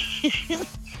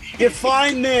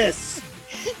 Define this.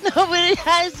 No, but it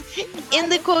has, in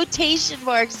the quotation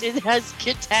marks, it has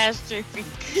catastrophe.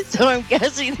 So I'm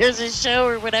guessing there's a show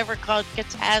or whatever called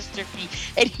Catastrophe,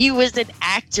 and he was an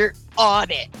actor on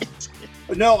it.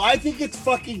 No, I think it's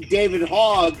fucking David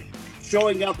Hogg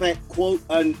showing up at quote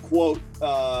unquote,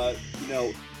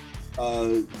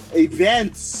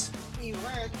 events.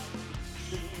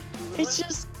 It's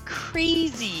just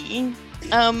crazy.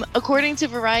 According to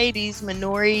Variety's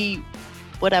Minori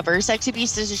whatever, Sexy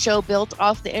Beast is a show built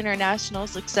off the international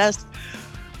success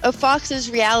of Fox's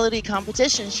reality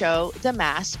competition show, The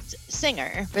Masked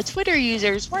Singer. But Twitter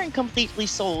users weren't completely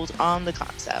sold on the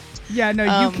concept. Yeah,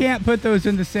 no, you can't put those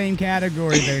in the same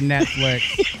category there,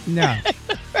 Netflix.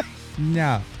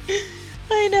 No.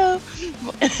 I know.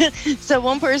 So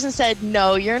one person said,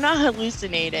 no, you're not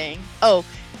hallucinating. Oh,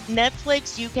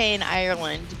 Netflix UK and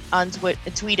Ireland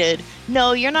tweeted,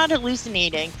 no, you're not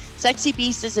hallucinating. Sexy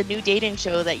Beast is a new dating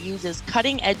show that uses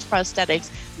cutting-edge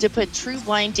prosthetics to put true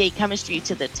blind date chemistry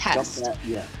to the test.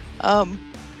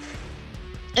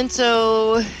 And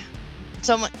so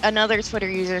another Twitter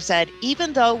user said,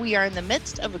 even though we are in the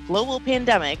midst of a global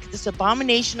pandemic, this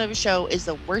abomination of a show is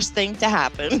the worst thing to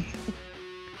happen.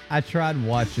 I tried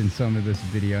watching some of this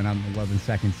video and I'm 11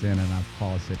 seconds in and I've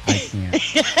paused it. I can't.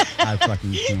 I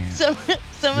fucking can't.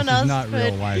 Someone this else is not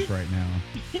real life right now.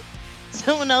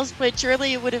 Someone else put,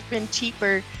 surely it would have been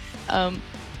cheaper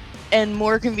and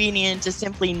more convenient to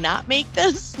simply not make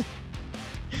this.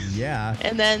 Yeah.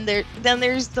 And then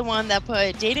there's the one that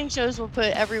put, dating shows will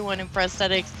put everyone in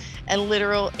prosthetics and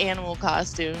literal animal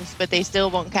costumes, but they still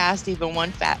won't cast even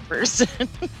one fat person.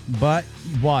 But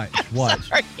watch.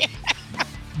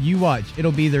 You watch.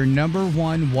 It'll be their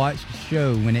 #1 watched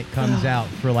show when it comes out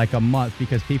for like a month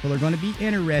because people are going to be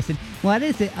interested. What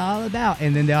is it all about?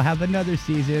 And then they'll have another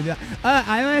season. Like,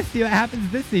 I want to see what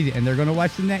happens this season. And they're going to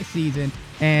watch the next season.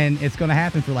 And it's going to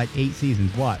happen for like 8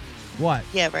 seasons. What?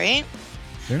 Yeah, right?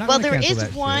 They're not Well, gonna there cancel is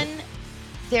that one. shit.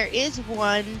 There is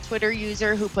one Twitter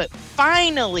user who put,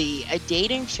 finally, a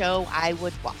dating show I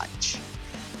would watch.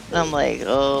 And I'm like,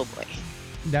 oh boy.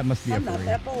 That must be I'm a not furry.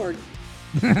 that bored.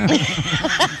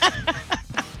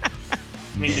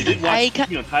 mean, they did watch,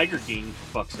 Tiger King,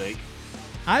 for fuck's sake.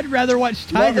 I'd rather watch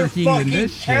Tiger King than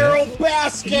this Carol shit.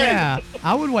 Baskin. Yeah,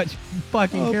 I would watch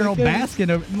fucking Carol Baskin.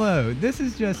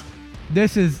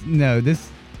 No,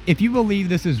 if you believe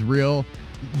this is real,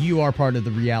 you are part of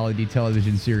the reality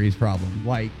television series problem.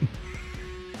 Like,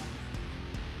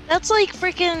 that's like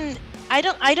freaking. I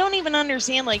don't even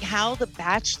understand like how The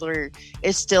Bachelor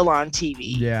is still on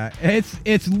TV. Yeah,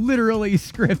 it's literally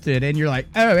scripted, and you're like,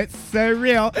 oh, it's so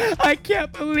real. I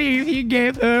can't believe he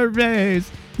gave her a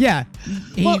raise. Yeah.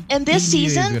 And this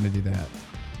season, he's gonna do that.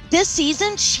 This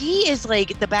season, she is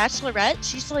like the Bachelorette.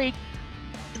 She's like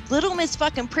Little Miss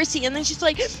fucking Prissy, and then she's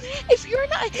like, if you're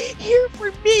not here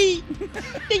for me,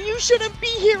 then you shouldn't be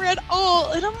here at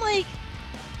all. And I'm like,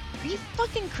 are you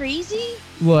fucking crazy?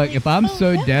 Look, like, if I'm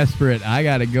desperate, I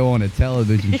gotta go on a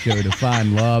television show to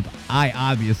find love. I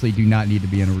obviously do not need to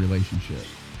be in a relationship.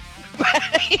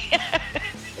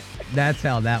 That's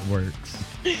how that works.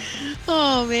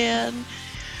 Oh man.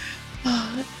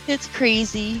 Oh, it's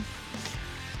crazy.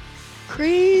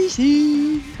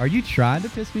 Crazy. Are you trying to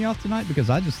piss me off tonight?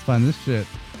 Because I just find this shit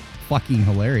fucking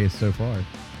hilarious so far.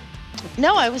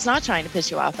 No, I was not trying to piss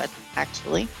you off,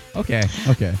 actually. Okay.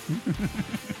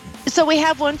 So we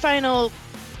have one final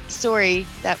story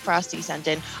that Frosty sent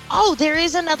in. Oh, there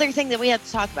is another thing that we have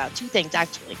to talk about. Two things,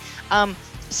 actually.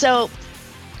 So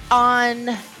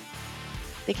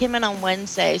they came in on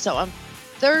Wednesday. So on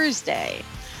Thursday,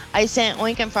 I sent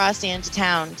Oink and Frosty into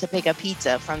town to pick up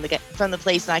pizza from the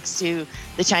place next to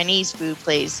the Chinese food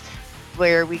place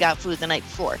where we got food the night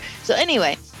before. So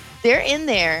anyway, they're in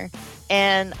there,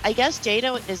 and I guess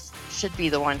Jada should be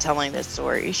the one telling this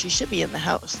story. She should be in the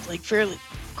house like fairly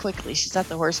quickly. She's at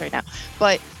the horse right now.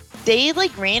 But they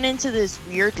like ran into this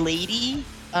weird lady.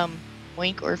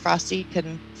 Oink or Frosty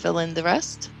can fill in the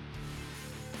rest.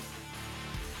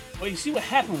 Well, you see what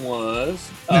happened was...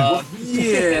 What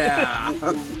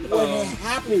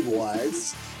happened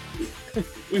was...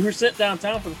 we were sent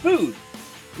downtown for the food.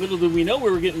 Little did we know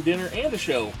we were getting dinner and a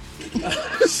show.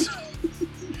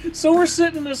 So we're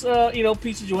sitting in this,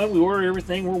 pizza joint. We order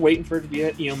everything. We're waiting for it to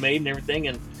be, made and everything.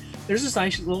 And there's this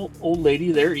nice little old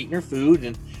lady there eating her food.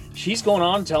 And she's going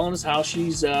on telling us how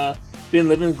she's been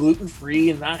living gluten-free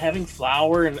and not having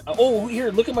flour. And, oh, here,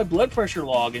 look at my blood pressure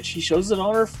log. And she shows it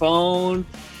on her phone.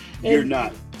 And, you're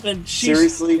not. And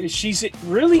Seriously? She's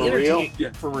really For entertaining.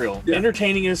 real? For real. Yeah.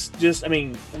 Entertaining us,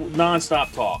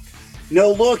 nonstop talk.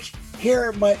 No, look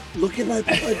at my blood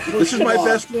pressure. This is my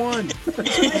best one. It's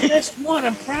my best one.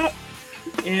 I'm proud.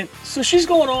 And so she's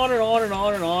going on and on and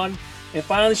on and on. And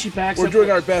finally she backs up. We're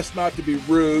doing our best not to be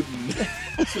rude.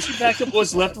 So she backs up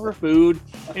what's left of her food,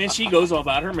 and she goes on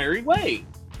about her merry way.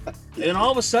 And all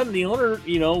of a sudden the owner,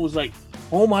 was like,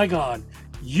 oh my God,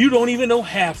 you don't even know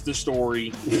half the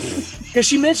story. Because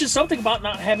she mentioned something about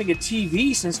not having a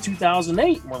TV since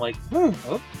 2008. And we're like,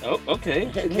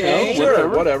 okay. Sure,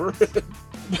 whatever.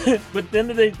 But then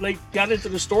they got into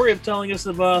the story of telling us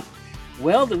of, the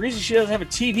reason she doesn't have a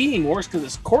TV anymore is because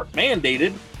it's court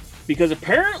mandated. Because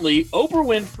apparently Oprah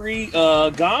Winfrey,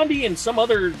 Gandhi, and some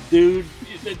other dude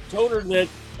told her that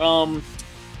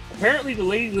apparently the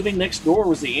lady living next door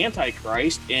was the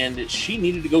Antichrist and that she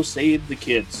needed to go save the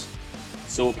kids.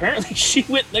 So apparently she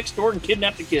went next door and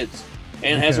kidnapped the kids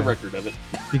and has a record of it.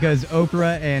 Because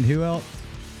Oprah and who else?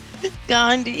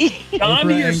 Gandhi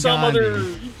or some other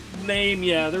name.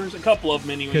 Yeah, there's a couple of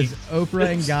them anyway. Because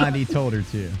Oprah and Gandhi told her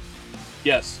to.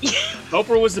 Yes.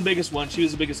 Oprah was the biggest one. She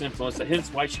was the biggest influence. Hence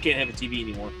why she can't have a TV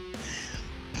anymore.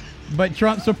 But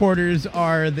Trump supporters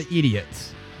are the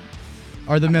idiots.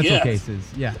 Are the mental cases.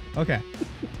 Yeah. Okay.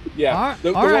 Yeah.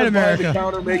 The all right, ones America. behind the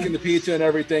counter making the pizza and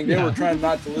everything, they were trying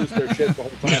not to lose their shit the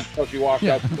whole time until she walked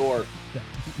out the door.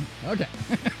 Okay.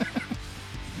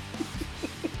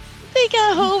 They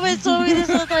got home and told me this.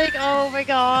 I was like, oh my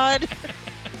God.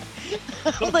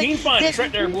 Keene Fine, it's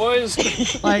right there, boys.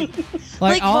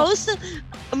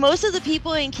 Most of the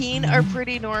people in Keene are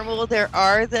pretty normal. There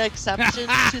are the exceptions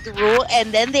to the rule,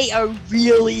 and then they are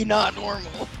really not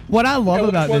normal. What I love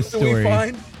about this story.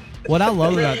 What I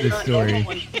love about this story.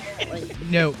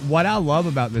 No, what I love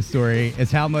about this story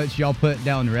is how much y'all put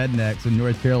down rednecks in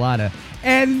North Carolina,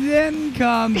 and then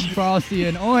comes Frosty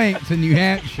and Oink to New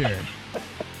Hampshire.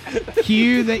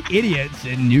 Cue the idiots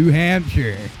in New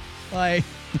Hampshire. Like.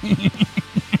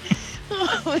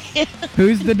 Oh, yeah.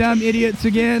 Who's the dumb idiots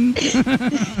again?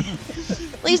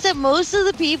 Lisa, most of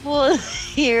the people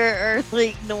here are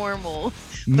like normal,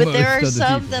 but there are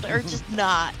some that are just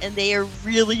not, and they are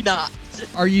really not.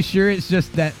 Are you sure it's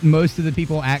just that most of the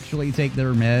people actually take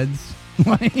their meds?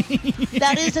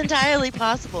 That is entirely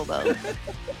possible, though.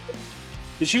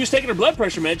 If she was taking her blood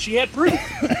pressure med, she had proof.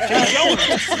 She was showing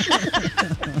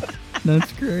us.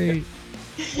 That's great.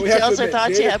 We She also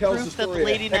thought she had proof that the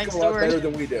lady next door. Better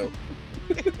than we do.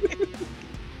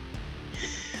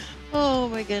 Oh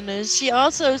my goodness. She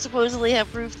also supposedly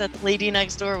had proof that the lady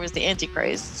next door was the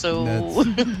Antichrist. So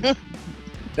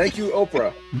Thank you,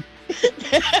 Oprah.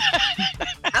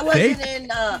 I wasn't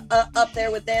in up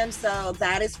there with them, so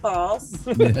that is false.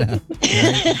 Yeah.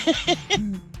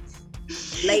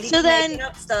 Ladies So then- making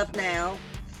up stuff now.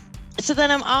 So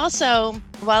then I'm also,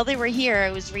 while they were here,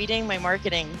 I was reading my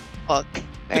marketing book,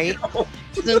 right?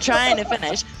 So I'm trying to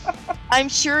finish. I'm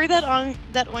sure that on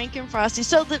that Oink and Frosty.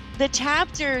 So the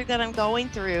chapter that I'm going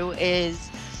through is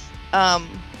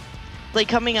like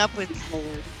coming up with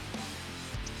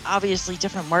obviously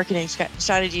different marketing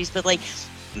strategies, but like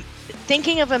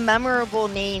thinking of a memorable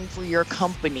name for your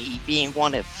company being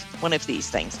one of these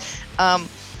things.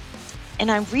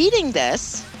 And I'm reading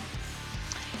this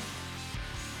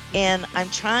and I'm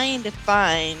trying to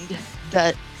find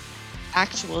the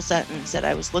actual sentence that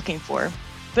I was looking for.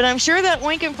 But I'm sure that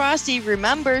Oink and Frosty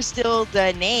remember still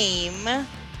the name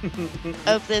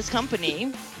of this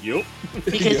company. Yep.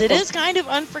 Because it is kind of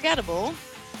unforgettable.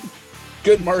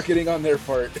 Good marketing on their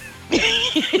part.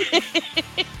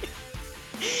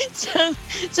 So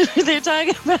they're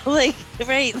talking about like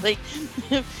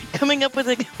coming up with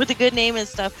a good name and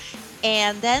stuff.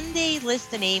 And then they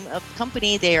list the name of the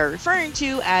company they are referring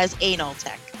to as Anal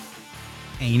Tech.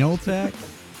 Anal Tech?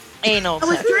 Anal I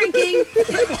was Tech. drinking.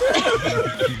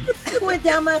 It went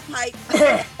down my pipe.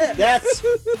 That's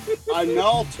a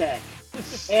null tech.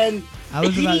 And I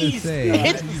was about to these say.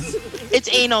 guys- It's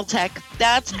Anal Tech.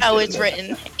 That's how it's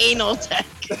written. Anal Tech.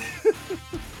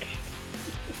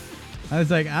 I was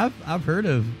like, I've heard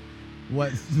of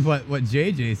what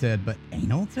JJ said, but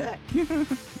Anal Tech?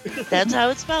 That's how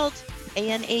it's spelled.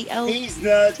 ANAL. He's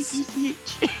nuts.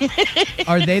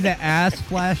 Are they the ass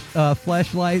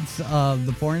flashlights of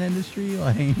the porn industry?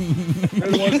 Like, They're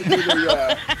the ones that do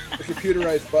the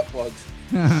computerized butt plugs.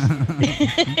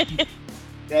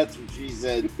 That's what she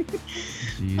said.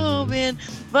 Oh man.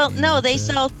 Well, no, they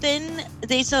sell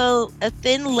a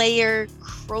thin layer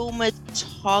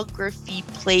chromatography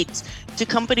plates to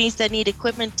companies that need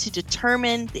equipment to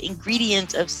determine the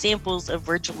ingredients of samples of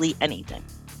virtually anything.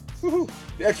 The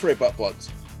X-ray butt plugs.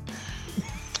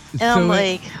 And I'm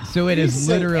like, so it is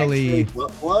literally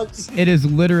plugs? It is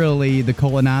literally the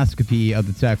colonoscopy of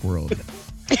the tech world.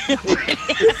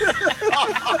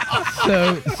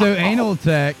 so anal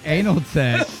tech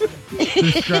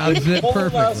describes it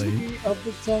perfectly. Of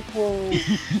the tech world.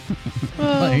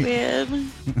 oh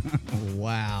man.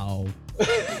 Wow.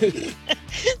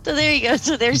 So there you go.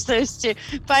 So there's those two.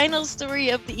 Final story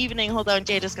of the evening. Hold on,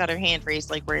 Jada's got her hand raised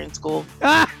like we're in school.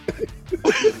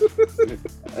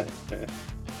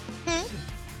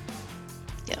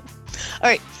 Yeah. All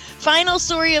right. Final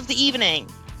story of the evening.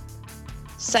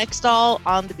 Sex doll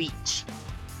on the beach.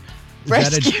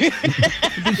 Rescue.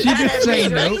 Did she just say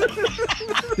no?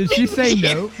 Did she say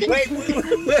no? Wait,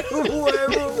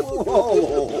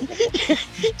 whoa.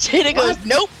 Jada goes,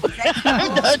 nope.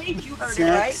 I'm done. You heard it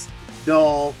right. Sex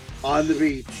doll on the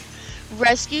beach.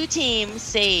 Rescue team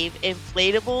save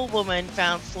inflatable woman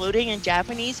found floating in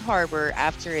Japanese harbor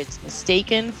after it's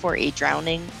mistaken for a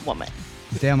drowning woman.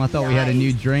 Damn, I thought we had a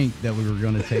new drink that we were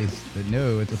going to taste, but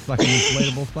no, it's a fucking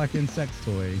inflatable fucking sex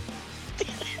toy.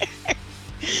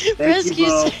 Rescue.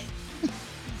 You're welcome.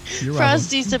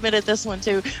 Frosty submitted this one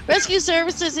too. Rescue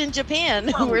services in Japan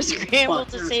who were scrambled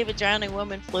to save a drowning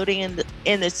woman floating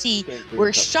in the sea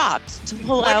were shocked to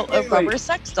pull out a rubber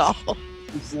sex doll.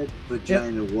 He said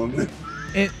vagina woman.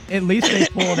 At least they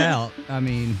pulled out. I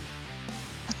mean,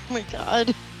 Oh my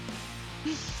god.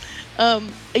 A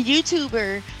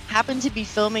YouTuber happened to be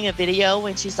filming a video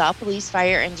when she saw police,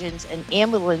 fire engines, and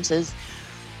ambulances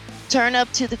turn up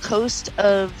to the coast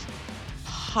of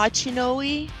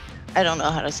Hachinoi. I don't know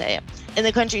how to say it. In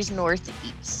the country's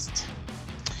northeast.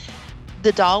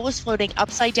 The doll was floating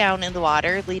upside down in the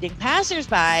water, leading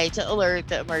passersby to alert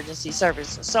the emergency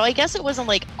services. So I guess it wasn't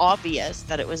like obvious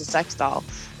that it was a sex doll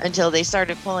until they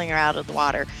started pulling her out of the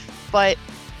water. But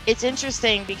it's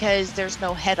interesting because there's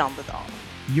no head on the doll.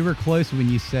 you were close when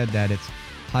you said that. It's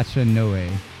Hachinoe.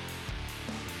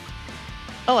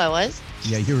 Oh, I was?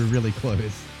 Yeah, you were really close.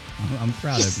 I'm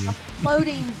proud of you.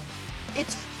 Floating.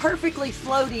 It's perfectly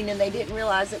floating, and they didn't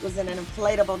realize it was an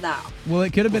inflatable doll. Well,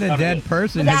 it could have been a dead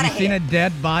person. Without Have you a seen a head.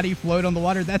 dead body float on the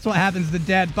water? That's what happens to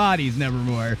dead bodies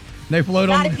nevermore. They float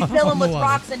Not on, if you fill on them the with water.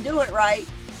 rocks and do it right.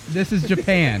 This is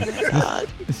Japan.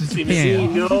 This is She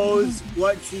Japan. knows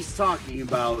what she's talking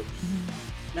about.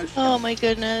 No, Oh my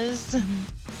goodness. Jesus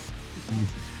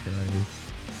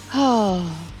Christ.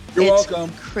 Oh, You're it's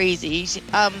welcome. crazy.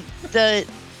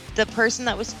 The person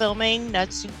that was filming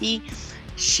Natsuki,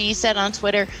 she said on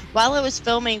Twitter, while I was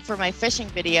filming for my fishing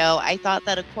video, I thought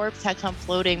that a corpse had come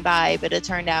floating by, but it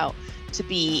turned out to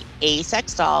be a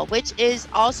sex doll, which is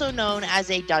also known as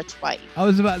a Dutch wife. I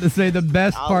was about to say the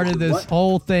best part of this What?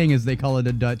 whole thing is they call it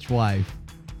a Dutch wife.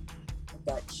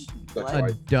 Dutch.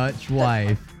 A Dutch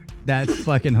wife. That's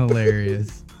fucking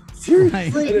hilarious. I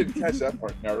didn't catch that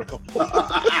part in the article.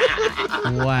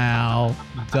 Wow.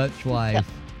 Dutch wife.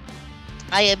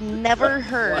 I have never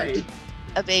heard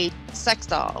of a sex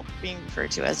doll being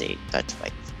referred to as a Dutch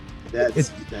wife. That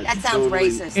sounds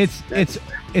racist.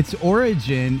 Its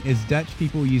origin is Dutch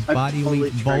people use I'm body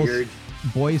totally length triggered.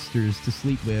 boisters to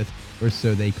sleep with, or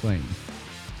so they claim.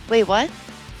 Wait, what?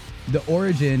 The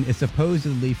origin is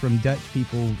supposedly from Dutch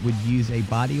people would use a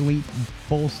body length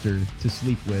bolster to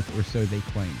sleep with, or so they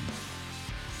claim.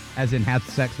 As in have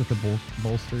sex with a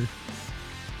bolster.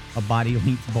 A body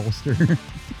length bolster.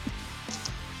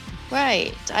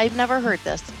 Right. I've never heard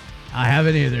this. I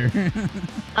haven't either.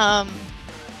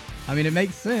 I mean, it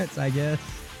makes sense, I guess.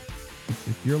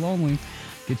 If you're lonely,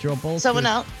 get your old bolster.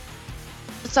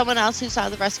 Someone else who saw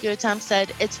the rescue attempt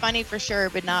said, "It's funny for sure,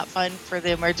 but not fun for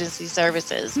the emergency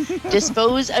services.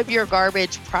 Dispose of your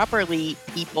garbage properly,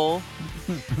 people."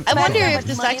 I wonder if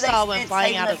the sex doll went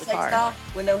flying out of the car.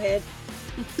 With no head.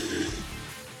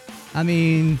 I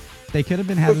mean, they could have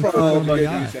been having fun on a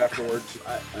yacht. Afterwards.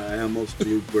 I almost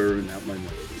feel burning out my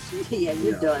nose. Yeah,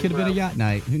 you're done. Could have been a yacht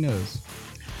night. Who knows?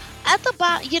 At the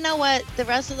bottom, you know what? The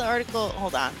rest of the article,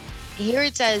 hold on. Here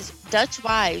it says, Dutch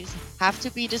wives have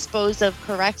to be disposed of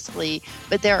correctly,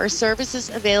 but there are services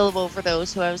available for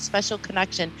those who have a special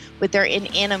connection with their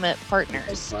inanimate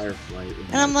partners. And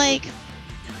I'm like,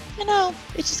 you know,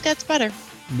 it just gets better.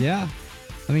 Yeah.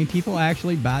 I mean, people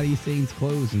actually buy these things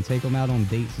clothes and take them out on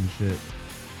dates and shit.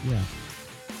 Yeah.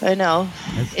 I know.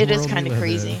 That's the It is world we kind of live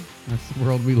crazy. in. That's the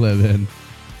world we live in.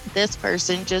 This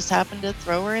person just happened to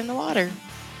throw her in the water.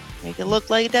 Make it look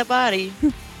like a dead body.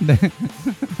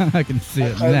 I can see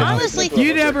it now. Honestly,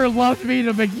 you never loved me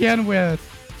to begin with.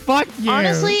 Fuck you.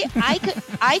 Honestly,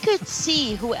 I could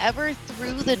see whoever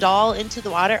threw the doll into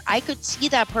the water. I could see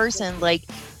that person like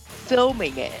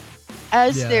filming it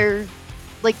as they're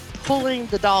like pulling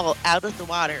the doll out of the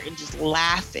water and just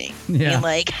laughing. Yeah. And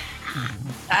like,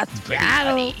 that's pretty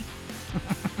funny.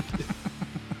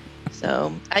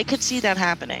 So I could see that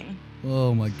happening.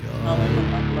 Oh my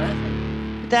god.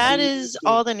 That is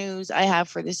all the news I have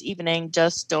for this evening.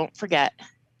 Just don't forget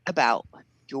about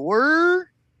your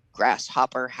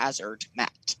grasshopper hazard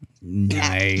mat.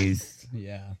 Nice.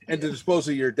 Yeah. And to dispose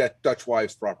of your Dutch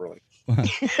wives properly.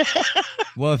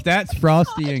 Well, if that's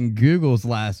Frosty and Google's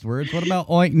last words, what about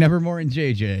Oink, Nevermore, and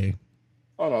JJ?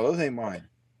 Oh no, those ain't mine.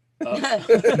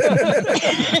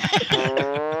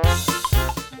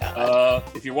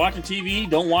 If you're watching TV,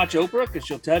 don't watch Oprah because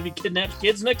she'll tell you kidnaps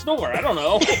kids next door. I don't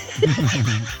know.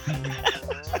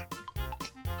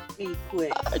 Be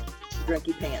quick,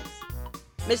 Drunky Pants.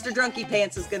 Mr. Drunky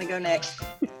Pants is going to go next.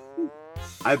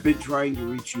 I've been trying to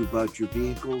reach you about your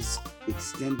vehicle's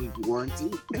extended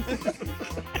warranty.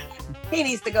 He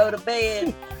needs to go to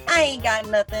bed. I ain't got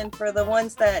nothing for the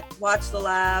ones that watched the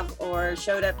live or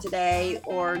showed up today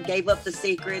or gave up the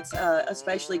secrets,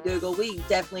 especially Google. We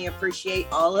definitely appreciate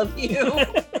all of you.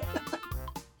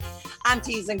 I'm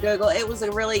teasing Google. It was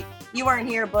you weren't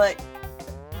here, but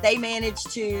they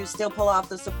managed to still pull off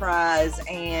the surprise,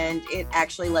 and it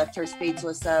actually left her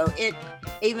speechless. So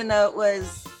even though it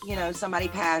was, somebody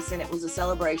passed and it was a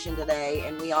celebration today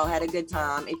and we all had a good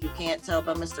time, if you can't tell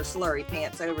by Mr. Slurry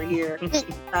Pants over here. So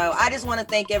I just want to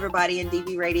thank everybody in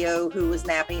DV Radio who was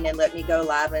napping and let me go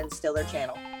live and steal their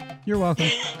channel. You're welcome.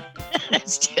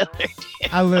 Steal their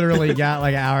channel. I literally got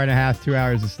like an hour and a half, 2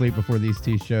 hours of sleep before these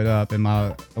two showed up, and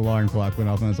my alarm clock went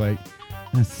off, and I was like,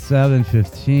 it's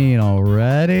 7:15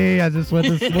 already. I just went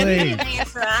to sleep.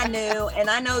 Answer, I knew, and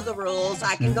I know the rules.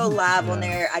 I can go live on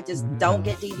there. I just don't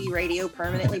get DV Radio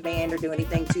permanently banned or do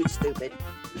anything too stupid.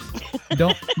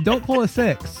 Don't pull a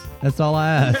 6. That's all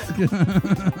I ask.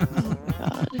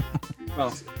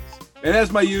 Well, and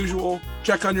as my usual,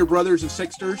 check on your brothers and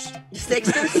sisters.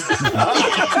 Sisters?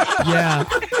 Yeah.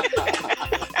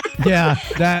 Yeah,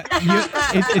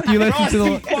 if you listen to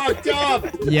the fucked up.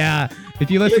 Yeah, if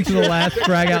you listen to the last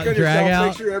Frag Out Drag Out,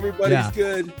 make sure everybody's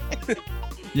good.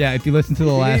 Yeah, if you listen to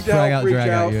the last Frag Out Drag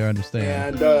Out, you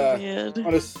understand. And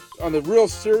on the real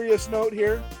serious note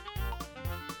here,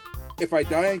 if I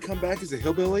die and come back as a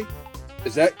hillbilly,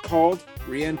 is that called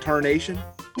reincarnation?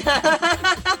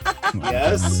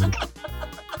 Yes.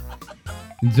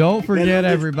 Don't forget,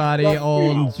 everybody,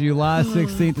 on July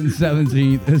 16th and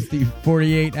 17th is the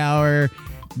 48-hour...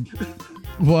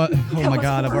 What? Oh, my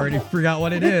God. I've already forgot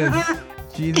what it is.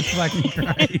 Jesus fucking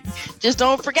Christ. Just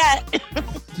don't forget.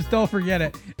 Just don't forget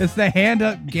it. It's the Hand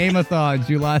Up Game-a-thon,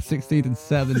 July 16th and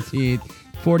 17th.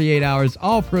 48 hours.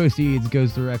 All proceeds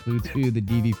goes directly to the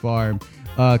DV Farm.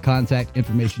 Contact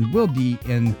information will be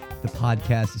in the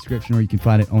podcast description, or you can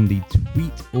find it on the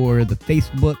tweet or the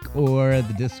Facebook or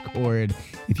the Discord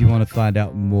if you want to find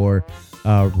out more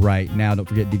right now. Don't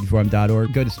forget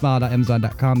dvfarm.org. Go to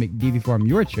smile.amazon.com. Make DV Farm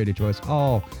your charity choice.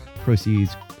 All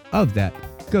proceeds of that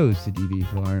goes to DV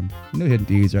Farm. No hidden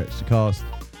fees or extra cost.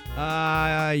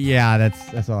 Yeah,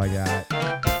 that's all I got.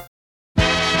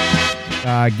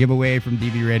 Giveaway from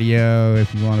DB Radio.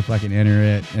 If you want to fucking enter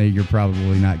it, you're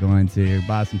probably not going to.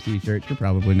 Buy some t-shirts, you're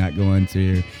probably not going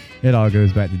to. It all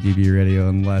goes back to DB Radio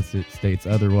unless it states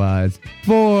otherwise.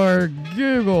 For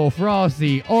Google,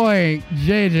 Frosty, Oink,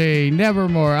 JJ,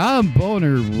 Nevermore, I'm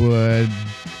Bonerwood.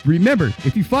 Remember,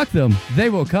 if you fuck them,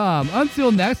 they will come.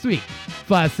 Until next week.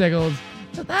 5 seconds.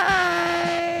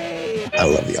 Bye. I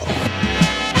love y'all.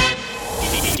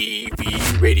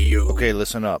 DV Radio. Okay,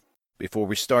 listen up. Before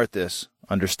we start this,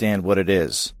 understand what it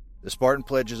is. The Spartan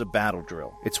Pledge is a battle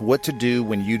drill. It's what to do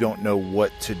when you don't know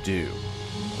what to do.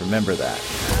 Remember that.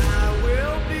 I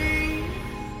will be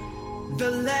the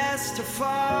last to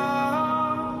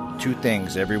fall. 2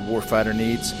 things every warfighter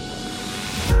needs.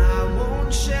 I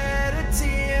won't shed a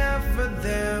tear for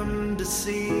them to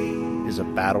see. Is a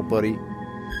battle buddy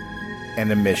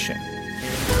and a mission.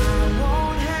 I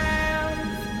won't have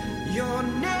your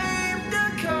name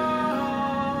to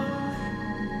call.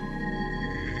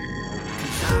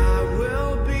 'Cause I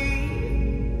will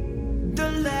be the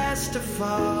last to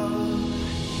fall.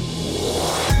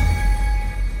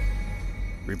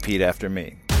 Repeat after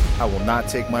me. I will not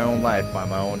take my own life by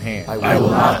my own hand. I will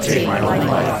not take my own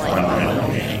life by my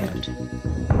own hand.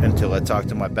 Until I talk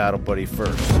to my battle buddy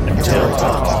first. Until I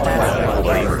talk to my battle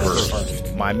buddy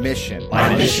first. My mission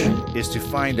is to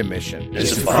find a mission.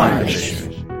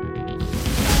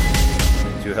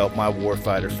 To help my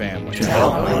warfighter family.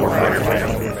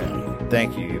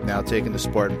 Thank you. You've now taken the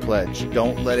Spartan Pledge.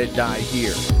 Don't let it die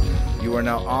here. You are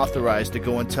now authorized to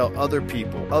go and tell other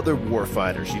people, other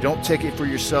warfighters. You don't take it for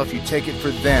yourself, you take it for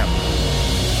them.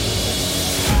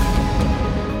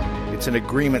 It's an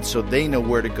agreement so they know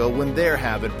where to go when they're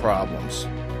having problems.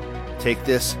 Take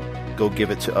this, go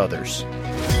give it to others.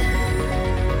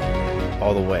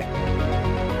 All the way.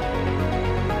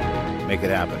 Make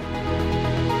it happen.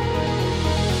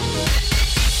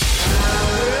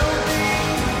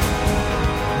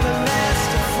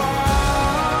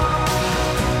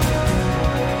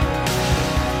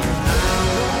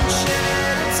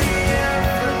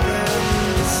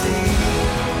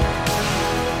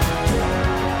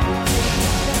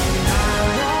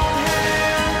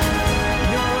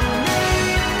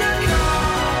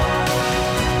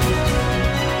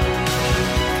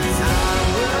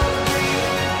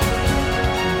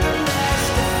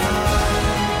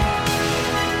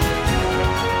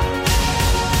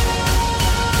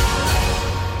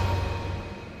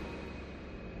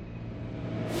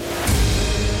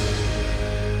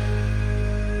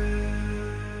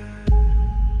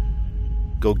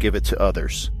 Go give it to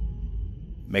others.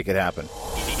 Make it happen.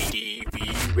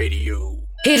 DV Radio.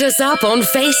 Hit us up on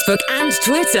Facebook and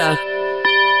Twitter.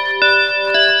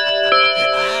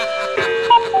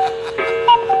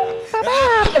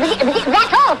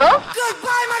 That's all, folks.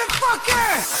 Goodbye,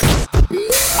 motherfucker!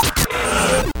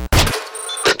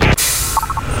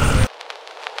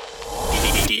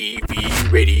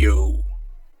 DV Radio.